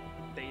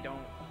 They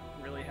don't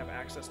really have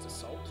access to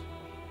salt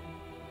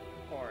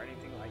or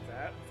anything like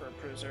that for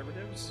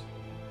preservatives.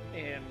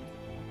 And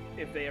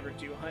if they ever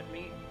do hunt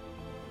meat,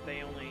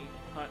 they only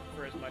hunt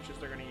for as much as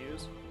they're gonna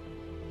use.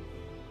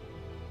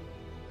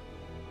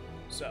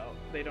 So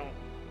they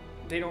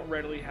don't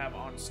readily have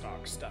on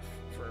stock stuff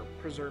for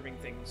preserving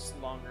things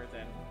longer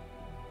than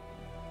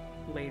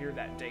later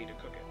that day to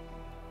cook it.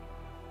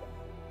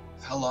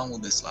 How long will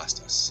this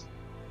last us?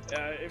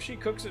 If she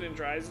cooks it and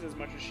dries it as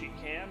much as she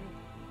can,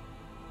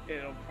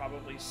 it'll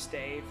probably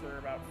stay for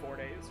about 4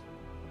 days.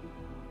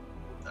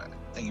 Alright,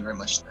 thank you very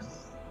much then.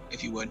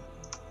 If you would.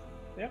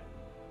 Yeah.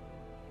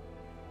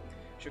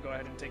 She'll go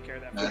ahead and take care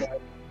of that.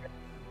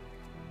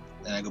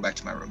 Then I go back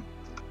to my room.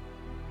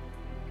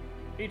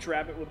 Each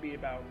rabbit will be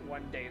about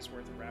 1 day's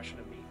worth of ration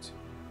of meat.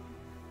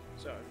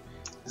 So.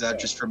 Is that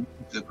just for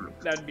the group?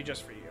 That'd be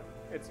just for you.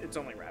 It's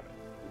only rabbit.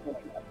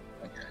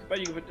 Okay. But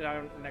you can put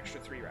down an extra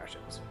 3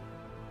 rations.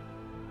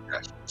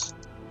 Rations.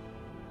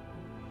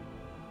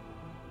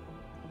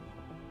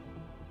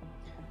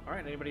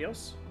 Alright, anybody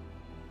else?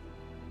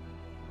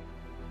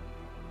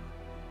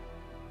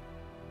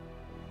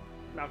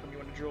 Malcolm, you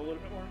want to drill a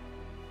little bit more?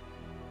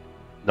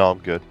 No, I'm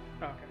good.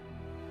 Oh,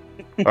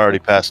 okay. I already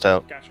passed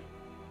out. Gotcha.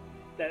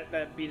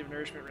 That bead of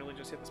nourishment really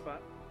just hit the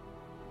spot?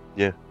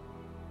 Yeah.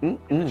 In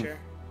the chair?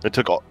 It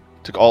took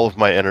all of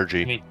my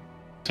energy. I mean,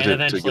 to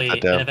and get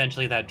that down.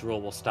 eventually that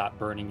drool will stop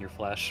burning your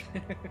flesh.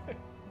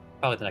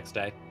 Probably the next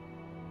day.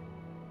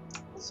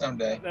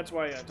 Someday. That's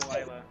why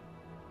Delilah,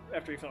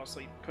 after he fell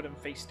asleep, put him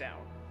face down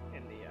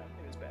in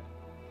his bed.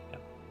 Yeah.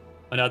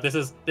 Oh no, this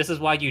is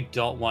why you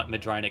don't want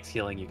Madrynix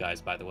healing you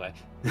guys, by the way.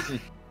 It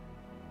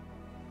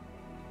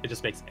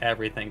just makes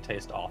everything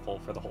taste awful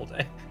for the whole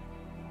day.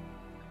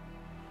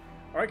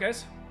 Alright,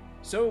 guys.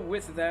 So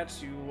with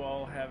that, you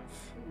all have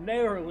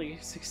narrowly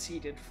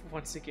succeeded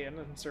once again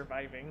in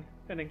surviving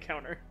an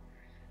encounter.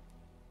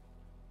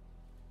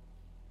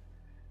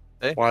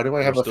 Hey, Why do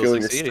I have we're a still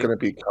feeling succeeding. it's going to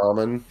be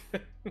common?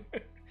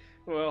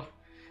 Well,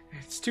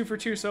 it's 2 for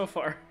 2 so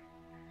far.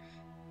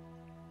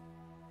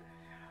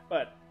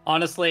 But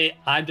Honestly,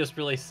 I'm just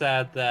really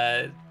sad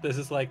that this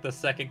is like the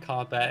second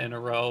combat in a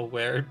row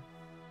where,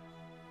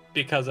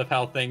 because of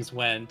how things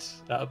went,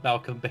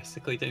 Malcolm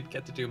basically didn't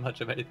get to do much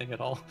of anything at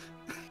all.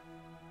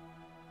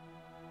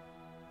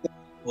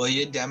 Well,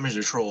 you did damage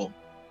the troll.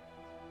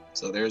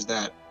 So there's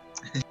that.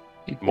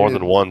 More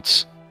than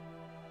once.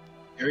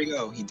 Here we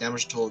go. He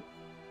damaged the troll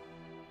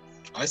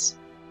twice?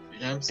 3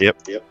 times?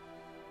 Yep.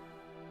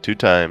 2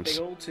 times.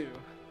 big old 2.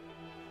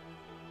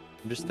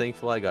 I'm just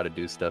thankful I got to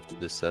do stuff to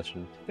this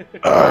session.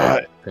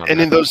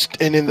 And in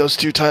those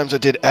 2 times, I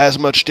did as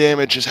much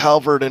damage as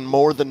Halvard and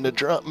more than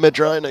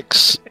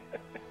Madrynix.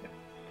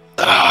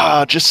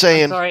 Just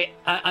saying.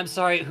 I'm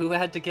sorry. Who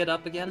had to get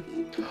up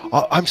again?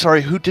 I'm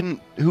sorry. Who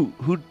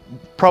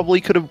probably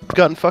could have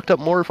gotten fucked up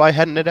more if I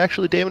hadn't had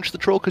actually damaged the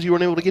troll because you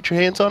weren't able to get your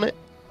hands on it?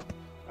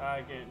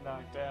 I get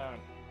knocked down.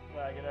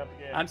 I get up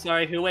again. I'm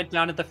sorry. Who went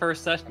down at the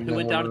first session? Who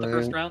went down at the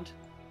first round?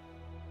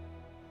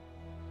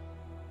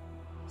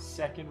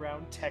 Second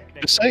round,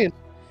 technically. Just saying.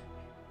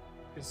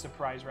 Is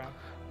surprise round.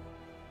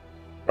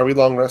 Are we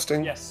long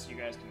resting? Yes, you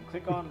guys can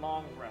click on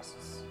long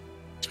rests.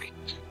 Sweet.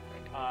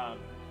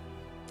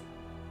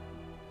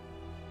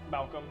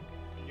 Malcolm,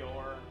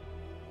 your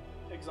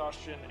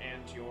exhaustion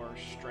and your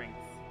strength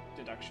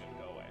deduction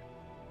go away.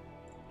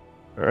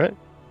 All right.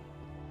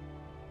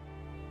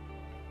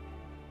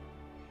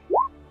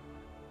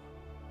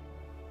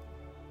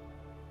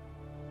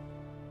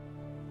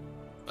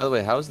 By the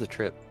way, how's the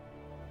trip?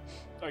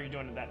 Oh, you're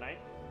doing it that night?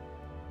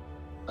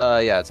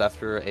 Yeah, it's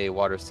after a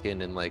water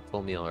skin and like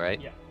full meal,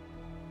 right? Yeah.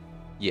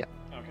 Yeah.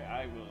 Okay,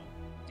 I will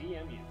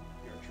DM you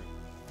your trip.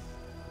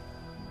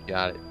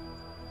 Got it.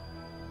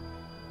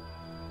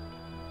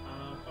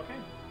 Okay,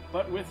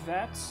 but with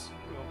that,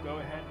 we'll go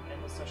ahead and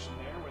end the session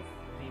there with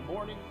the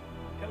morning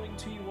coming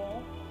to you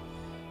all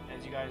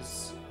as you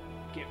guys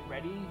get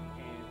ready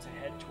and to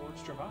head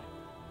towards Travai.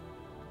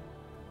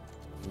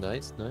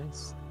 Nice,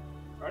 nice.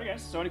 Alright,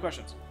 guys. So, any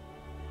questions?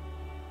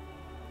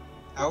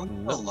 How are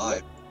you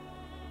alive?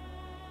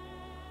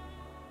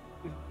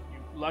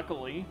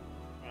 Luckily,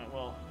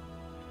 well,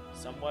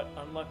 somewhat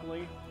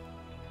unluckily,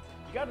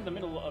 you got in the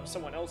middle of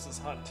someone else's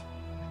hunt,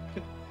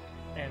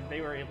 and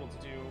they were able to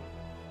do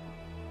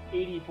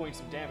 80 points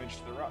of damage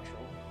to the rot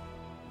troll.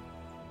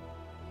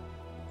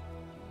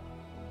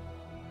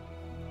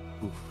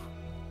 Oof.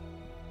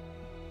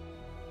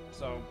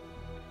 So,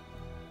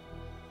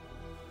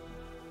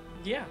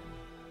 yeah.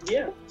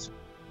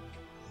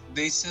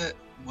 They said,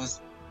 was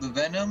the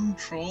Venom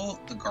troll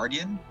the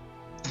Guardian?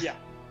 Yeah.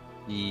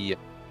 Yeah.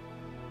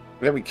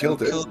 Yeah, we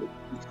killed it. We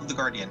killed the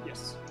Guardian.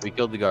 Yes. We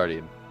killed the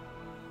Guardian.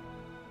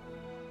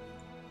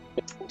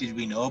 Did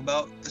we know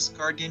about this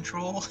Guardian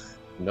troll?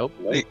 Nope.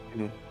 They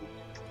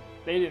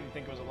didn't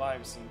think it was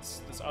alive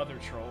since this other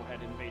troll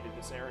had invaded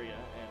this area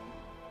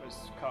and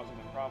was causing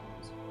them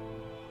problems.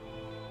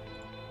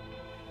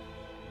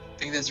 I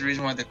think that's the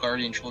reason why the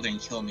Guardian troll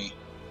didn't kill me.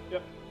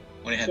 Yep.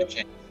 When it had a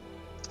chance.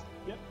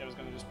 Yep, it was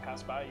going to just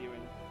pass by you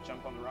and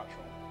jump on the rock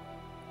troll.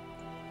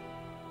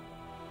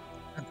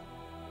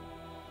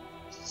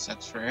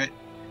 Sucks for it.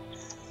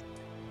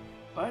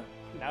 But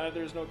now that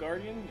there's no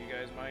Guardian, you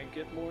guys might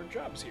get more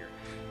jobs here.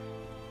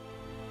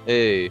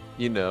 Hey,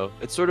 you know,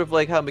 it's sort of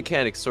like how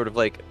mechanics sort of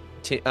like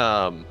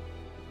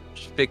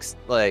fix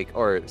like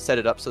or set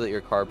it up so that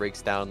your car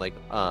breaks down like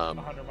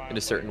in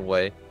a certain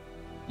way.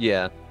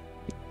 Yeah.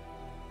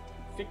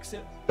 Fix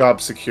it. Job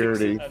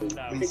security.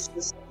 Fix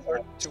this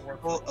to work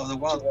of the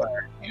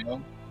wildfire, you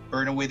know?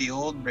 Burn away the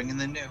old, bring in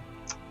the new.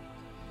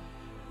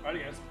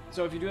 Alrighty guys,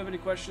 so if you do have any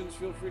questions,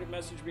 feel free to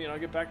message me and I'll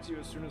get back to you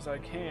as soon as I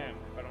can.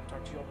 If I don't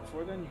talk to you all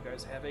before then, you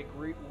guys have a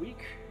great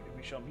week, and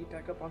we shall meet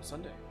back up on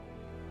Sunday.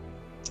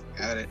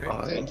 Got it.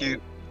 Thank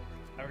you.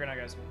 Have a good night,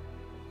 guys.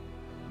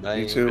 Bye.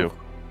 You too.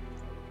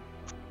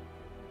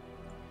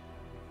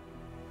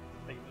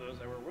 Thank you for those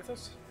that were with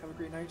us. Have a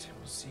great night.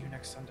 We'll see you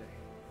next Sunday.